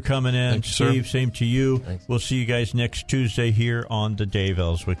 thanks for coming in. Thanks, Steve, sir. same to you. Thanks. We'll see you guys next Tuesday here on the Dave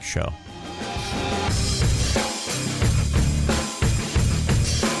Elswick Show.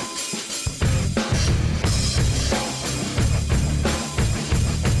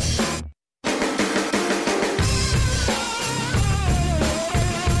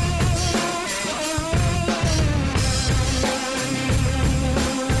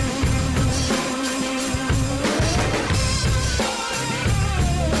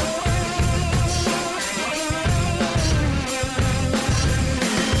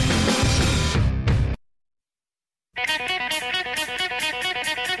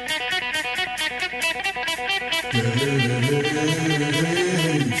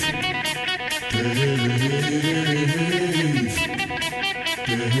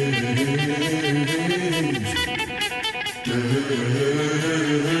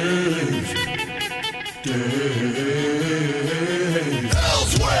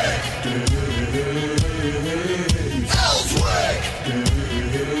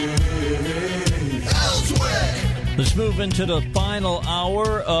 to the final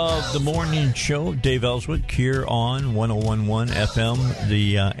hour of the morning show. Dave Elswick here on 101.1 FM.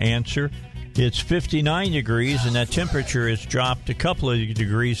 The answer. It's 59 degrees, and that temperature has dropped a couple of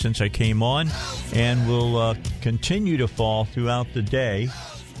degrees since I came on, and will continue to fall throughout the day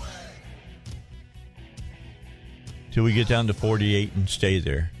till we get down to 48 and stay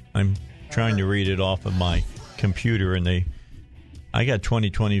there. I'm trying to read it off of my computer, and I got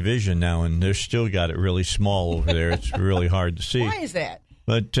 20/20 vision now, and they've still got it really small over there. It's really hard to see. Why is that?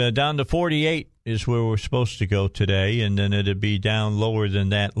 But down to 48 is where we're supposed to go today, and then it'll be down lower than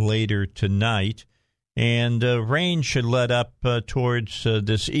that later tonight. And rain should let up towards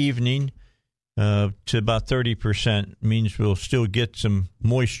this evening to about 30%. Means we'll still get some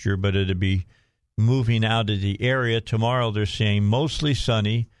moisture, but it'll be moving out of the area. Tomorrow they're saying mostly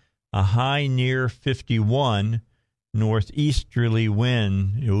sunny, a high near 51, northeasterly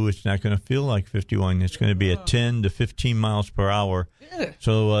wind. Ooh, it's not going to feel like 51. It's going to be at 10 to 15 miles per hour.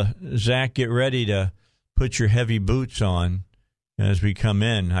 So, Zach, get ready to put your heavy boots on as we come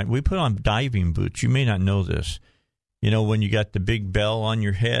in. We put on diving boots. You may not know this. You know, when you got the big bell on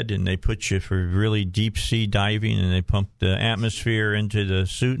your head and they put you for really deep sea diving and they pump the atmosphere into the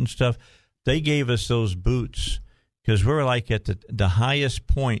suit and stuff, they gave us those boots because we're like at the highest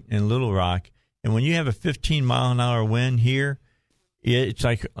point in Little Rock. And when you have a 15-mile-an-hour wind here, it's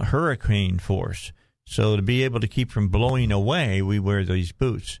like a hurricane force. So to be able to keep from blowing away, we wear these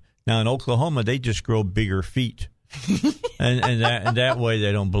boots. Now, in Oklahoma, they just grow bigger feet. and that way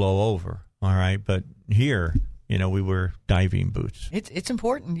they don't blow over, all right? But here, you know, we wear diving boots. It's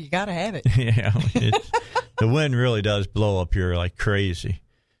important. You got to have it. Yeah. The wind really does blow up here like crazy.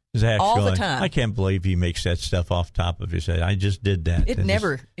 Zach's all going, the time. I can't believe he makes that stuff off top of his head. I just did that. It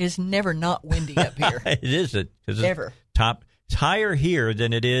is never not windy up here. It isn't. Ever. It's higher here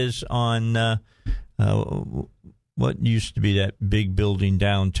than it is on what used to be that big building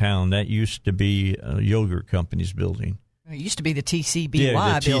downtown. That used to be a yogurt company's building. It used to be the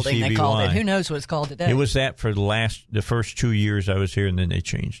TCBY building, they called it. Who knows what it's called today? It was that for the first 2 years I was here, and then they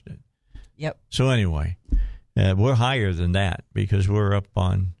changed it. Yep. So anyway, we're higher than that because we're up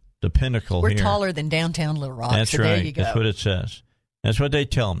on the pinnacle. We're here. Taller than downtown Little Rock. That's so right. There you go. That's what it says. That's what they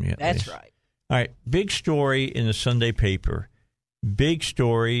tell me. That's right. All right. Big story in the Sunday paper. Big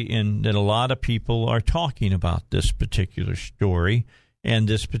story in that a lot of people are talking about this particular story and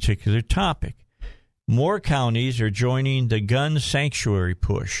this particular topic. More counties are joining the gun sanctuary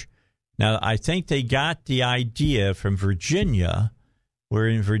push. Now, I think they got the idea from Virginia, where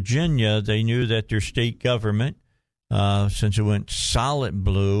in Virginia they knew that their state government, since it went solid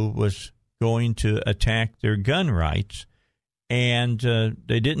blue, was going to attack their gun rights, and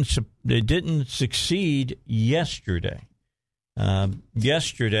they didn't succeed yesterday.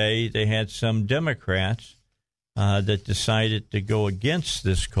 Yesterday, they had some Democrats that decided to go against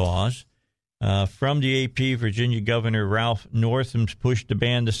this cause. From the AP, Virginia Governor Ralph Northam's push to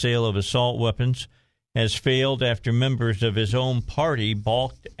ban the sale of assault weapons has failed after members of his own party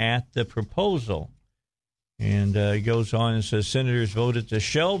balked at the proposal. And he goes on and says senators voted to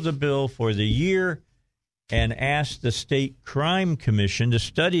shelve the bill for the year and asked the State Crime Commission to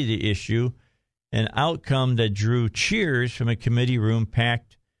study the issue, an outcome that drew cheers from a committee room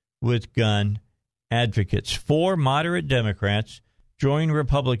packed with gun advocates. 4 moderate Democrats joined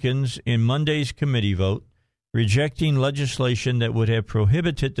Republicans in Monday's committee vote, rejecting legislation that would have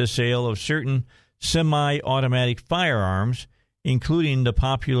prohibited the sale of certain semi-automatic firearms, including the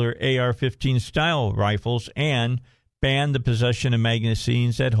popular AR-15 style rifles, and banned the possession of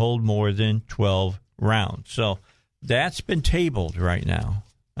magazines that hold more than 12 rounds. So that's been tabled right now.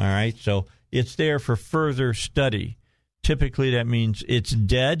 All right, so it's there for further study. Typically that means it's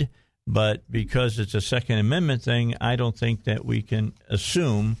dead, but because it's a Second Amendment thing, I don't think that we can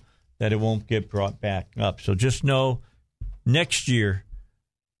assume that it won't get brought back up. So just know next year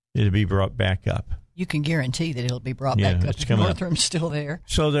it'll be brought back up. You can guarantee that it'll be brought back up. Northam's still there.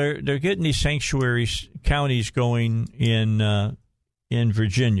 So they're getting these sanctuary counties going in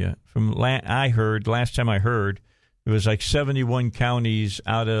Virginia. From last time I heard, it was like 71 counties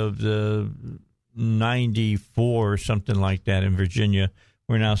out of the 94 or something like that in Virginia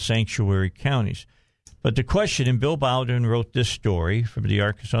were now sanctuary counties. But the question, and Bill Bowden wrote this story from the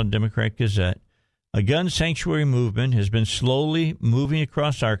Arkansas Democrat-Gazette, a gun sanctuary movement has been slowly moving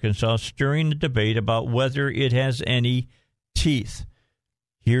across Arkansas, stirring the debate about whether it has any teeth.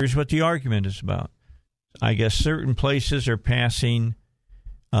 Here's what the argument is about. I guess certain places are passing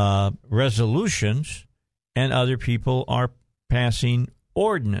resolutions and other people are passing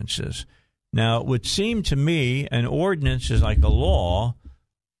ordinances. Now, it would seem to me an ordinance is like a law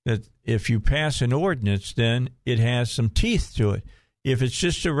that if you pass an ordinance, then it has some teeth to it. If it's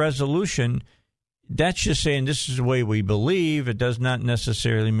just a resolution, that's just saying this is the way we believe. It does not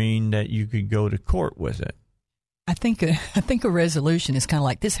necessarily mean that you could go to court with it. I think a resolution is kind of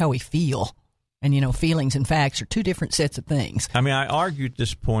like this: how we feel, and feelings and facts are two different sets of things. I mean, I argued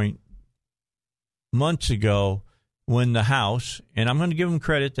this point months ago when the House, and I'm going to give them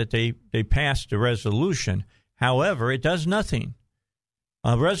credit that they passed a resolution. However, it does nothing.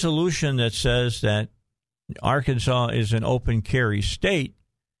 A resolution that says that Arkansas is an open carry state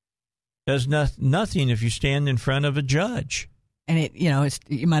does nothing if you stand in front of a judge. And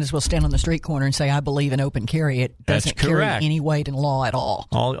you might as well stand on the street corner and say, I believe in open carry. It doesn't carry any weight in law at all.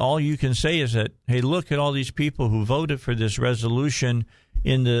 All you can say is that, hey, look at all these people who voted for this resolution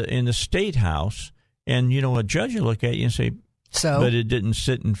in the state house. And, a judge will look at you and say, but it didn't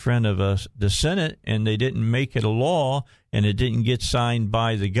sit in front of the Senate, and they didn't make it a law, and it didn't get signed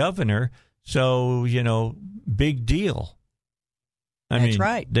by the governor. So, big deal. That's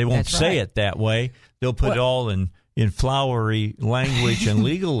right. They won't say it that way. They'll put it all in flowery language and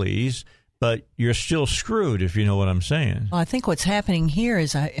legalese, but you're still screwed, if you know what I'm saying. Well, I think what's happening here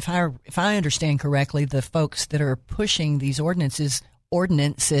is, if I understand correctly, the folks that are pushing these ordinances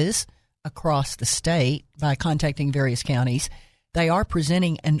across the state by contacting various counties, they are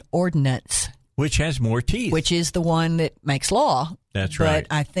presenting an ordinance, which has more teeth, which is the one that makes law. That's right.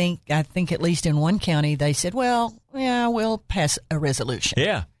 But I think at least in one county they said, well, yeah, we'll pass a resolution.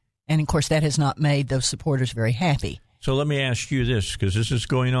 Yeah. And of course that has not made those supporters very happy. So let me ask you this, because this is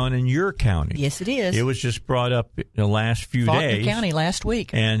going on in your county. Yes, it is. It was just brought up in the last few days. Faulkner County last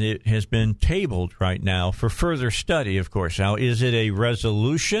week. And it has been tabled right now for further study, of course. Now, is it a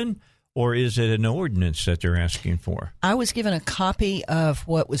resolution or is it an ordinance that they're asking for? I was given a copy of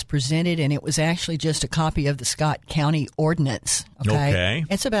what was presented, and it was actually just a copy of the Scott County ordinance. Okay.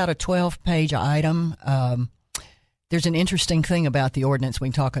 It's about a 12-page item. There's an interesting thing about the ordinance. We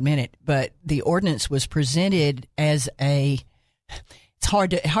can talk a minute, but the ordinance was presented as it's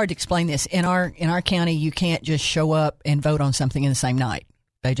hard to explain this. In our county, you can't just show up and vote on something in the same night.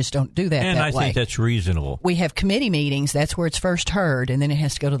 They just don't do that. And I think that's reasonable. We have committee meetings. That's where it's first heard, and then it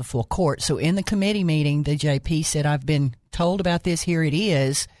has to go to the full court. So in the committee meeting, the JP said, I've been told about this. Here it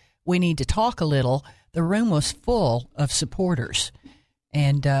is. We need to talk a little. The room was full of supporters.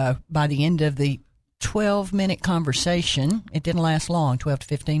 And by the end of the 12-minute conversation, it didn't last long, 12 to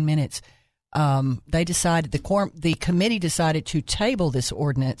 15 minutes, they decided, the committee decided to table this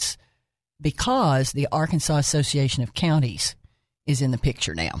ordinance because the Arkansas Association of Counties is in the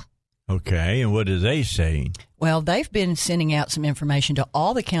picture now. Okay, and what are they saying? Well, they've been sending out some information to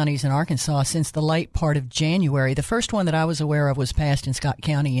all the counties in Arkansas since the late part of January. The first one that I was aware of was passed in Scott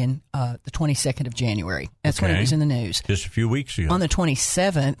County in the 22nd of January. That's when it was in the news. Just a few weeks ago. On the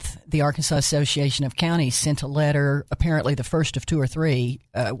 27th, the Arkansas Association of Counties sent a letter, apparently the first of two or three,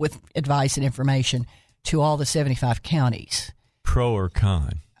 with advice and information to all the 75 counties. Pro or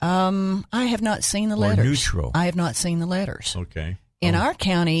con? I have not seen the letters. Or neutral? I have not seen the letters. Okay. In our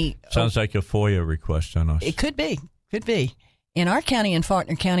county... Sounds like a FOIA request on us. It could be. Could be. In our county, in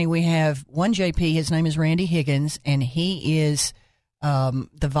Faulkner County, we have one JP. His name is Randy Higgins, and he is the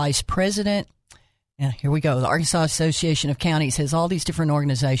vice president. Now, here we go. The Arkansas Association of Counties has all these different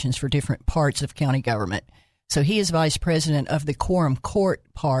organizations for different parts of county government. So he is vice president of the quorum court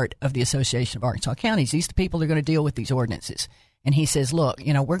part of the Association of Arkansas Counties. These are the people that are going to deal with these ordinances. And he says, look,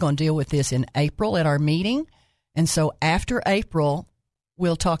 we're going to deal with this in April at our meeting. And so after April,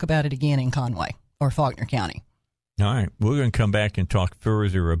 we'll talk about it again in Conway or Faulkner County. All right. We're going to come back and talk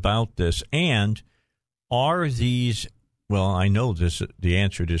further about this. And are these, well, I know the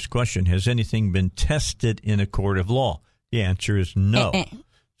answer to this question, has anything been tested in a court of law? The answer is no.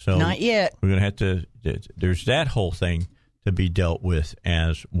 So not yet. We're going to have to, there's that whole thing to be dealt with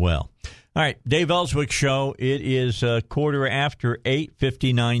as well. All right, Dave Elswick Show. It is 8:15,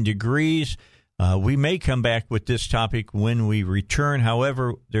 59 degrees. We may come back with this topic when we return.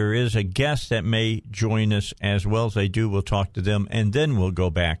 However, there is a guest that may join us as well. As they do, we'll talk to them, and then we'll go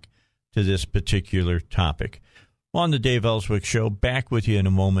back to this particular topic. On the Dave Elswick Show, back with you in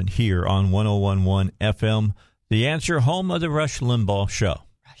a moment here on 101.1 FM, The Answer, home of the Rush Limbaugh Show.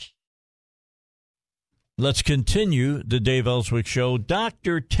 Let's continue the Dave Elswick Show.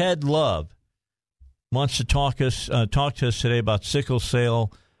 Dr. Ted Love wants to talk to us today about sickle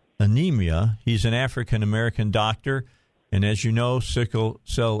cell anemia. He's an African-American doctor, and as you know, sickle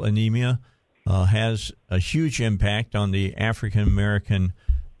cell anemia has a huge impact on the African-American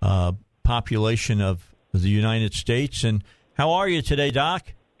population of the United States. And how are you today,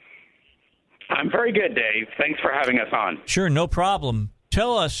 Doc? I'm very good, Dave. Thanks for having us on. Sure, no problem.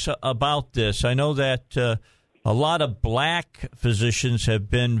 tell us about this. I know that a lot of black physicians have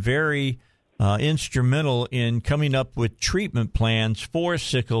been very instrumental in coming up with treatment plans for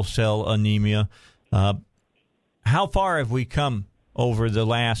sickle cell anemia. How far have we come over the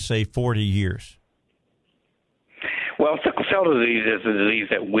last, say, 40 years? Well, sickle cell disease is a disease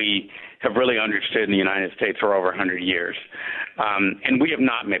that we have really understood in the United States for over 100 years. And we have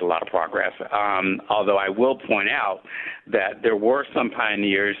not made a lot of progress, although I will point out that there were some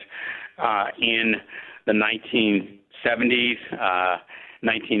pioneers in the 1970s,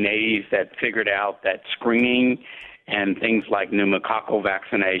 1980s that figured out that screening and things like pneumococcal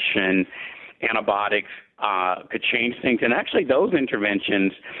vaccination, antibiotics, could change things. And actually, those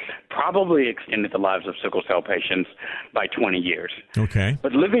interventions probably extended the lives of sickle cell patients by 20 years. Okay.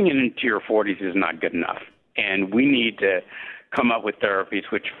 But living into your 40s is not good enough. And we need to come up with therapies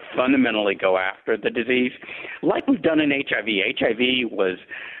which fundamentally go after the disease, like we've done in HIV. HIV was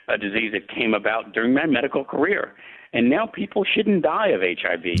a disease that came about during my medical career. And now people shouldn't die of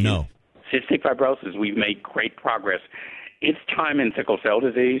HIV. No. Cystic fibrosis, we've made great progress. It's time in sickle cell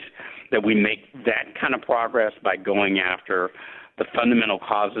disease that we make that kind of progress by going after the fundamental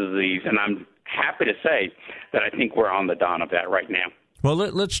causes of disease. And I'm happy to say that I think we're on the dawn of that right now. Well,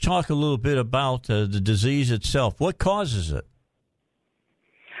 let's talk a little bit about the disease itself. What causes it?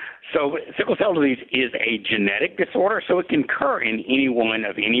 So sickle cell disease is a genetic disorder, so it can occur in anyone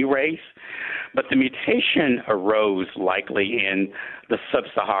of any race. But the mutation arose likely in the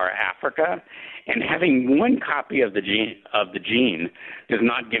sub-Saharan Africa, and having one copy of the gene does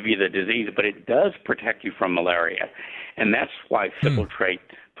not give you the disease, but it does protect you from malaria, and that's why sickle trait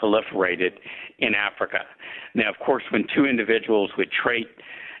proliferated in Africa. Now, of course, when two individuals with trait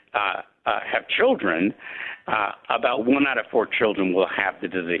have children, about 1 out of 4 children will have the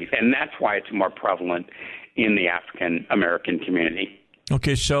disease, and that's why it's more prevalent in the African American community.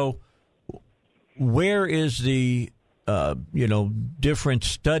 Okay, so where is the different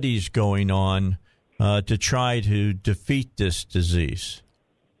studies going on to try to defeat this disease?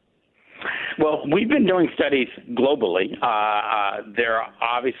 Well, we've been doing studies globally. There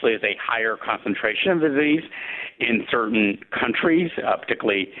obviously is a higher concentration of disease in certain countries,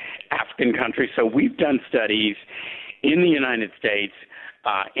 particularly African countries. So we've done studies in the United States,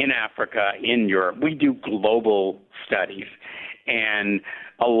 in Africa, in Europe. We do global studies. And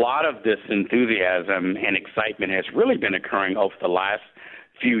a lot of this enthusiasm and excitement has really been occurring over the last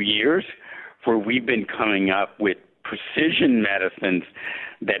few years, where we've been coming up with precision medicines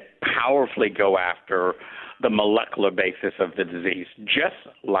that powerfully go after the molecular basis of the disease. Just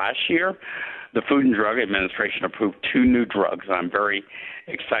last year, the Food and Drug Administration approved 2 new drugs I'm very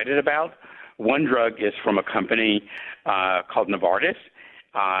excited about. One drug is from a company called Novartis,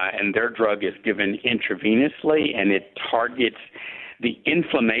 and their drug is given intravenously, and it targets the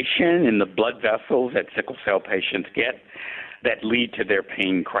inflammation in the blood vessels that sickle cell patients get that lead to their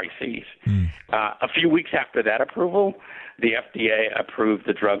pain crises. A few weeks after that approval, the FDA approved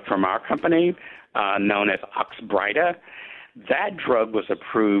the drug from our company, known as Oxbryta. That drug was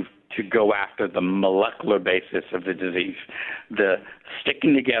approved to go after the molecular basis of the disease, the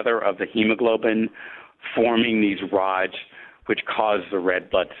sticking together of the hemoglobin, forming these rods, which cause the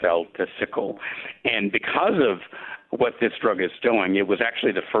red blood cell to sickle. And because of what this drug is doing, it was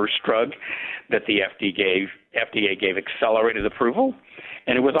actually the first drug that the FDA gave accelerated approval,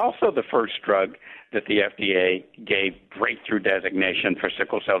 and it was also the first drug that the FDA gave breakthrough designation for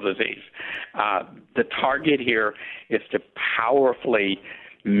sickle cell disease. The target here is to powerfully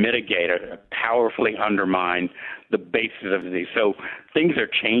mitigate or powerfully undermine the basis of disease. So things are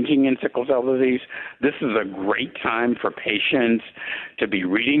changing in sickle cell disease. This is a great time for patients to be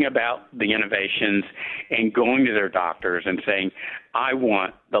reading about the innovations and going to their doctors and saying, I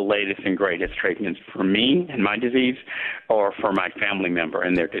want the latest and greatest treatments for me and my disease, or for my family member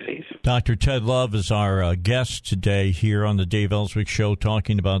and their disease. Dr. Ted Love is our guest today here on the Dave Elswick Show,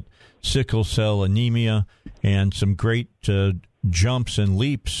 talking about sickle cell anemia and some great jumps and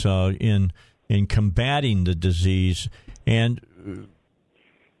leaps in combating the disease. And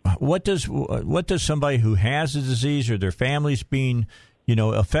what does somebody who has the disease or their families being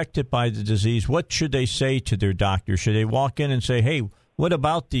affected by the disease, what should they say to their doctor? Should they walk in and say, hey, what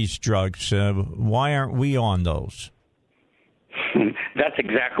about these drugs? Why aren't we on those? That's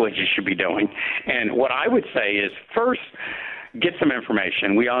exactly what you should be doing. And what I would say is, first, get some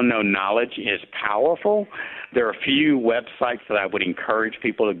information. We all know knowledge is powerful. There are a few websites that I would encourage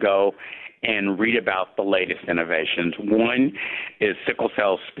people to go and read about the latest innovations. One is Sickle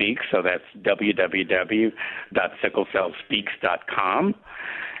Cell Speaks, so that's www.sicklecellspeaks.com.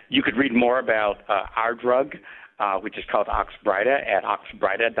 You could read more about our drug which is called Oxbryta at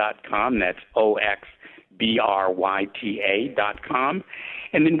oxbryta.com. That's OXBRYTA.com.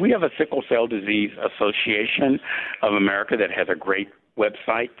 And then we have a Sickle Cell Disease Association of America that has a great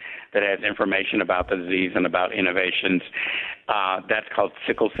website that has information about the disease and about innovations. That's called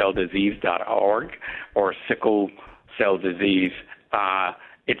sicklecelldisease.org or sickle cell disease.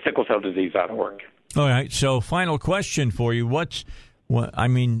 It's sicklecelldisease.org. All right. So, final question for you: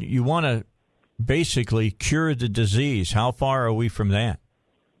 you want to basically cure the disease. How far are we from that?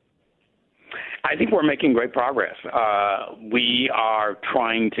 I think we're making great progress. We are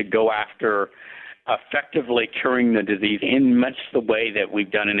trying to go after effectively curing the disease in much the way that we've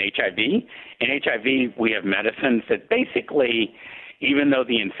done in HIV. In HIV, we have medicines that basically, even though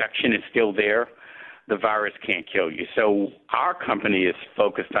the infection is still there, the virus can't kill you. So our company is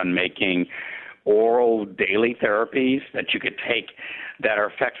focused on making oral daily therapies that you could take that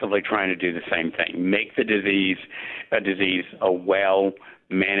are effectively trying to do the same thing, make the disease a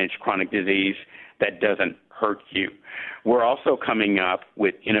well-managed chronic disease that doesn't hurt you. We're also coming up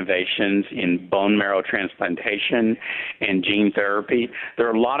with innovations in bone marrow transplantation and gene therapy. There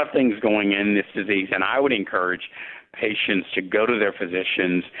are a lot of things going in this disease, and I would encourage patients to go to their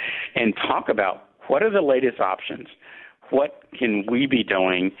physicians and talk about what are the latest options. What can we be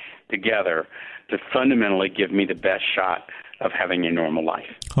doing together to fundamentally give me the best shot of having a normal life?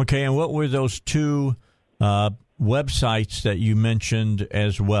 Okay, and what were those two websites that you mentioned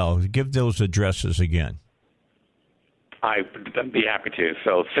as well? Give those addresses again. I'd be happy to.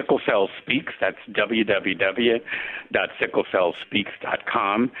 So Sickle Cell Speaks, that's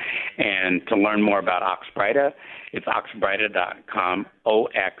www.sicklecellspeaks.com. And to learn more about Oxbryta, it's oxbryta.com,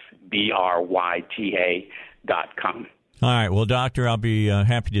 OXBRYTA.com. All right. Well, Doctor, I'll be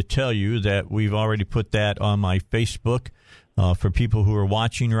happy to tell you that we've already put that on my Facebook. For people who are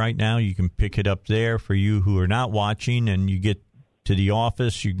watching right now, you can pick it up there. For you who are not watching and you get to the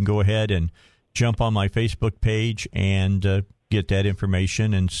office, you can go ahead and jump on my Facebook page and get that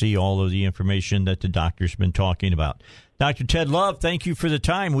information and see all of the information that the doctor's been talking about. Dr. Ted Love, thank you for the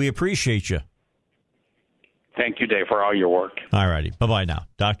time. We appreciate you. Thank you, Dave, for all your work. All righty. Bye-bye now.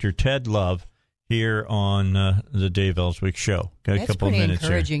 Dr. Ted Love here on the Dave Elswick Show. Got a couple of minutes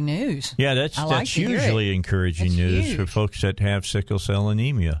encouraging here. News. Yeah, that's usually encouraging news for folks that have sickle cell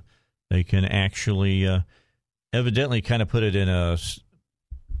anemia. They can actually evidently kind of put it in a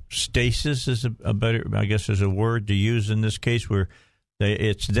stasis is a better, I guess, is a word to use in this case, where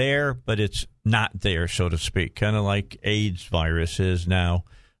it's there, but it's not there, so to speak. Kind of like AIDS virus is now.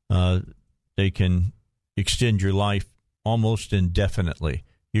 They can extend your life almost indefinitely.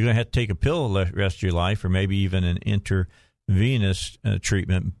 You're going to have to take a pill the rest of your life, or maybe even an intravenous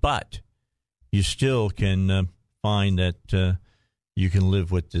treatment, but you still can find that you can live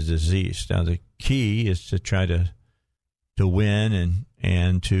with the disease. Now, the key is to try to win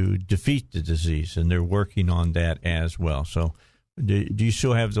and to defeat the disease, and they're working on that as well. So, do you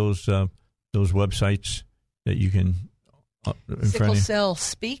still have those websites that you can?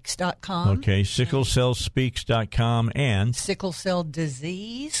 SickleCellSpeaks.com. Okay, SickleCellSpeaks.com and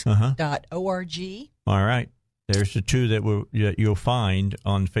SickleCellDisease.org. All right. There's the two that you'll find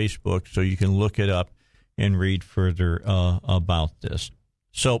on Facebook, so you can look it up and read further about this.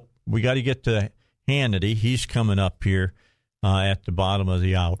 So we got to get to Hannity. He's coming up here at the bottom of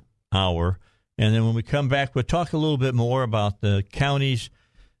the hour. And then when we come back, we'll talk a little bit more about the counties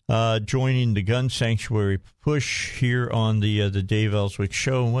joining the gun sanctuary push here on the Dave Elswick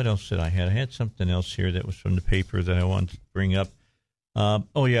Show. And what else did I have? I had something else here that was from the paper that I wanted to bring up.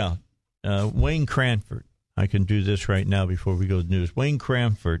 Wayne Cranford. I can do this right now before we go to news. Wayne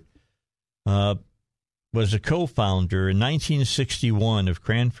Cranford was a co-founder in 1961 of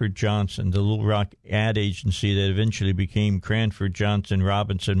Cranford Johnson, the Little Rock ad agency that eventually became Cranford Johnson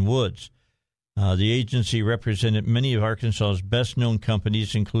Robinson Woods. The agency represented many of Arkansas's best-known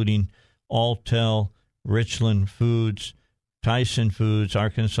companies, including Alltel, Richland Foods, Tyson Foods,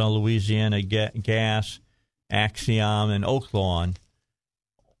 Arkansas, Louisiana Gas, Axiom, and Oaklawn.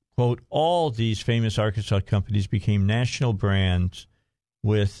 Quote, all these famous Arkansas companies became national brands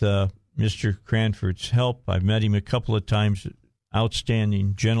with Mr. Cranford's help. I've met him a couple of times.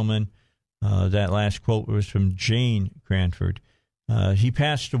 Outstanding gentleman. That last quote was from Jane Cranford. He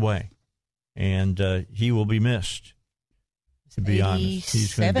passed away. And he will be missed. To be honest,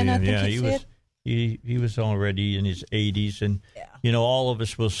 he's going to be. He was already in his 80s, and all of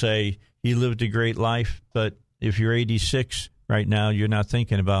us will say he lived a great life. But if you're 86 right now, you're not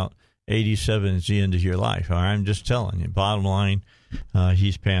thinking about 87 is the end of your life. I'm just telling you. Bottom line,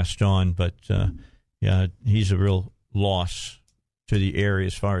 he's passed on, but he's a real loss to the area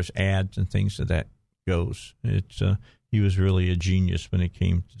as far as ads and things of that goes. He was really a genius when it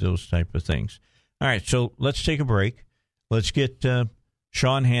came to those type of things. All right, so let's take a break. Let's get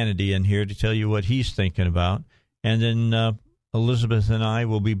Sean Hannity in here to tell you what he's thinking about. And then Elizabeth and I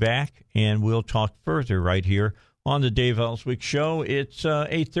will be back, and we'll talk further right here on the Dave Elswick Show. It's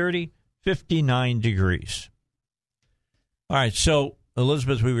 8:30, 59 degrees. All right, so,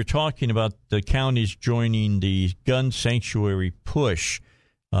 Elizabeth, we were talking about the counties joining the gun sanctuary push.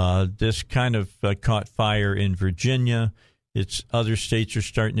 This kind of caught fire in Virginia. Other states are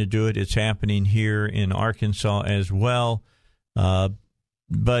starting to do it. It's happening here in Arkansas as well.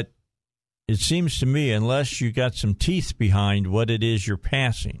 But it seems to me, unless you got some teeth behind what it is you're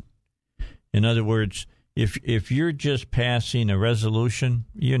passing, in other words, if you're just passing a resolution,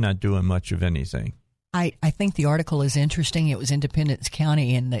 you're not doing much of anything. I think the article is interesting. It was Independence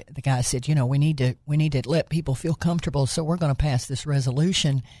County, and the guy said, we need to let people feel comfortable, so we're going to pass this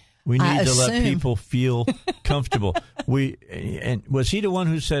resolution. We need to let people feel comfortable. And was he the one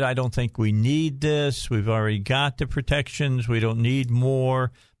who said, I don't think we need this. We've already got the protections. We don't need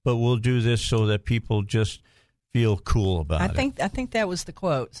more, but we'll do this so that people just feel cool about it. I think that was the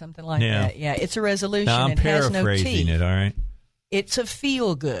quote, something like that. Yeah, it's a resolution. Now, I'm it has no teeth. paraphrasing it, all right? It's a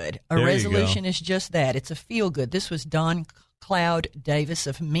feel-good. A there resolution is just that. It's a feel-good. This was Don Cloud Davis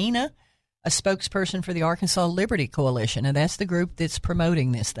of MENA, a spokesperson for the Arkansas Liberty Coalition, and that's the group that's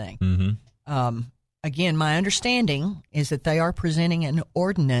promoting this thing. Mm-hmm. Again, my understanding is that they are presenting an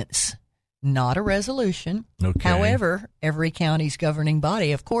ordinance, not a resolution. Okay. However, every county's governing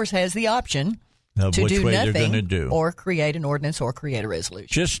body, of course, has the option to do nothing or create an ordinance or create a resolution.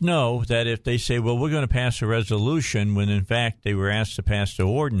 Just know that if they say, well, we're going to pass a resolution, when in fact they were asked to pass the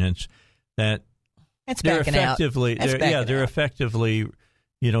ordinance, that they're effectively, they're effectively,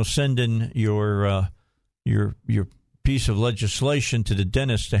 sending your piece of legislation to the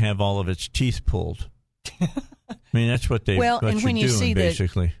dentist to have all of its teeth pulled. I mean, that's what they and when you doing, see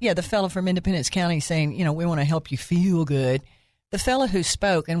basically. the fellow from Independence County saying, we want to help you feel good. The fellow who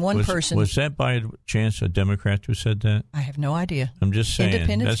spoke, and person... Was that by chance a Democrat who said that? I have no idea. I'm just saying.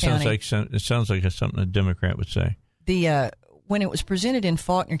 Independence County. It sounds like something a Democrat would say. When it was presented in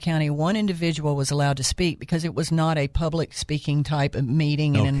Faulkner County, one individual was allowed to speak because it was not a public speaking type of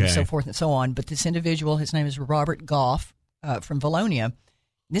meeting and so forth and so on. But this individual, his name is Robert Goff from Valonia.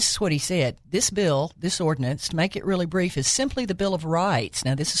 This is what he said. This bill, this ordinance, to make it really brief, is simply the Bill of Rights.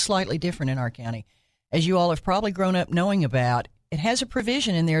 Now, this is slightly different in our county. As you all have probably grown up knowing about, it has a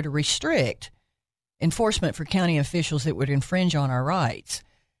provision in there to restrict enforcement for county officials that would infringe on our rights.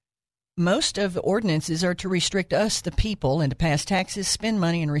 Most of the ordinances are to restrict us, the people, and to pass taxes, spend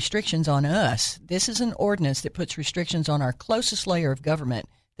money, and restrictions on us. This is an ordinance that puts restrictions on our closest layer of government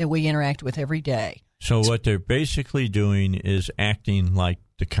that we interact with every day. So what they're basically doing is acting like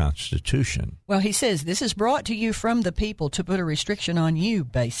the Constitution. Well, he says this is brought to you from the people to put a restriction on you,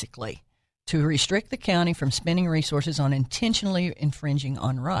 basically, to restrict the county from spending resources on intentionally infringing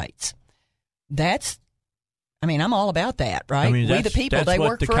on rights. I'm all about that, right? We the people, they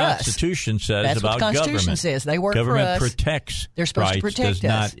work for us. That's what the Constitution says that's about government. That's what the Constitution government. says. They work government for us. Government protects They're supposed rights, to protect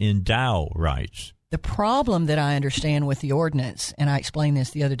does us. not endow rights. The problem that I understand with the ordinance, and I explained this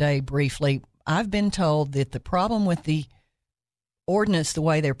the other day briefly, I've been told that the problem with the ordinance, the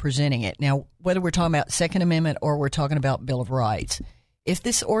way they're presenting it, now, whether we're talking about Second Amendment or we're talking about Bill of Rights, if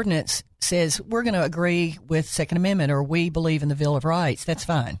this ordinance says we're going to agree with Second Amendment or we believe in the Bill of Rights, that's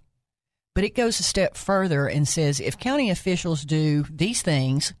fine. But it goes a step further and says if county officials do these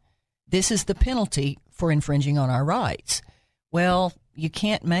things, this is the penalty for infringing on our rights. Well, you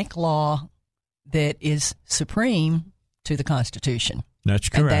can't make law that is supreme to the Constitution. That's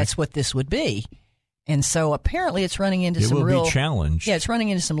correct. And that's what this would be. And so apparently it's running into it will be challenged. Yeah, it's running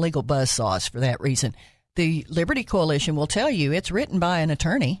into some legal buzzsaws for that reason. The Liberty Coalition will tell you it's written by an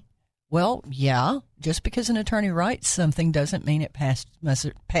attorney. Well, yeah, just because an attorney writes something doesn't mean it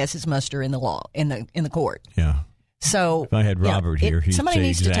passes muster in the law in the court. Yeah. So if I had Robert here, he'd say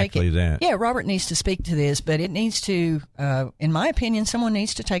exactly that. Yeah, Robert needs to speak to this, but it needs to, in my opinion, someone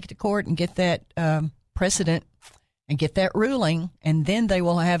needs to take it to court and get that precedent and get that ruling, and then they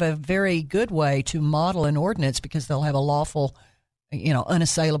will have a very good way to model an ordinance because they'll have a lawful,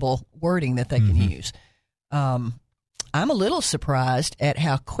 unassailable wording that they can use. I'm a little surprised at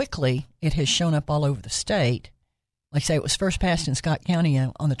how quickly it has shown up all over the state. Like I say, it was first passed in Scott County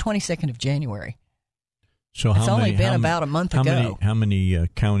on the 22nd of January. So it's only been about a month ago. How many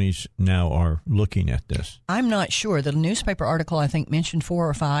counties now are looking at this? I'm not sure. The newspaper article, I think, mentioned 4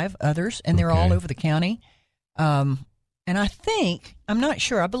 or 5 others, and they're all over the county. And I think, I'm not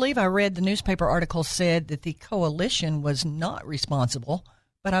sure, I believe I read the newspaper article said that the coalition was not responsible,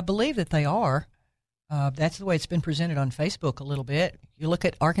 but I believe that they are. That's the way it's been presented on Facebook a little bit. You look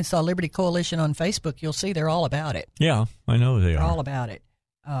at Arkansas Liberty Coalition on Facebook, you'll see they're all about it. Yeah, I know they're all about it.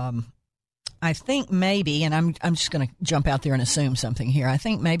 I think maybe, and I'm just going to jump out there and assume something here. I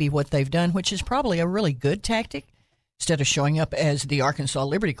think maybe what they've done, which is probably a really good tactic, instead of showing up as the Arkansas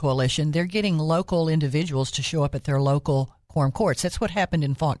Liberty Coalition, they're getting local individuals to show up at their local quorum courts. That's what happened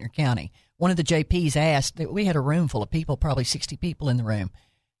in Faulkner County. One of the JPs asked, that we had a room full of people, probably 60 people in the room.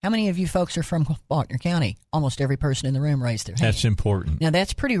 How many of you folks are from Faulkner County? Almost every person in the room raised their hand. That's important. Now,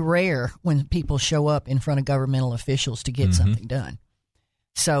 that's pretty rare when people show up in front of governmental officials to get something done.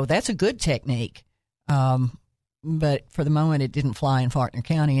 So that's a good technique. But for the moment, it didn't fly in Faulkner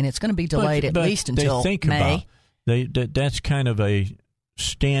County, and it's going to be delayed at least until May. That's kind of a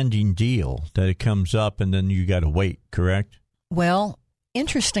standing deal that it comes up, and then you got to wait, correct? Well,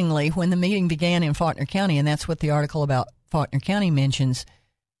 interestingly, when the meeting began in Faulkner County, and that's what the article about Faulkner County mentions,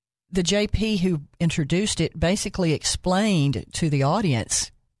 the JP who introduced it basically explained to the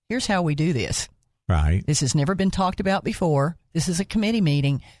audience, here's how we do this. Right. This has never been talked about before. This is a committee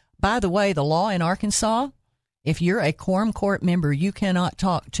meeting. By the way, the law in Arkansas, if you're a quorum court member, you cannot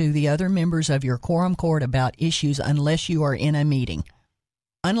talk to the other members of your quorum court about issues unless you are in a meeting.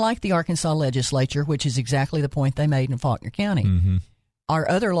 Unlike the Arkansas legislature, which is exactly the point they made in Faulkner County, our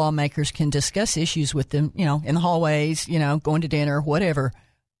other lawmakers can discuss issues with them, in the hallways, going to dinner, whatever.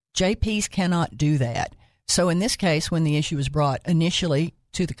 JPs cannot do that. So in this case, when the issue was brought initially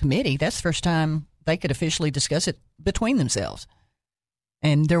to the committee, that's the first time they could officially discuss it between themselves.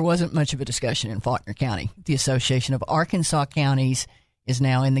 And there wasn't much of a discussion in Faulkner County. The Association of Arkansas Counties is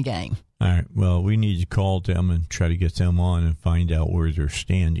now in the game. All right. Well, we need to call them and try to get them on and find out where they're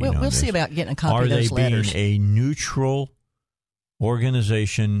standing. We'll see about getting a copy of those letters. Are they being a neutral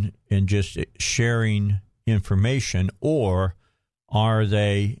organization and just sharing information, or are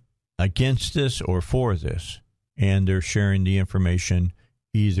they against this or for this? And they're sharing the information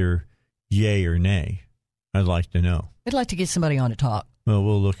either yay or nay. I'd like to know. I'd like to get somebody on to talk. Well,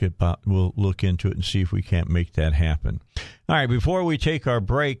 we'll look into it and see if we can't make that happen. All right, before we take our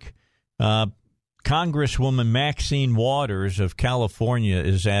break, Congresswoman Maxine Waters of California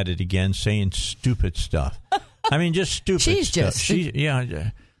is at it again, saying stupid stuff. I mean, just stupid stuff.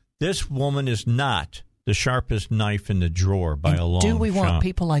 This woman is not the sharpest knife in the drawer by a long shot. Do we want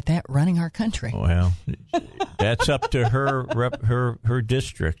people like that running our country? Well, that's up to her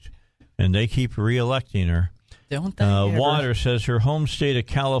district, and they keep reelecting her. Don't they? Waters says her home state of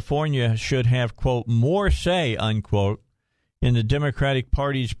California should have, quote, more say, unquote, in the Democratic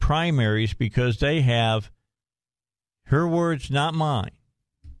Party's primaries because they have, her words, not mine,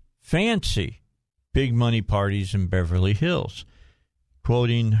 fancy big money parties in Beverly Hills.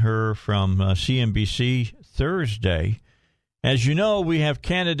 Quoting her from CNBC Thursday, as you know, we have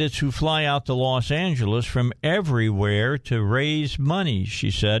candidates who fly out to Los Angeles from everywhere to raise money,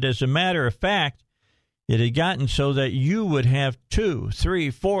 she said. As a matter of fact, it had gotten so that you would have 2, 3,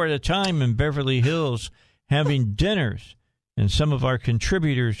 4 at a time in Beverly Hills having dinners. And some of our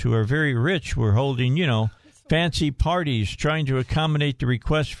contributors who are very rich were holding, fancy parties, trying to accommodate the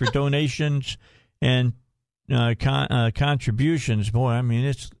request for donations and contributions. Boy, I mean,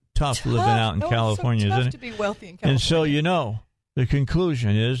 it's tough living out in California, it's so tough isn't it? To be wealthy in California. And so, the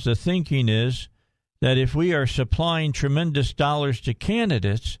conclusion is, the thinking is that if we are supplying tremendous dollars to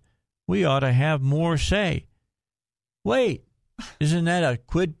candidates, we ought to have more say. Wait, isn't that a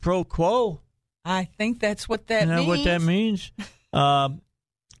quid pro quo? I think that's what that means. Isn't that what that means?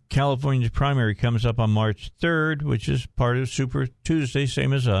 California's primary comes up on March 3rd, which is part of Super Tuesday,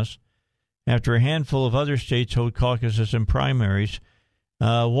 same as us. After a handful of other states hold caucuses and primaries,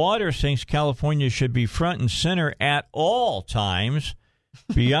 Waters thinks California should be front and center at all times.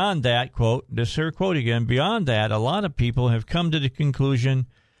 Beyond that, quote, this is her quote again, beyond that, a lot of people have come to the conclusion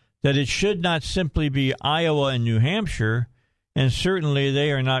that it should not simply be Iowa and New Hampshire, and certainly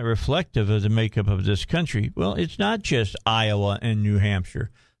they are not reflective of the makeup of this country. Well, it's not just Iowa and New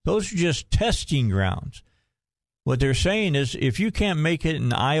Hampshire. Those are just testing grounds. What they're saying is if you can't make it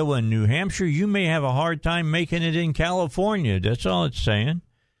in Iowa and New Hampshire, you may have a hard time making it in California. That's all it's saying.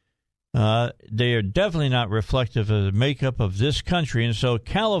 They are definitely not reflective of the makeup of this country, and so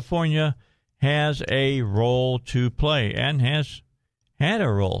California has a role to play and has had a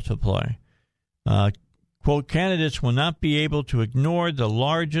role to play. Quote, candidates will not be able to ignore the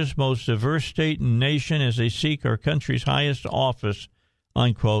largest, most diverse state in the nation as they seek our country's highest office,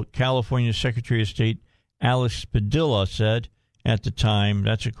 unquote, California Secretary of State Alex Padilla said at the time.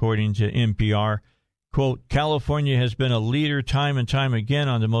 That's according to NPR. Quote, California has been a leader time and time again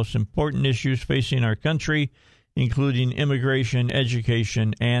on the most important issues facing our country, including immigration,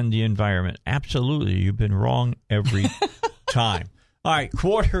 education, and the environment. Absolutely. You've been wrong every time. All right,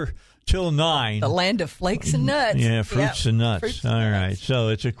 8:45. The land of flakes and nuts. Yeah, fruits and nuts. Fruits All and right, nuts. so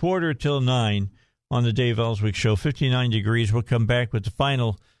it's 8:45 on the Dave Elswick Show, 59 degrees. We'll come back with the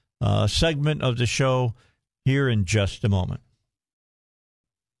final segment of the show here in just a moment.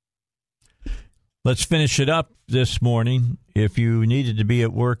 Let's finish it up this morning. If you needed to be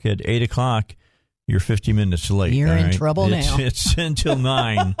at work at 8 o'clock, you're 50 minutes late. You're in trouble now. It's until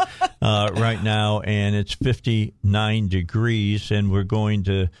 9 right now, and it's 59 degrees, and we're going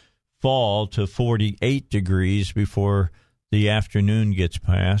to fall to 48 degrees before the afternoon gets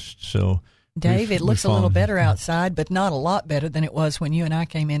past. So, Dave, it looks a little better outside, but not a lot better than it was when you and I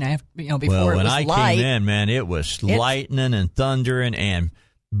came in after, before it was light. Well, when I came in, man, it was lightning and thundering and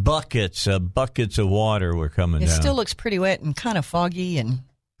buckets of water were coming down. It still looks pretty wet and kind of foggy and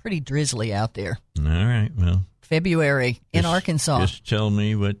pretty drizzly out there. All right, well. February in Arkansas. Just tell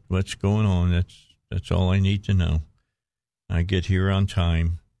me what's going on. That's all I need to know. I get here on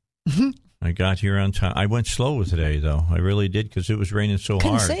time. I got here on time. I went slow today, though. I really did because it was raining so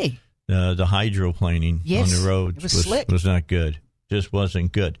hard. Couldn't see. The hydroplaning on the roads was not good. Just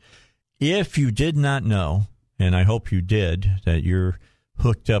wasn't good. If you did not know, and I hope you did, that you're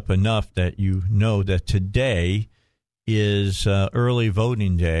hooked up enough that you know that today is early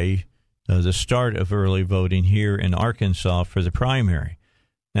voting day, the start of early voting here in Arkansas for the primary.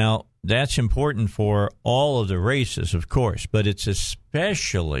 Now, that's important for all of the races, of course, but it's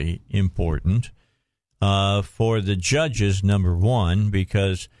especially important for the judges, number one,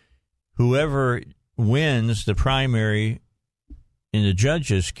 because whoever wins the primary in the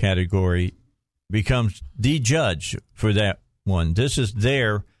judges category becomes the judge for that one. This is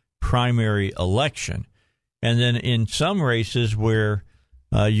their primary election. And then in some races where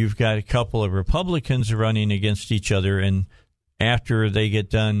you've got a couple of Republicans running against each other, and after they get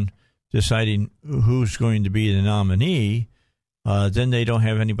done deciding who's going to be the nominee, then they don't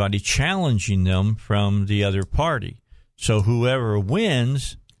have anybody challenging them from the other party. So whoever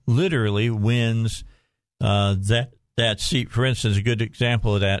wins literally wins that seat. For instance, a good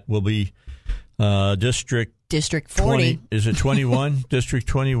example of that will be District 40. Is it 21? District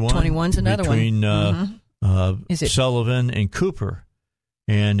 21? 21's another between, one. Sullivan and Cooper.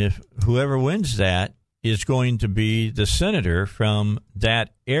 And if whoever wins that is going to be the senator from that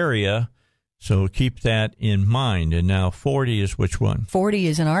area, so keep that in mind. And now 40 is which one? 40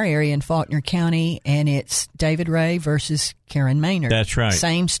 is in our area in Faulkner County, and it's David Ray versus Karen Maynard. That's right.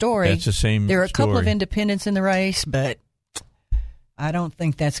 Same story. That's the same There are a story. couple of independents in the race, but I don't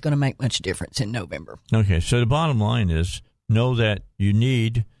think that's going to make much difference in November. Okay, so the bottom line is know that you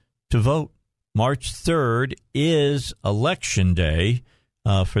need to vote. March 3rd is Election Day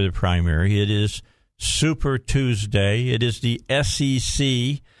for the primary. It is Super Tuesday. It is the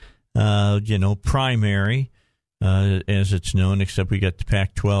SEC, primary, as it's known, except we got the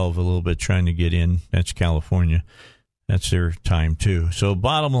Pac-12 a little bit trying to get in. That's California. That's their time, too. So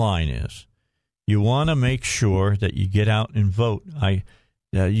bottom line is you want to make sure that you get out and vote.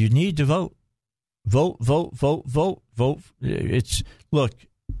 You need to vote. Vote. Look,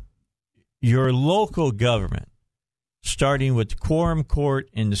 your local government, starting with the quorum court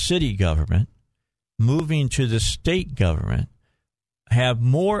and the city government, moving to the state government, have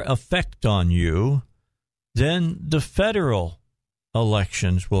more effect on you than the federal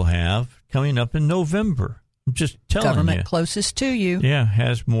elections will have coming up in November. I'm just telling you. Government closest to you. Yeah,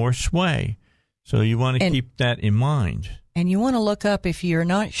 has more sway. So you want to keep that in mind. And you want to look up, if you're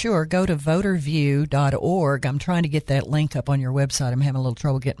not sure, go to voterview.org. I'm trying to get that link up on your website. I'm having a little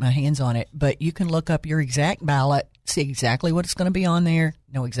trouble getting my hands on it. But you can look up your exact ballot, see exactly what's going to be on there,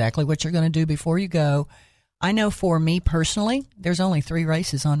 know exactly what you're going to do before you go. I know for me personally, there's only 3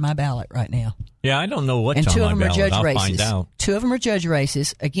 races on my ballot right now. Yeah, I don't know what's and on 2 my of them ballot. are judge I'll races. find out. 2 of them are judge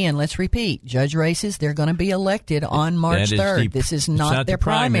races. Again, let's repeat. Judge races, they're going to be elected on March 3rd. This is not their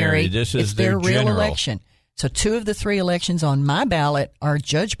primary. This is it's their real general election. So 2 of the 3 elections on my ballot are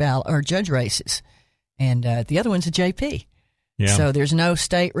judge races, and the other one's a JP. Yeah. So there's no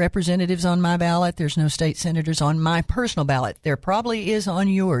state representatives on my ballot. There's no state senators on my personal ballot. There probably is on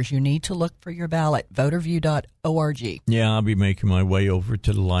yours. You need to look for your ballot. Voterview.org. Yeah, I'll be making my way over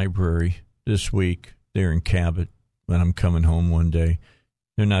to the library this week there in Cabot when I'm coming home one day.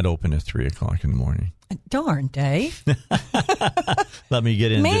 They're not open at 3 o'clock in the morning. Darn, Dave. Let me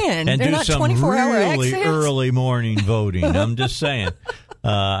get in Man, and they're do not some 24-hour really access? early morning voting. I'm just saying.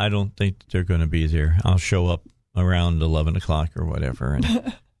 I don't think they're going to be there. I'll show up around 11 o'clock or whatever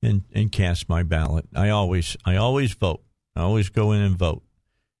and cast my ballot. I always vote. I always go in and vote.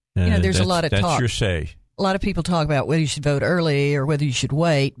 There's a lot of talk. That's your say. a lot of people talk about whether you should vote early or whether you should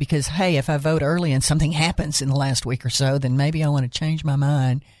wait because, hey, if I vote early and something happens in the last week or so, then maybe I want to change my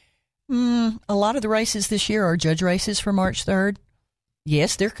mind. A lot of the races this year are judge races for March 3rd.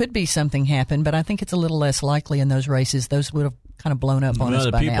 Yes, there could be something happen, but I think it's a little less likely in those races. Those would have kind of blown up on us by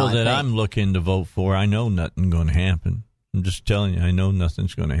now. The people that I'm looking to vote for, I know nothing's going to happen. I'm just telling you, I know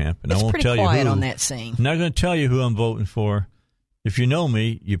nothing's going to happen. It's I won't pretty tell quiet you who. on that scene. I'm not going to tell you who I'm voting for. If you know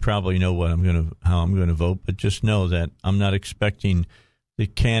me, you probably know how I'm going to vote. But just know that I'm not expecting the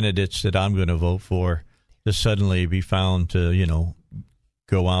candidates that I'm going to vote for to suddenly be found to,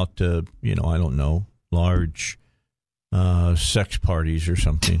 go out to, I don't know, large sex parties or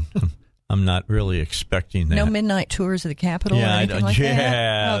something. I'm not really expecting that. No midnight tours of the Capitol or anything like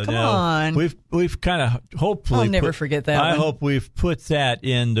that? Oh, come on. We've kind of hopefully... I'll never forget that I one. hope we've put that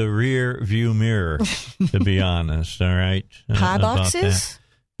in the rear view mirror, to be honest, all right? Pie boxes?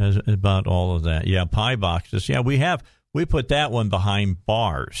 About all of that. Yeah, pie boxes. Yeah, we have. We put that one behind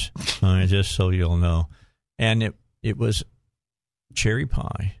bars, all right, just so you'll know. And it was cherry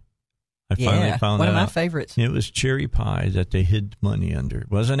pie. I finally found one that of my out. favorites. It was cherry pie that they hid money under.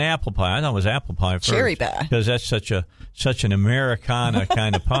 It wasn't apple pie. I thought it was apple pie first. Cherry pie. Because that's such an Americana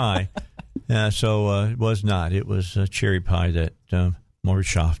kind of pie. So it was not. It was a cherry pie that Mort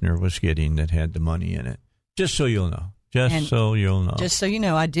Schaffner was getting that had the money in it. Just so you'll know. Just so you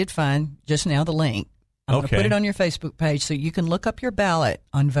know, I did find just now the link. I'm going to put it on your Facebook page so you can look up your ballot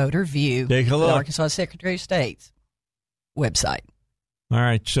on Voter View. Take a look. The Arkansas Secretary of State's website. All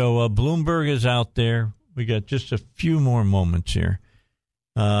right, so Bloomberg is out there. We got just a few more moments here.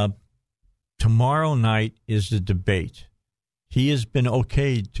 Tomorrow night is the debate. He has been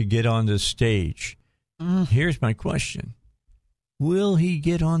okayed to get on the stage. Here's my question. Will he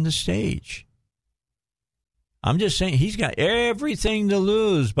get on the stage? I'm just saying he's got everything to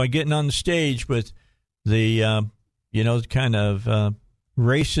lose by getting on the stage with the, kind of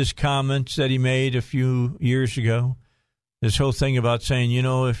racist comments that he made a few years ago. This whole thing about saying,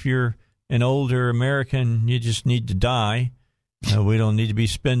 if you're an older American, you just need to die. We don't need to be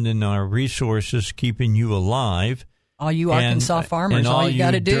spending our resources keeping you alive. All you Arkansas farmers, all you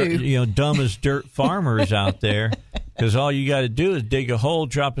got to do. Dumb as dirt farmers out there, because all you got to do is dig a hole,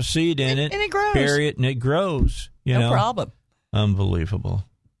 drop a seed in it, and it grows. Bury it, and it grows. No problem. Unbelievable.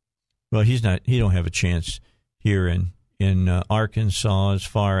 Well, he don't have a chance here in Arkansas as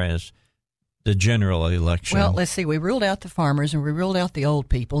far as the general election. Well, let's see. We ruled out the farmers and we ruled out the old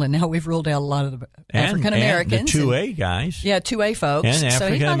people, and now we've ruled out a lot of the African Americans. And the 2A guys. Yeah, 2A folks. And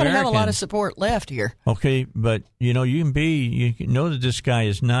so he's not going to have a lot of support left here. Okay, but you know that this guy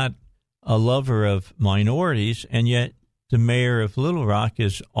is not a lover of minorities, and yet the mayor of Little Rock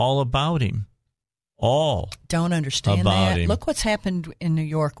is all about him. Don't understand that. Look what's happened in New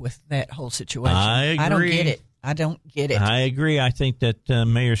York with that whole situation. I agree. I don't get it. I agree. I think that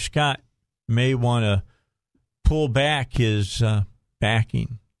Mayor Scott may want to pull back his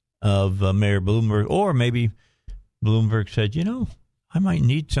backing of Mayor Bloomberg, or maybe Bloomberg said, I might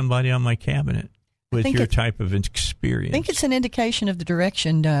need somebody on my cabinet with your type of experience. I think it's an indication of the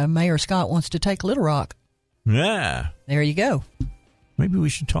direction Mayor Scott wants to take Little Rock. Yeah. There you go. Maybe we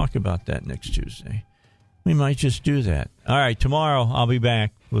should talk about that next Tuesday. We might just do that. All right, tomorrow I'll be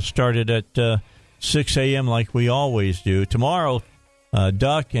back. We'll start it at 6 a.m. like we always do. Tomorrow,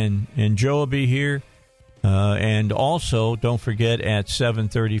 Duck and Joe will be here. And also, don't forget, at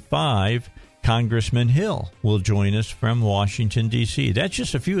 7:35, Congressman Hill will join us from Washington, D.C. That's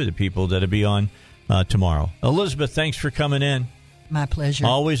just a few of the people that will be on tomorrow. Elizabeth, thanks for coming in. My pleasure.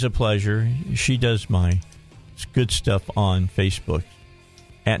 Always a pleasure. She does my good stuff on Facebook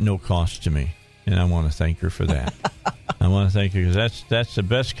at no cost to me. And I want to thank her for that. I want to thank her because that's the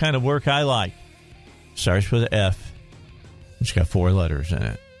best kind of work I like. Starts with an F. It's got 4 letters in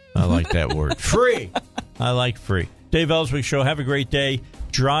it. I like that word. Free. I like free. Dave Elswick Show. Have a great day.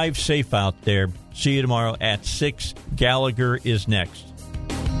 Drive safe out there. See you tomorrow at 6. Gallagher is next.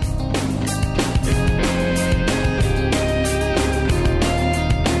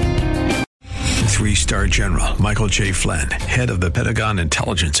 3-star General Michael J. Flynn, head of the Pentagon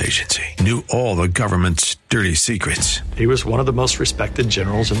Intelligence Agency, knew all the government's dirty secrets. He was one of the most respected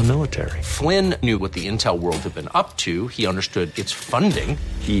generals in the military. Flynn knew what the intel world had been up to. He understood its funding.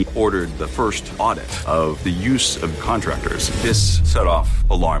 He ordered the first audit of the use of contractors. This set off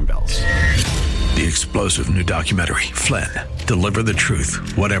alarm bells. The explosive new documentary, Flynn, Deliver the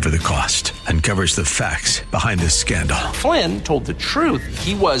Truth, Whatever the Cost, uncovers the facts behind this scandal. Flynn told the truth.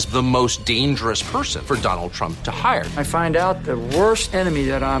 He was the most dangerous person for Donald Trump to hire. I find out the worst enemy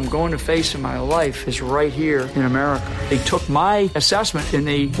that I'm going to face in my life is right here in America. They took my assessment and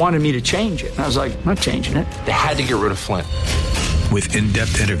they wanted me to change it. And I was like, I'm not changing it. They had to get rid of Flynn. With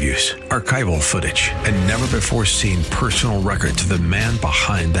in-depth interviews, archival footage, and never-before-seen personal records of the man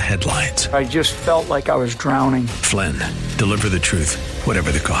behind the headlines. I just felt like I was drowning. Flynn, Deliver the Truth, Whatever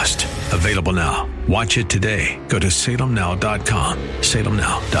the Cost. Available now. Watch it today. Go to salemnow.com.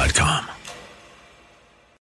 salemnow.com.